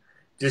that like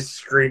just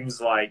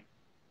screams like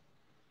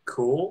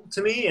cool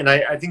to me, and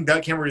I think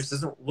that camera just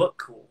doesn't look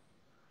cool.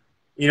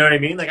 You know what I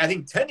mean? Like I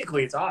think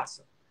technically it's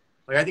awesome.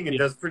 Like I think it Yeah.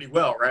 does pretty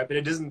well, right? But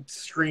it doesn't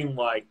scream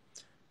like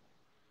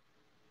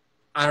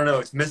I don't know.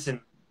 It's missing.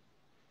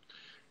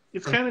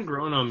 It's kind of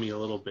grown on me a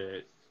little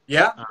bit.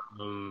 Yeah.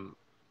 Um,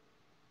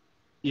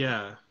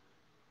 yeah,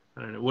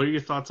 I don't know. What are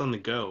your thoughts on the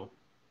Go?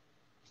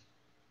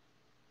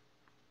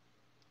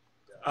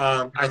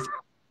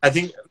 I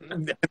think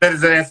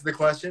does that answer the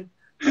question?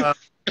 Uh,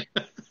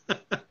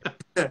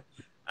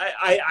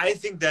 I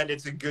think that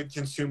it's a good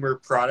consumer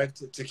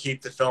product to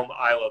keep the film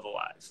eye level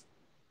alive.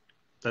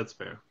 That's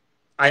fair.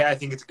 I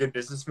think it's a good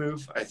business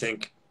move. I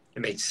think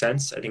it makes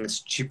sense. I think it's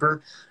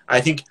cheaper.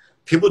 I think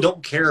people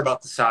don't care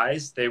about the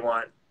size. They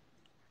want.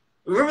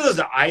 Remember those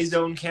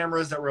iZone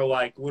cameras that were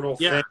like little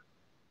Yeah.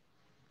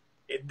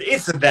 thin?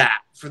 It's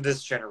that for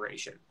this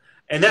generation,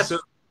 and that's So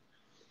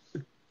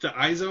the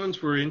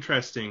iZones were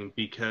interesting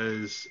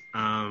because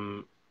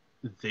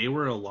they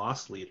were a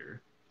loss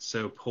leader.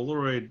 So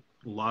Polaroid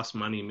lost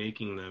money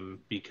making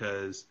them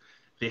because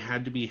they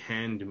had to be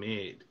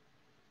handmade.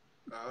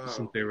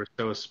 Since they were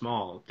so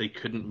small, they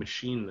couldn't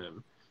machine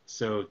them.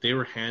 So they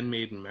were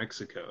handmade in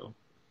Mexico,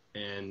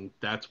 and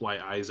that's why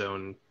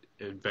iZone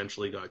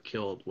eventually got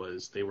killed.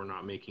 Was they were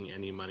not making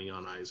any money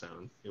on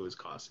iZone. It was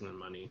costing them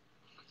money.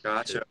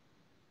 gotcha.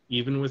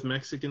 Even with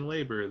Mexican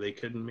labor, they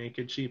couldn't make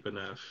it cheap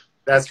enough.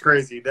 That's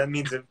crazy. That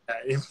means it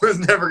was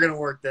never going to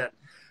work then.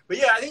 But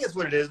yeah, I think it's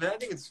what it is, man. I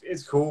think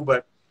it's cool,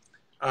 but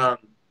I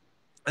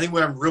think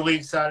what I'm really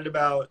excited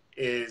about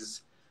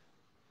is,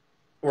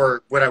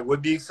 or what I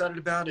would be excited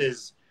about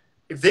is,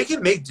 if they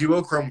can make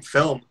duochrome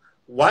film,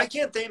 why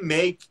can't they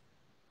make,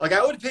 like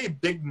I would pay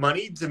big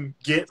money to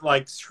get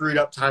like screwed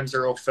up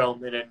Time-Zero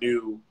film in a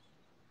new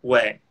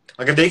way.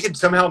 Like if they could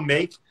somehow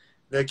make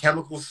the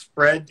chemical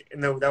spread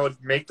and that would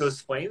make those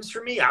flames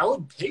for me, I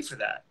would pay for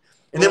that.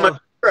 And then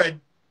go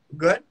ahead.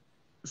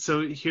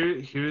 So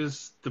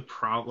here's the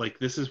problem. Like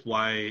this is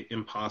why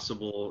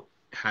Impossible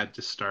had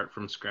to start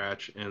from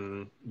scratch,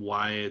 and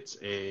why it's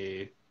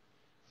a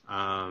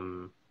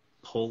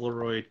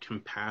Polaroid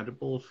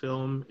compatible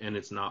film and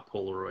it's not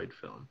Polaroid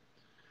film.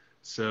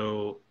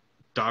 So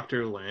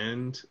Dr.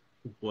 Land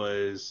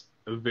was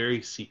a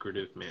very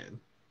secretive man.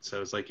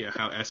 So it's like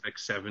how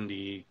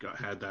SX70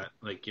 had that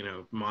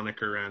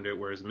moniker around it,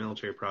 whereas a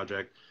military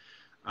project.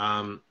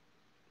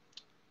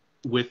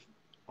 With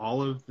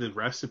all of the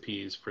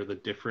recipes for the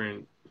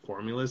different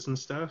formulas and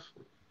stuff,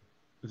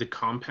 the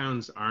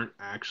compounds aren't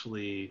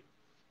actually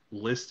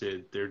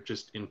listed. They're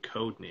just in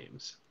code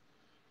names.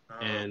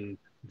 And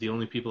the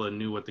only people that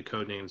knew what the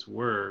code names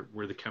were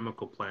the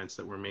chemical plants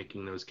that were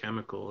making those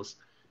chemicals.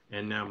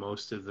 And now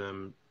most of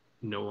them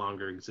no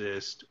longer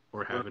exist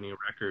or have any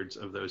records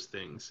of those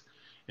things.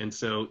 And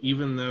so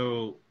even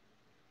though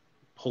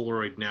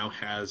Polaroid now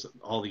has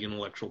all the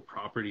intellectual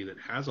property that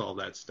has all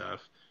that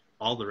stuff,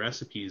 all the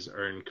recipes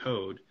are in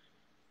code.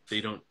 They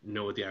don't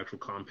know what the actual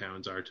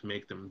compounds are to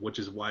make them, which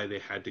is why they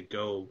had to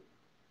go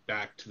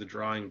back to the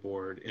drawing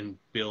board and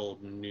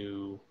build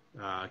new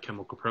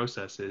chemical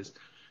processes,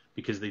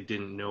 because they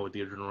didn't know what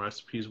the original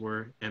recipes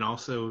were. And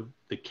also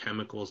the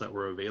chemicals that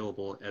were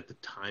available at the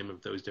time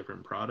of those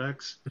different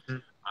products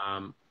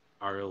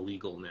are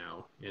illegal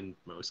now in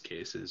most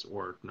cases,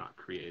 or not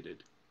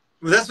created.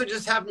 Well, that's what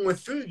just happened with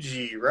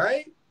Fuji,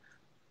 right?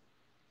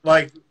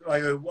 Like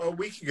a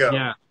week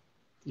ago.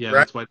 Yeah, right?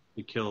 That's why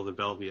they kill the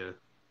Belvia.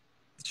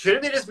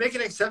 Shouldn't they just make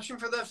an exception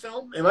for that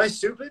film? Am I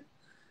stupid?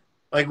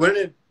 Like,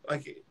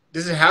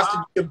 does it have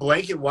to be a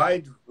blanket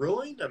wide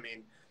ruling? I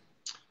mean,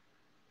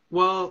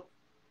 well,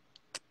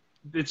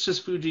 it's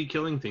just Fuji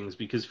killing things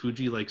because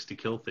Fuji likes to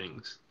kill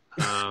things.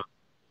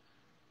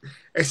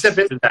 except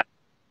in that.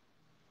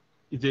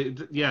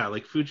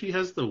 Like Fuji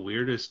has the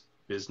weirdest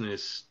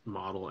business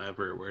model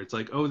ever, where it's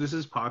like, oh, this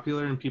is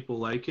popular and people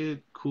like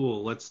it.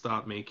 Cool, let's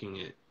stop making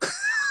it.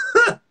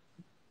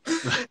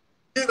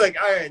 Dude, like,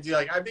 all right, dude,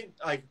 like, I've been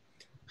like,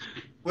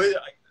 we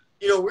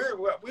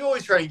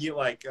always try to get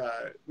like,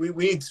 we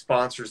need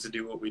sponsors to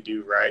do what we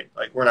do, right?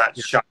 Like, we're not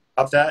shy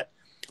about that.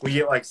 We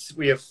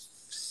have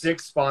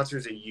 6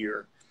 sponsors a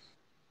year.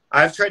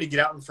 I've tried to get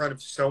out in front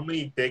of so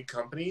many big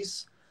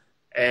companies,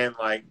 and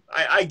like,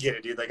 I get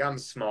it, dude. Like, I'm a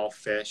small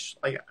fish.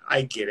 Like,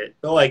 I get it,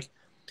 but like,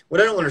 what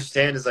I don't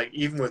understand is like,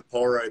 even with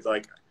Polaroid,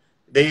 like,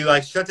 they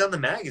like shut down the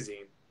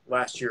magazine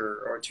last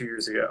year or 2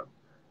 years ago.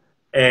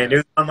 And it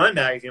was on my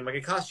magazine. Like,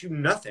 it costs you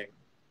nothing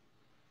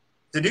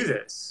to do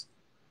this.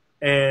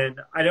 And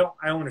I don't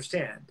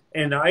understand.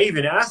 And I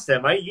even asked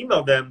them, I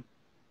emailed them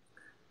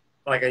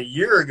like a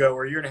year ago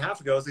or a year and a half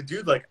ago. I was like,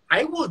 dude, like,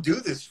 I will do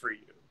this for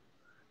you.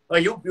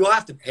 Like, you'll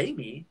have to pay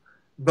me.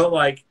 But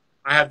like,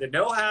 I have the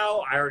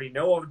know-how. I already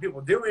know all the people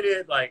doing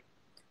it. Like,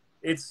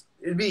 it'd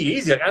be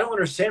easy. Like, I don't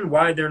understand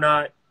why they're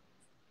not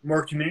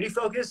more community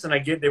focused, and I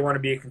get they want to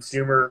be a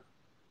consumer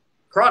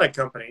product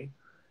company,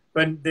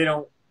 but they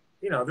don't.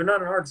 They're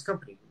not an artist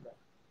company anymore.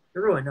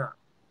 They're really not.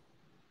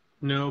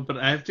 No, but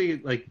I have to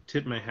like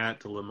tip my hat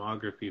to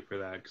Lomography for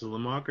that because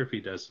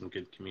Lomography does some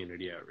good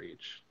community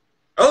outreach.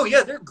 Oh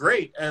yeah, they're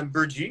great. And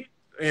Brigitte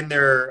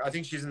I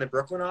think she's in the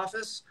Brooklyn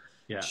office.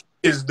 Yeah. She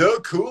is the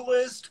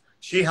coolest.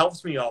 She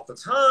helps me all the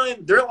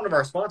time. They're not one of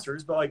our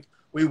sponsors, but like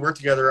we work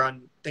together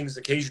on things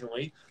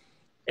occasionally.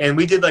 And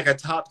we did like a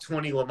top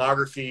 20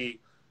 Lomography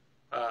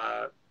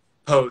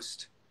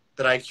post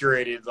that I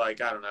curated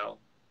like, I don't know,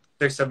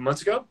 6-7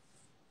 months ago.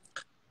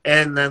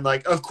 And then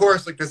like, of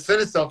course, like the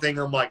Cinecell thing,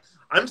 I'm like,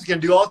 I'm just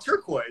gonna do all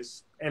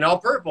turquoise and all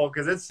purple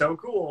because it's so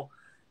cool.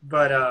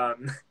 But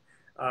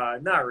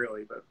not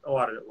really, but a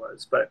lot of it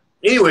was. But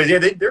anyways, yeah,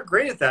 they're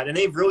great at that, and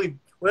they've really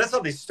well. That's how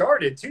they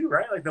started too,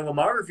 right? Like the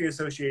Lomography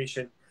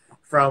Association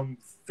from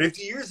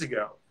 50 years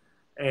ago,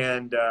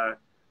 and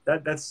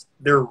that's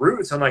their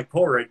roots, unlike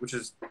Polaroid, which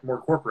is more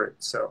corporate.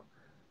 So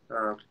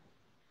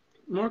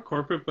more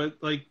corporate, but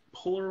like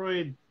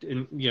Polaroid,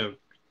 and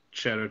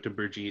shout out to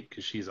Brigitte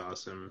because she's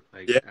awesome.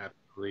 I yeah,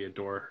 absolutely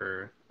adore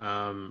her.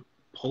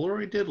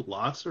 Polaroid did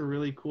lots of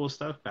really cool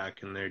stuff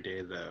back in their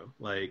day, though.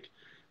 Like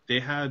they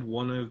had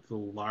one of the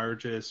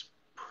largest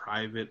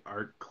private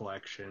art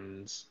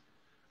collections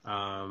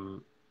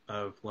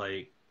of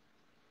like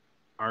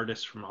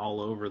artists from all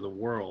over the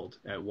world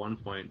at one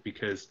point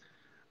because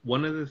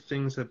one of the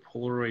things that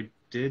Polaroid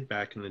did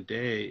back in the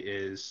day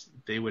is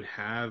they would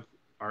have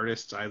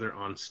artists either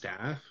on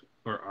staff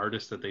or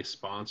artists that they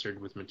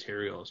sponsored with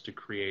materials to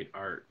create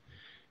art.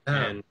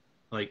 And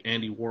like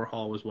Andy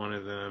Warhol was one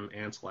of them,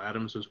 Ansel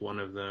Adams was one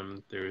of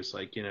them. There's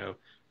like,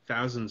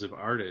 thousands of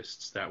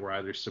artists that were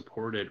either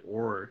supported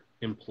or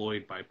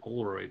employed by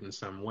Polaroid in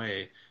some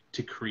way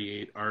to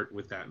create art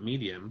with that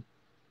medium.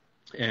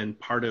 And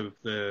part of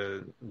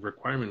the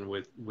requirement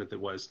with it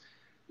was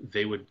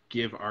they would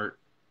give art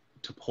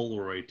to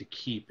Polaroid to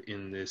keep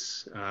in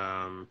this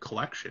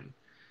collection.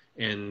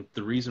 And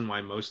the reason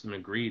why most of them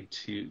agreed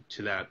to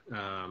that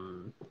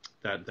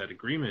that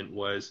agreement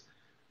was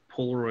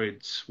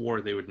Polaroid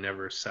swore they would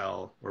never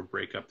sell or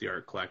break up the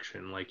art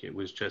collection. Like it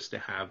was just to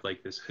have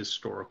like this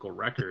historical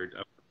record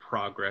of the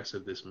progress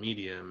of this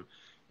medium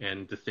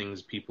and the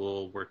things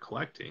people were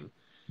collecting.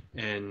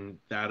 And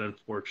that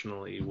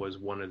unfortunately was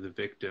one of the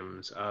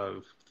victims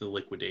of the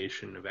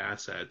liquidation of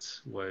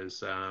assets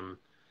was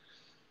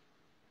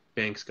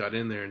banks got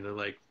in there and they're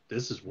like,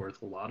 this is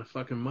worth a lot of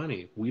fucking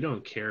money. We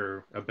don't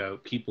care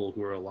about people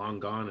who are long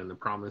gone and the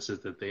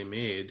promises that they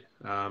made.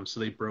 So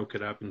they broke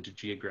it up into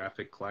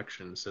geographic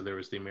collections. So there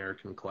was the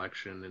American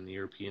collection and the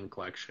European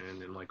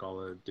collection and like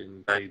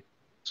they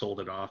sold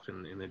it off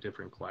in the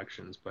different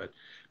collections. But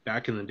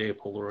back in the day,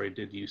 Polaroid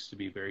did used to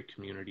be very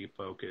community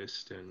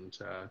focused. And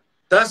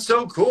that's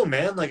so cool,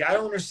 man. Like I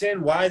don't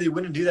understand why they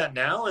wouldn't do that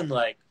now. And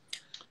like,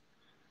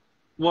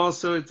 well,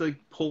 so it's like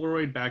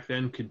Polaroid back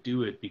then could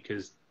do it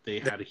because they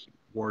had a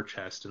war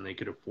chest and they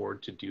could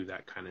afford to do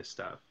that kind of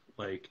stuff.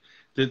 Like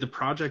the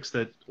projects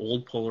that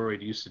old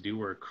Polaroid used to do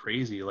were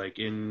crazy. Like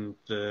in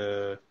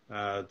the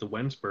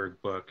Wensberg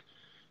book,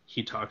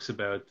 he talks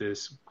about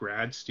this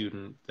grad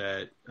student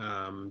that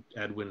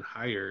Edwin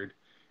hired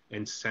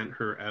and sent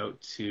her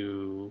out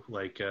to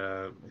like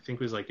I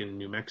think it was like in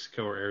New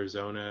Mexico or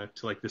Arizona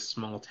to like this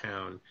small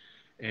town,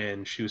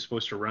 and she was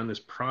supposed to run this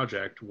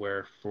project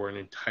where for an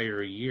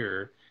entire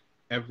year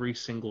every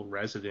single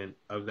resident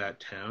of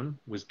that town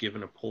was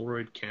given a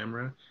Polaroid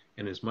camera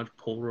and as much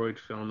Polaroid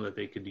film that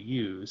they could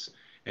use.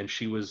 And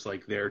she was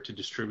like there to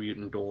distribute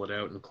and dole it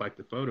out and collect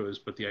the photos.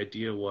 But the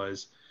idea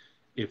was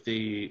if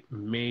they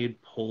made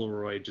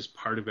Polaroid just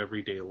part of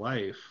everyday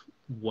life,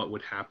 what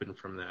would happen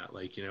from that?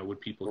 Like,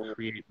 would people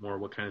create more?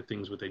 What kind of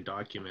things would they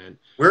document?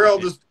 Where all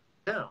this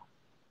now?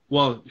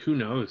 Well, who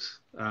knows?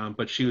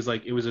 But she was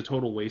like, it was a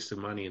total waste of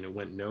money and it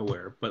went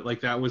nowhere. But like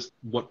that was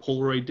what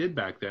Polaroid did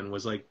back then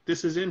was like,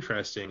 this is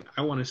interesting.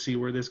 I want to see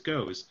where this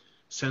goes.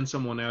 Send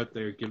someone out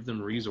there, give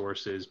them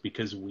resources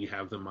because we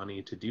have the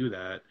money to do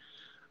that.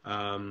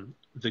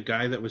 The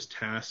guy that was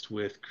tasked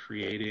with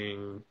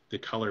creating the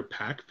color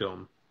pack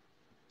film,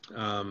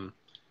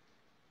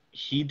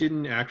 he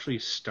didn't actually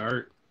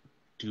start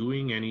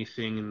doing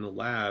anything in the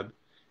lab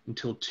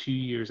until 2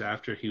 years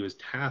after he was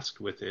tasked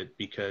with it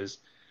because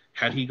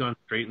had he gone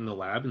straight in the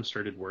lab and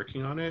started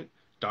working on it,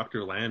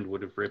 Dr. Land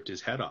would have ripped his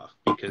head off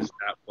because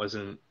that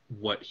wasn't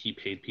what he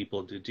paid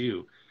people to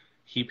do.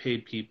 He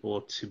paid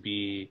people to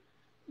be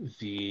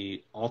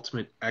the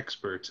ultimate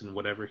experts in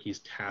whatever he's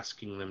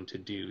tasking them to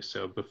do.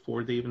 So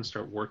before they even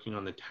start working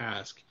on the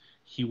task,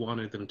 he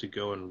wanted them to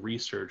go and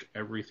research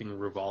everything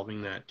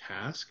revolving that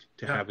task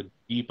to have a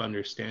deep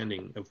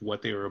understanding of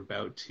what they were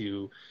about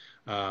to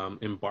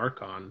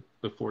embark on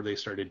before they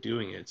started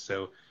doing it.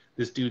 So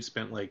this dude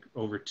spent like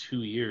over 2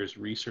 years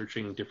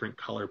researching different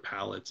color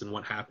palettes and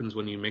what happens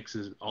when you mix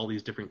all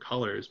these different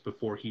colors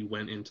before he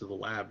went into the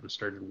lab and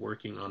started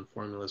working on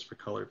formulas for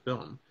color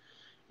film.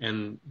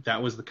 And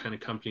that was the kind of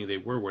company they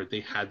were, where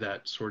they had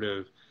that sort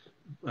of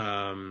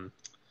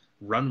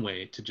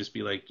runway to just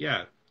be like,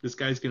 yeah, this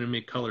guy's going to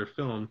make color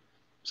film.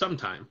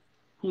 sometime.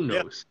 Who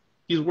Yeah, knows?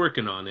 He's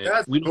working on it.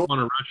 that's We don't cool.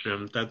 want to rush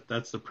him.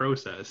 That's the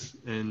process.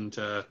 And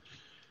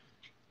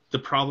the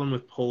problem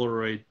with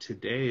Polaroid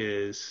today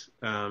is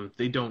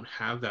they don't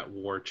have that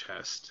war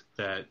chest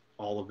that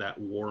all of that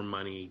war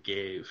money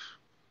gave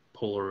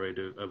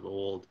Polaroid of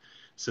old.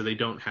 So they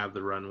don't have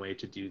the runway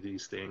to do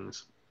these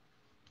things.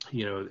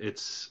 You know,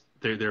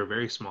 they're a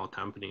very small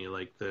company.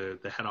 Like the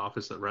head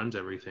office that runs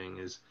everything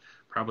is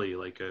probably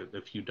like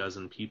a few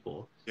dozen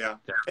people Yeah.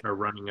 that are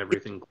running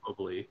everything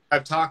globally.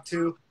 I've talked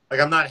to, like,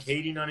 I'm not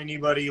hating on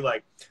anybody.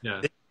 Like, Yeah.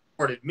 they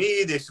supported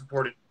me. They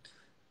supported,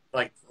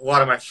 like, a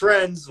lot of my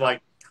friends.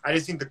 Like, I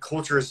just think the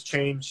culture has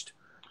changed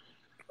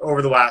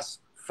over the last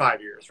 5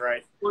 years,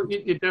 right? Well,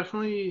 it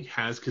definitely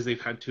has because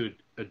they've had to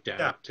Yeah.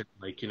 adapt. And,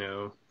 like, you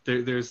know,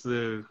 there's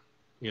the,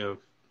 you know,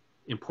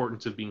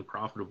 importance of being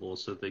profitable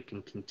so they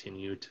can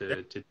continue Yeah.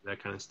 to do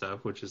that kind of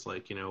stuff, which is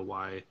like, you know,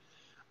 why,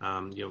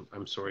 you know,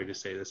 I'm sorry to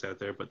say this out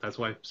there, but that's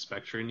why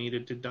Spectra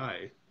needed to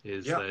die,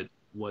 is Yeah. that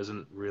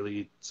wasn't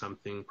really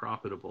something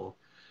profitable.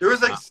 There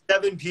was like Uh,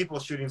 7 people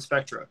shooting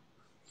Spectra.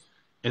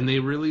 and they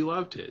really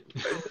loved it.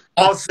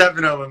 All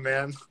 7 of them,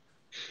 man.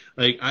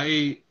 Like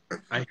I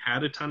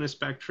had a ton of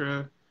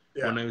Spectra.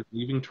 Yeah. When I was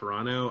leaving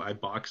Toronto, I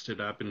boxed it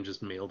up and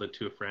just mailed it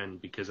to a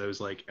friend because I was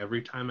like,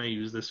 every time I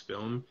use this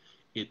film,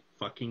 it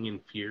fucking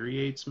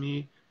infuriates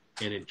me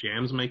and it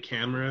jams my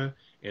camera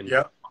and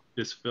Yep. fuck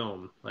this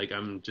film. Like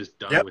I'm just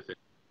done Yep. with it.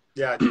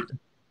 Yeah, dude.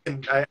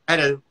 And I had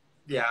a,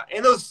 yeah,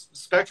 and those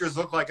Spectras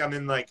look like I'm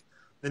in like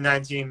the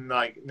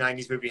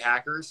 90s movie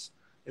Hackers.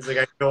 It's like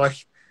I feel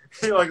like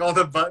like all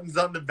the buttons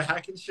on the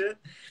back and shit.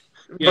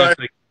 Yeah, But it's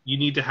like you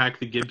need to hack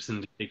the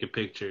Gibson to take a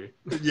picture.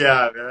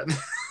 yeah, man.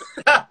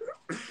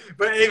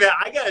 But anyway,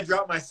 I gotta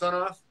drop my son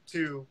off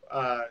to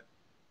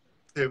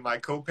my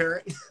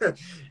co-parent.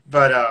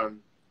 But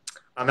I'm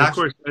Of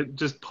actually course,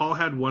 just Paul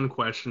had one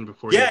question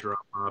before you yeah,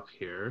 drop off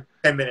here.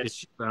 10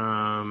 minutes.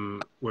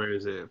 It's, where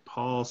is it?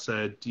 Paul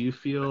said, "Do you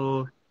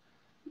feel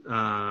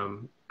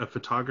a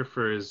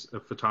photographer is a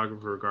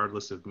photographer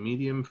regardless of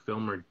medium,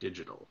 film, or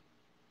digital?"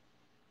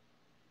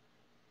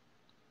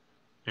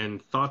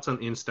 And thoughts on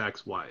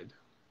Instax Wide?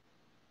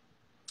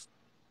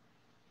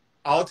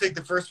 I'll take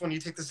the first one. You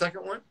take the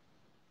second one.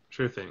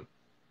 Sure thing.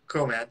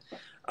 Cool, man.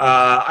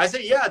 I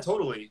say, yeah,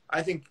 totally.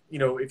 I think,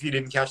 if you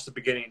didn't catch the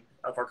beginning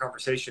of our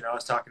conversation, I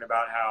was talking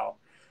about how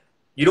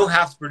you don't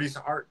have to produce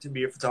art to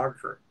be a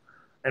photographer.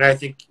 And I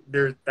think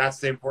that's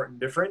the important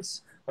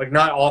difference. Like,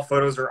 not all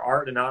photos are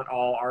art and not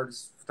all art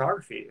is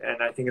photography.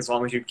 And I think as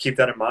long as you keep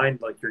that in mind,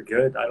 like, you're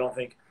good. I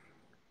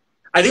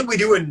think we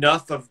do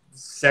enough of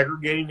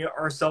segregating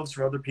ourselves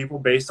from other people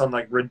based on,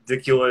 like,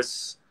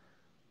 ridiculous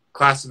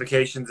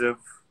classifications of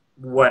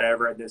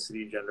whatever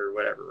ethnicity, gender,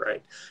 whatever,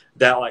 right?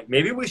 That, like,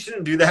 maybe we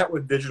shouldn't do that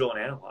with digital and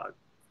analog.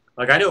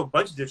 Like, I know a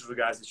bunch of digital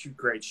guys that shoot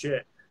great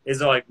shit.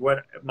 Is it like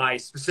what my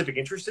specific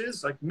interest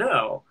is? Like,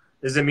 no.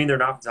 Does it mean they're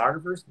not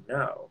photographers?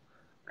 No.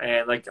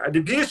 And like,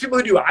 there's people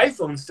who do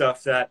iPhone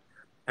stuff that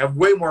have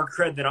way more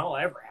cred than I'll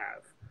ever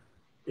have,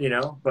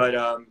 But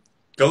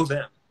go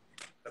them.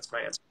 That's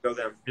my answer. Go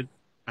them.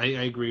 I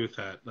agree with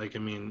that. Like, I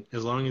mean,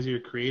 as long as you're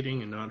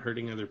creating and not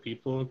hurting other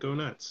people, go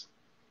nuts.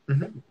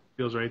 Mm-hmm.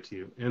 Feels right to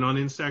you. And on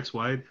Instax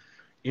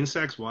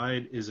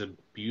Wide is a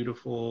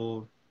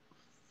beautiful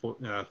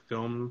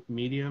film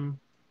medium.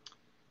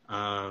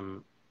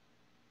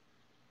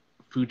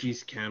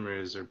 Fuji's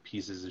cameras are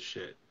pieces of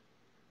shit.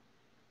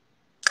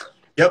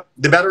 Yep.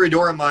 The battery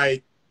door on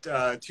my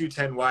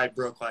 210 wide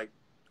broke like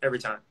every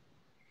time.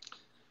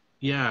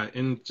 Yeah,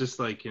 and just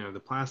like, the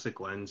plastic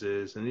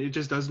lenses, and it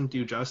just doesn't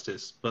do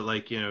justice. But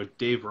like,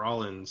 Dave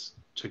Rollins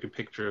took a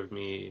picture of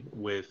me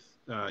with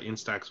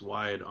Instax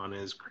Wide on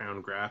his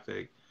Crown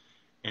Graphic,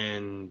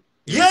 and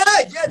yeah,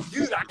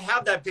 dude, I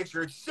have that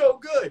picture. It's so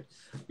good.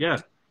 Yeah,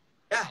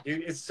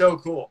 dude, it's so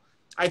cool.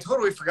 I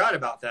totally forgot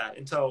about that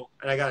and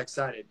I got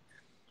excited.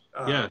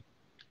 Yeah,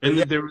 and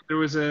yeah. there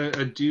was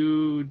a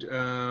dude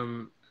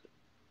doing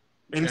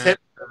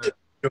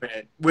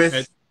it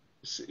with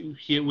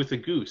with a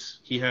goose.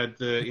 He had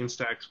the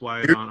Instax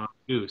Wide on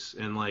goose,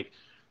 and like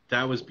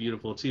that was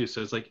beautiful too.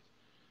 So it's like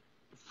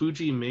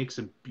Fuji makes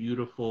a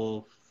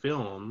beautiful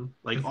film.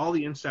 Like all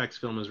the Instax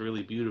film is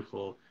really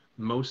beautiful.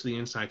 Most of the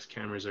Instax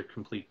cameras are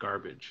complete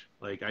garbage.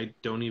 Like I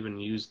don't even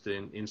use the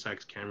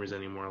Instax cameras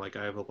anymore. Like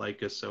I have a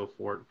Leica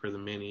Sofort for the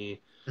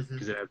Mini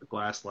because it has a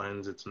glass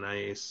lens. It's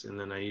nice. And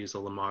then I use a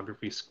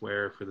Lomography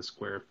Square for the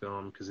square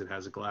film because it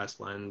has a glass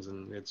lens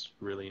and it's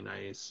really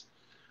nice.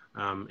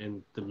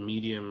 And the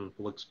medium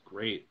looks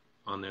great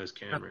on those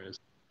cameras.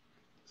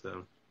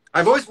 So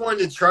I've always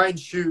wanted to try and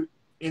shoot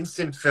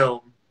instant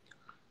film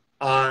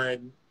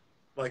on,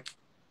 like,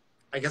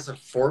 I guess a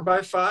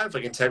 4x5,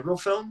 like integral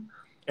film,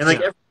 and like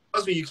everyone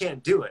tells me you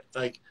can't do it.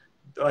 Like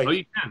oh,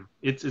 you can.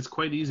 It's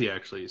quite easy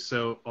actually.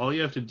 So all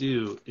you have to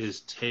do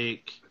is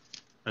take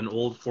an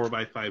old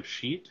 4x5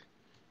 sheet,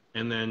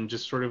 and then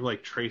just sort of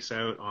like trace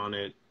out on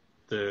it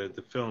the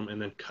film,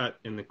 and then cut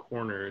in the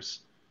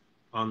corners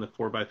on the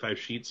 4x5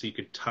 sheet, so you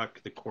could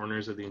tuck the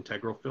corners of the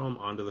integral film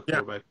onto the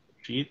 4x5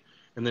 sheet,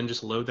 and then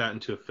just load that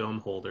into a film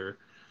holder.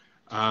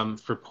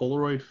 For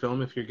Polaroid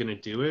film, if you're going to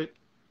do it,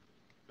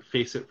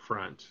 face it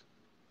front.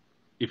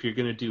 If you're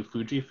going to do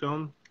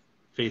Fujifilm,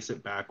 face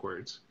it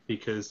backwards,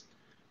 because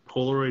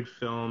Polaroid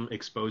film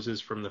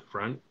exposes from the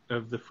front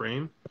of the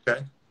frame.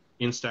 Okay.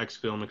 Instax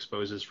film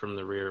exposes from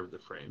the rear of the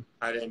frame.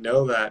 I didn't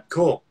know that.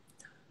 Cool.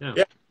 Yeah.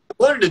 I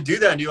wanted to do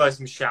that and do like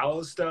some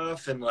shallow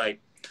stuff and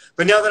like,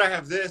 but now that I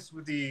have this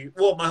with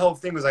my whole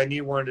thing was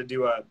wanted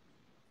to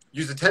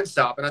use a 10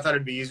 stop, and I thought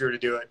it'd be easier to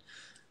do it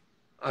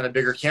on a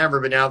bigger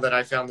camera. But now that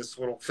I found this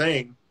little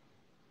thing,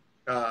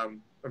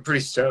 I'm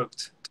pretty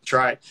stoked to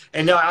try it.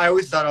 And now I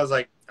always thought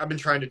I've been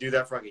trying to do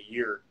that for like a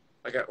year,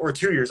 or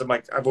 2 years.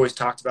 I've always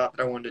talked about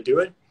that I wanted to do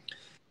it.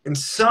 And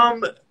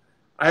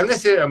I'm gonna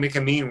say I'll make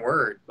a mean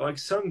word, but like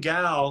some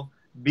gal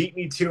beat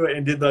me to it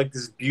and did like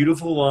this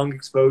beautiful long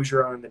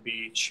exposure on the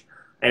beach,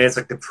 and it's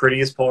like the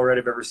prettiest Polaroid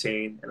I've ever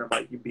seen. And I'm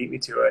like, you beat me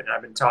to it, and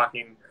I've been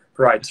talking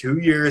for like 2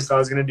 years that I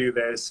was gonna do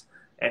this,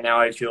 and now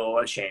I feel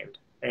ashamed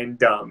and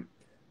dumb,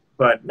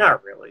 but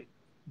not really.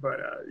 But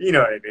you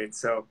know what I mean.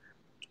 So,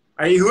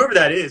 whoever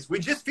that is, we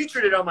just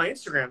featured it on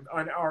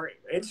our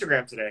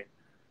Instagram today,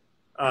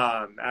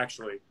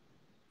 actually.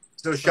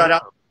 So shout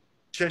out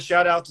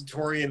to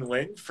Tori and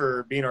Lynn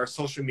for being our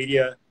social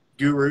media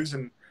gurus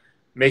and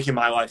making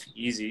my life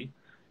easy.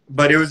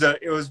 But it was a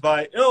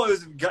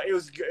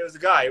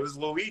guy. It was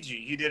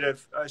Luigi. He did a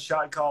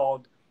shot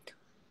called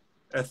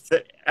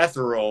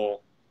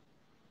Ethereal.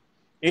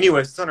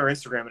 Anyways, it's on our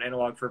Instagram at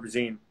Analog Forever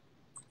Zine.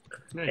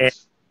 Nice. And,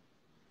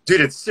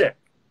 dude, it's sick.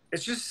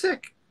 It's just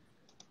sick.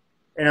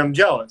 And I'm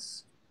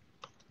jealous.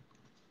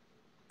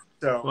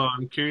 So, well,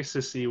 I'm curious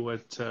to see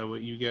what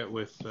you get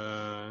with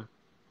the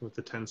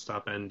 10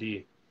 stop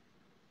ND.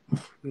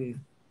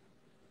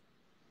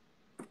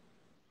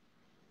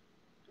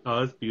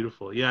 Oh, that's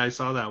beautiful. Yeah, I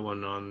saw that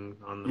one on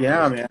the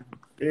yeah, man.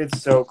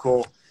 It's so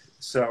cool.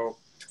 So,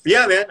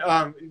 yeah,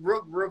 man.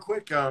 Real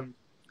quick,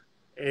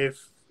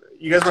 if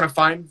you guys want to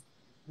find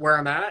where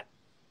I'm at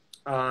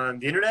on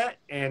the internet,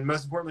 and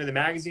most importantly, the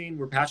magazine,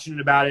 we're passionate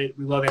about it.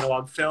 We love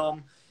analog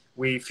film.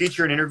 We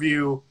feature and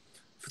interview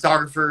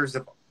photographers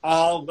of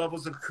all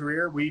levels of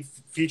career. We've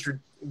featured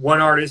one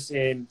artist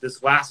in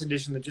this last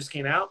edition that just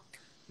came out.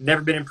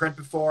 Never been in print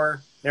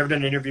before. Never done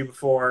an interview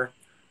before.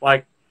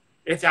 Like,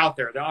 it's out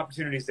there. The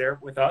opportunity's there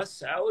with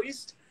us, at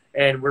least.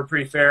 And we're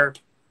pretty fair.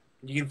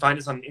 You can find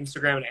us on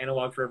Instagram at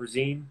Analog Forever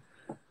Zine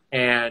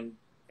and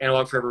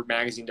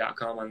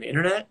analogforevermagazine.com on the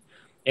internet.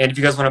 And if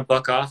you guys want to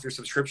buck off your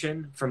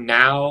subscription from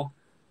now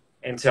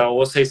until,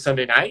 we'll say,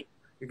 Sunday night,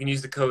 you can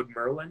use the code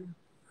Merlin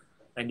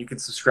and you can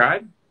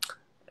subscribe.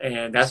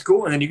 And that's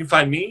cool. And then you can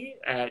find me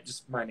at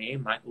just my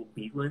name, Michael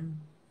Beatlin,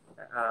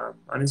 on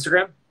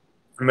Instagram.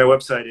 And my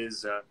website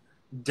is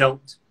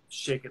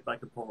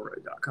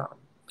don'tshakeitlikeapolaroid.com.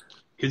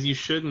 Because you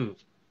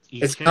shouldn't.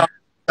 It's not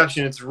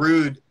perception. It's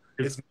rude.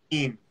 It's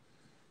mean.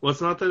 Well,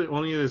 it's not that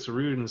only it's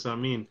rude and it's not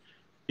mean.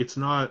 It's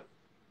not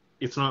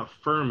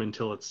firm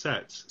until it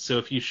sets. So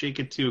if you shake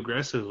it too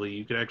aggressively,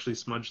 you could actually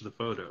smudge the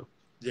photo.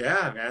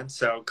 Yeah, man.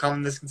 So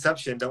common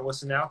misconception. Don't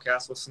listen to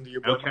Outcast. Listen to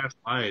your boy. Outcast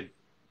lied.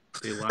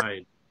 They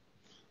lied.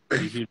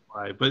 They huge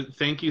lie. But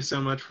thank you so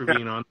much for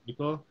being on,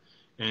 people.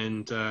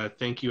 And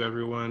thank you,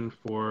 everyone,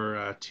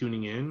 for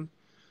tuning in.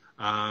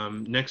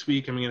 Next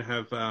week, I'm going to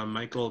have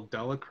Michael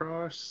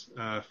Delacrosse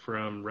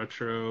from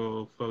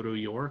Retro Photo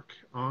York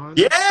on.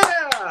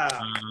 Yeah!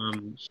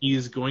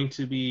 He's going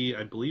to be,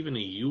 I believe, in a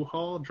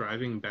U-Haul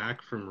driving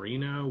back from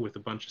Reno with a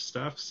bunch of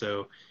stuff.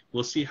 So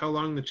we'll see how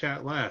long the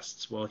chat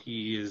lasts while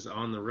he is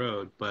on the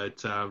road.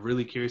 But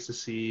really curious to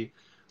see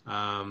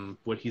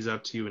what he's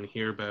up to and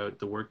hear about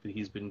the work that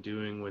he's been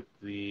doing with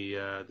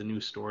the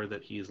new store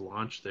that he's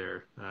launched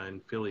there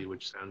in Philly,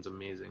 which sounds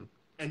amazing.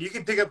 And you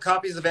can pick up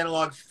copies of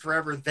Analog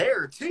Forever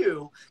there,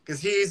 too, because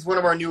he's one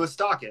of our newest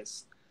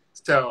stockists.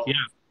 So yeah,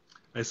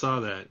 I saw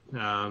that.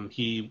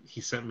 He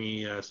sent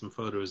me some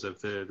photos of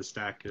the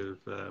stack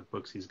of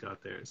books he's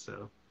got there.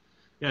 So,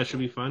 yeah, it should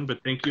be fun.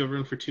 But thank you,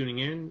 everyone, for tuning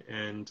in,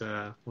 and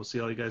we'll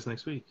see all you guys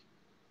next week.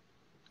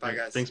 Bye,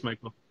 guys. Thanks,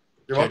 Michael.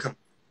 You're welcome.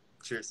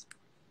 Cheers.